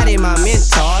 Got in my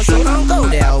mentor, so don't go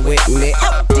there with me.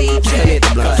 Oh, DJ,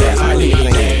 cause that's my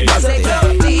DJ. Say go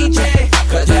DJ,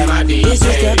 cause that's my DJ. This is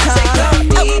the call. Say go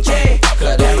DJ,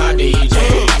 cause that's my DJ.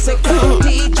 Say go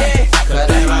DJ, cause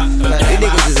that's my DJ. These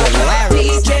niggas is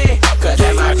hilarious. DJ, cause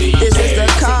that's my DJ. This is the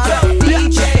call.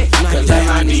 DJ, cause that's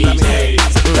my DJ.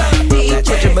 DJ,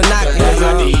 put your binoculars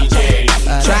on.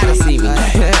 Try to see me.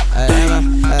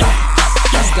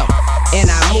 Let's go. And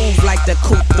I move like the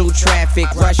coupe through traffic.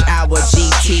 Rush hour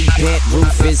GT bent,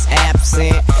 roof is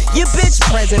absent. Your bitch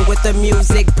present with the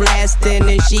music blasting,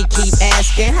 and she keep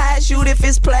asking how I shoot if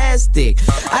it's plastic.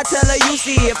 I tell her you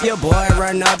see if your boy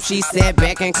run up. She sat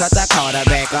back and cut the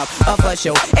quarterback up for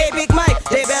sure. Hey Big Mike,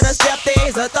 they better step their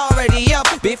authority up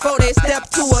before they step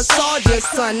to a sergeant,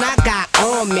 son. I got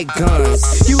army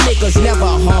guns. You niggas never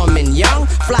harming young.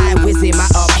 Fly wizzy, my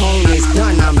opponent's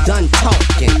done. I'm done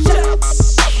talking.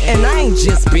 And I ain't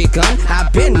just begun.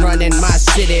 I've been running my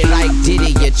city like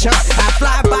Diddy, you chump. I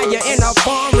fly by you in a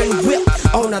foreign whip,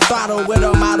 on a throttle with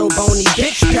a model bony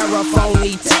bitch.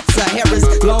 Paraphony tits, her hair is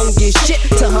long as shit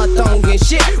to her thong and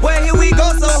shit. Well, here we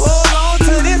go, so hold on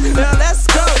to this. Now let's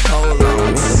go. Hold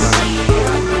on.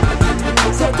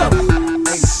 So go.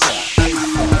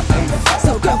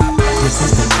 So go. This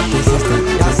is the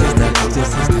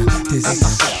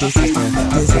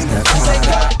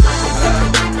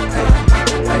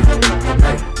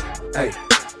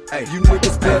Hey, you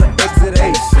niggas better exit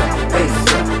ASAP,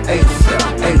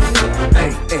 ASAP, ASAP,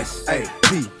 ASAP,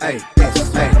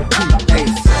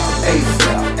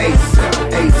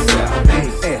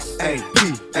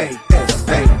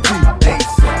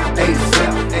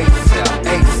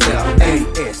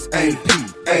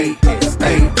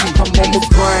 I'm on the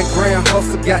grind, grand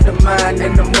hustle, got the mind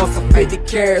and the muscle, 50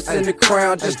 carats in the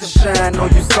crown just to shine on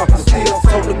you suckers. Still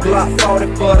told the Glock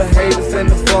 40 for the haters and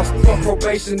the busters. For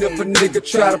probation, if a nigga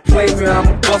try to play me,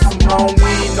 I'ma bust him. I don't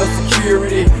need no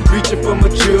security, reaching for my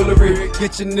jewelry.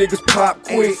 Get your niggas pop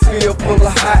quick, feel full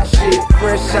of hot shit.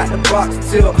 Fresh out the box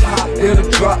till hot, then a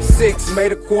drop 6.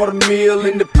 Made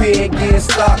 $250,000 in the pen, getting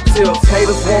stock tilt.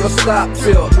 Haters wanna stop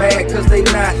tilt, mad cause they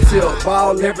not tilt.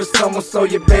 Ball every summer, so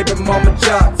your baby mama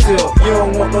job tilt. You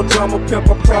don't want no drama, pimp,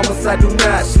 I promise I do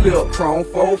not slip. Chrome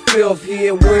 4/5,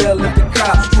 here well if the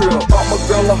cops trip. Bought my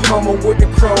girl a Hummer with the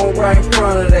chrome right in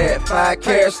front of that. 5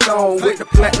 carat stone with the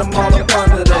platinum all up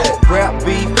under that. Rap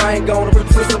beef, I ain't gonna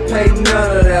participate in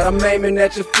none of that. I'm aiming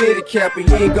at your fitted cap and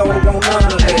you ain't gonna want none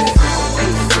of that.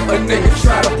 A nigga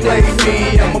try to play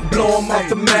me, I'ma blow him off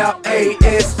the map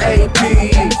ASAP.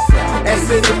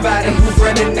 Ask anybody who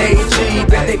running AG,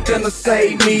 bet they gonna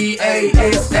say me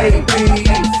ASAP.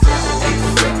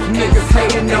 Niggas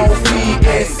hating on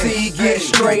PSC, get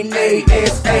straight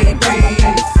ASAP.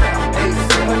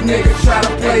 A nigga try to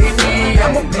play me,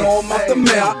 I'ma blow him off the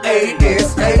map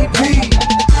ASAP.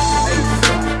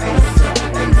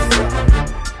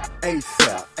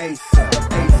 ASAP, ASAP,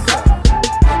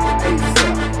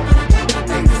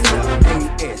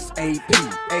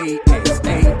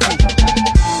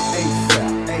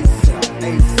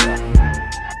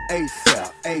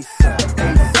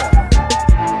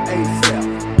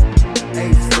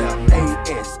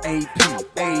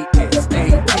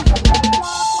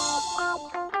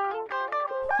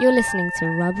 You're listening to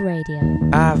Rub Radio.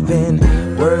 I've been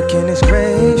working this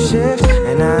grave shift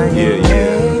and I ain't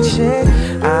made shit.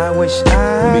 I wish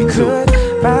I could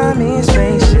buy me a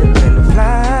spaceship and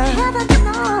fly.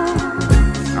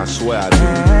 I swear I do.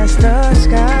 Past the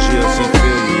sky. GLC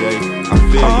feel you, I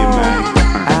feel you, man.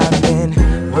 I've been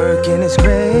his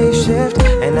grave shift,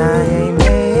 and I ain't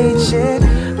made shit.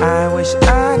 I wish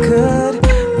I could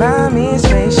buy me a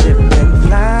spaceship and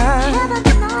fly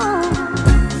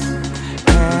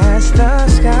past the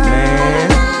sky.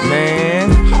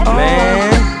 Man.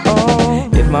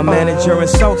 If my manager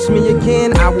insults me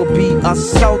again, I will be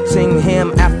assaulting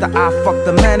him. After I fuck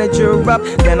the manager up,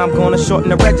 then I'm gonna shorten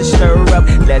the register up.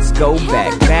 Let's go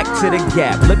back to the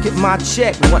Gap. Look at my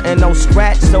check, wasn't no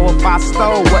scratch. So if I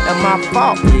stole, wasn't my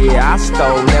fault. Yeah, I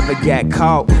stole, never got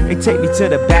caught. They take me to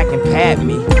the back and pat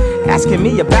me, asking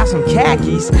me about some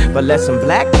khakis. But let some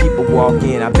black people walk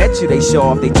in, I bet you they show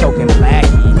off they token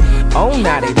blackie. Oh,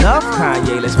 now they love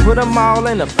Kanye, let's put them all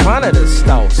in the front of the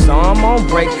store. So I'm on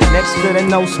break next to the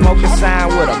no smoking sign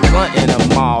with a blunt in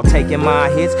the mall. Taking my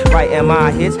hits, writing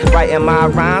my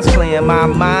rhymes, playing my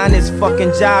mind. This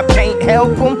fucking job can't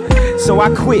help them, so I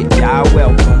quit, y'all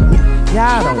welcome.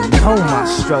 Y'all don't know my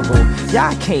struggle,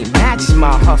 y'all can't match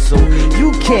my hustle.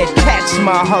 You can't catch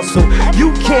my hustle,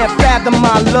 you can't fathom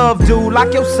my love, dude.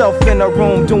 Lock yourself in a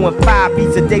room doing 5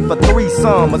 beats a day for 3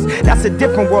 summers. That's a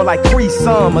different world like 3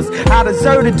 summers. I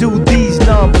deserve to do these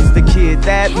numbers. The kid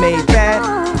that made that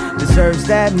deserves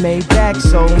that Maybach.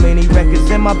 So many records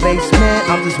in my basement,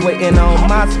 I'm just waiting on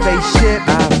my spaceship.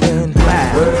 I've been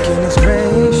working this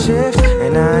grave shift,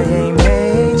 and I ain't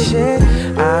made shit.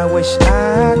 I wish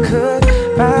I could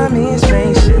buy me a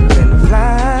spaceship and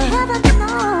fly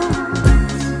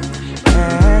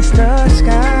past the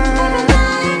sky.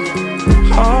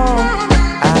 Oh,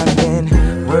 I've been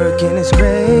working this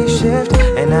grave shift,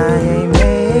 and I ain't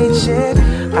made shit.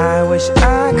 I wish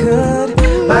I could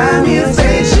buy me a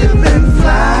spaceship and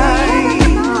fly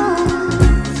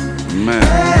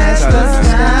past the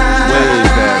sky. Way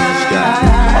past the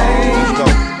sky. Let's go.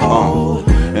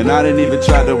 And I didn't even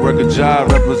try to work a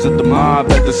job, represent the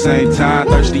mob at the same time.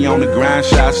 Thirsty on the grind,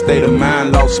 shy state of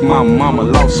mind. Lost my mama,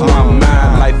 lost my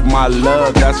mind. Life, my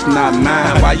love, that's not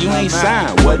mine. Why you ain't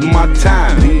signed? Wasn't my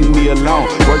time. Leave me alone.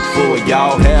 Work for it,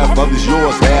 y'all. Half of it's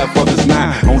yours, half of it's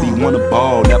mine. Only wanna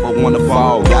ball, never wanna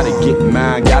fall. Gotta get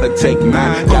mine, gotta take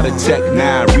mine. Gotta tech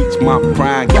 9, reach my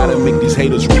prime. Gotta make these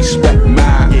haters respect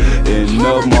mine. In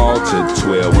the mall to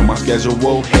 12, when my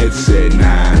schedule had said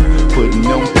 9. Putting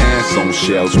them pants on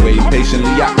shelves, waiting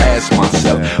patiently, I ask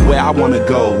myself where I wanna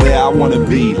go, where I wanna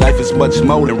be. Life is much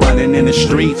more than running in the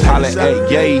streets. Holla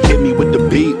at yay, hit me with the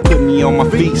beat, put me on my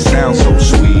feet, sound so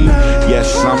sweet.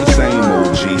 Yes, I'm the same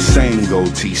OG, same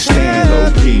goatee, stand low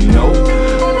key, no.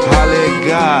 Holla at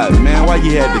God, man, why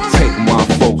you had to take my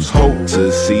folks' hope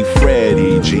to see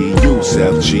Freddie G,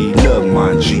 Yusef G, Lil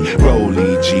my G,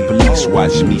 Rolly G. Police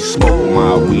watch me smoke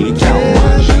my weed and count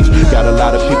my G's. Got a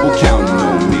lot of people counting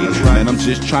on me, man, I'm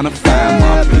just trying to find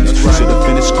my peace. Should've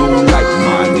finished school like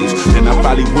my niece, then I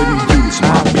probably wouldn't use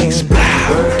my peace.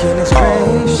 Working this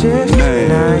grave shift,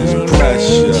 and I ain't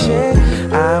made shit.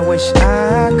 I wish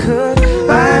I could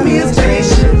buy me a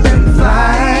spaceship and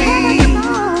fly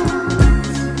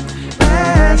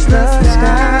past the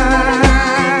sky.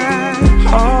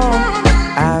 Oh,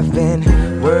 I've been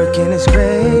working this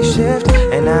grave shift,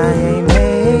 and I ain't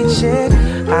made shit.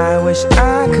 I wish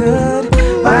I could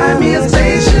buy me a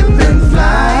spaceship and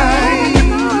fly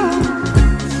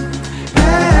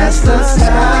past the sky.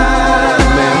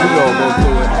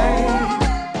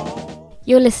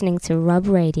 You're listening to Rub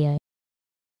Radio.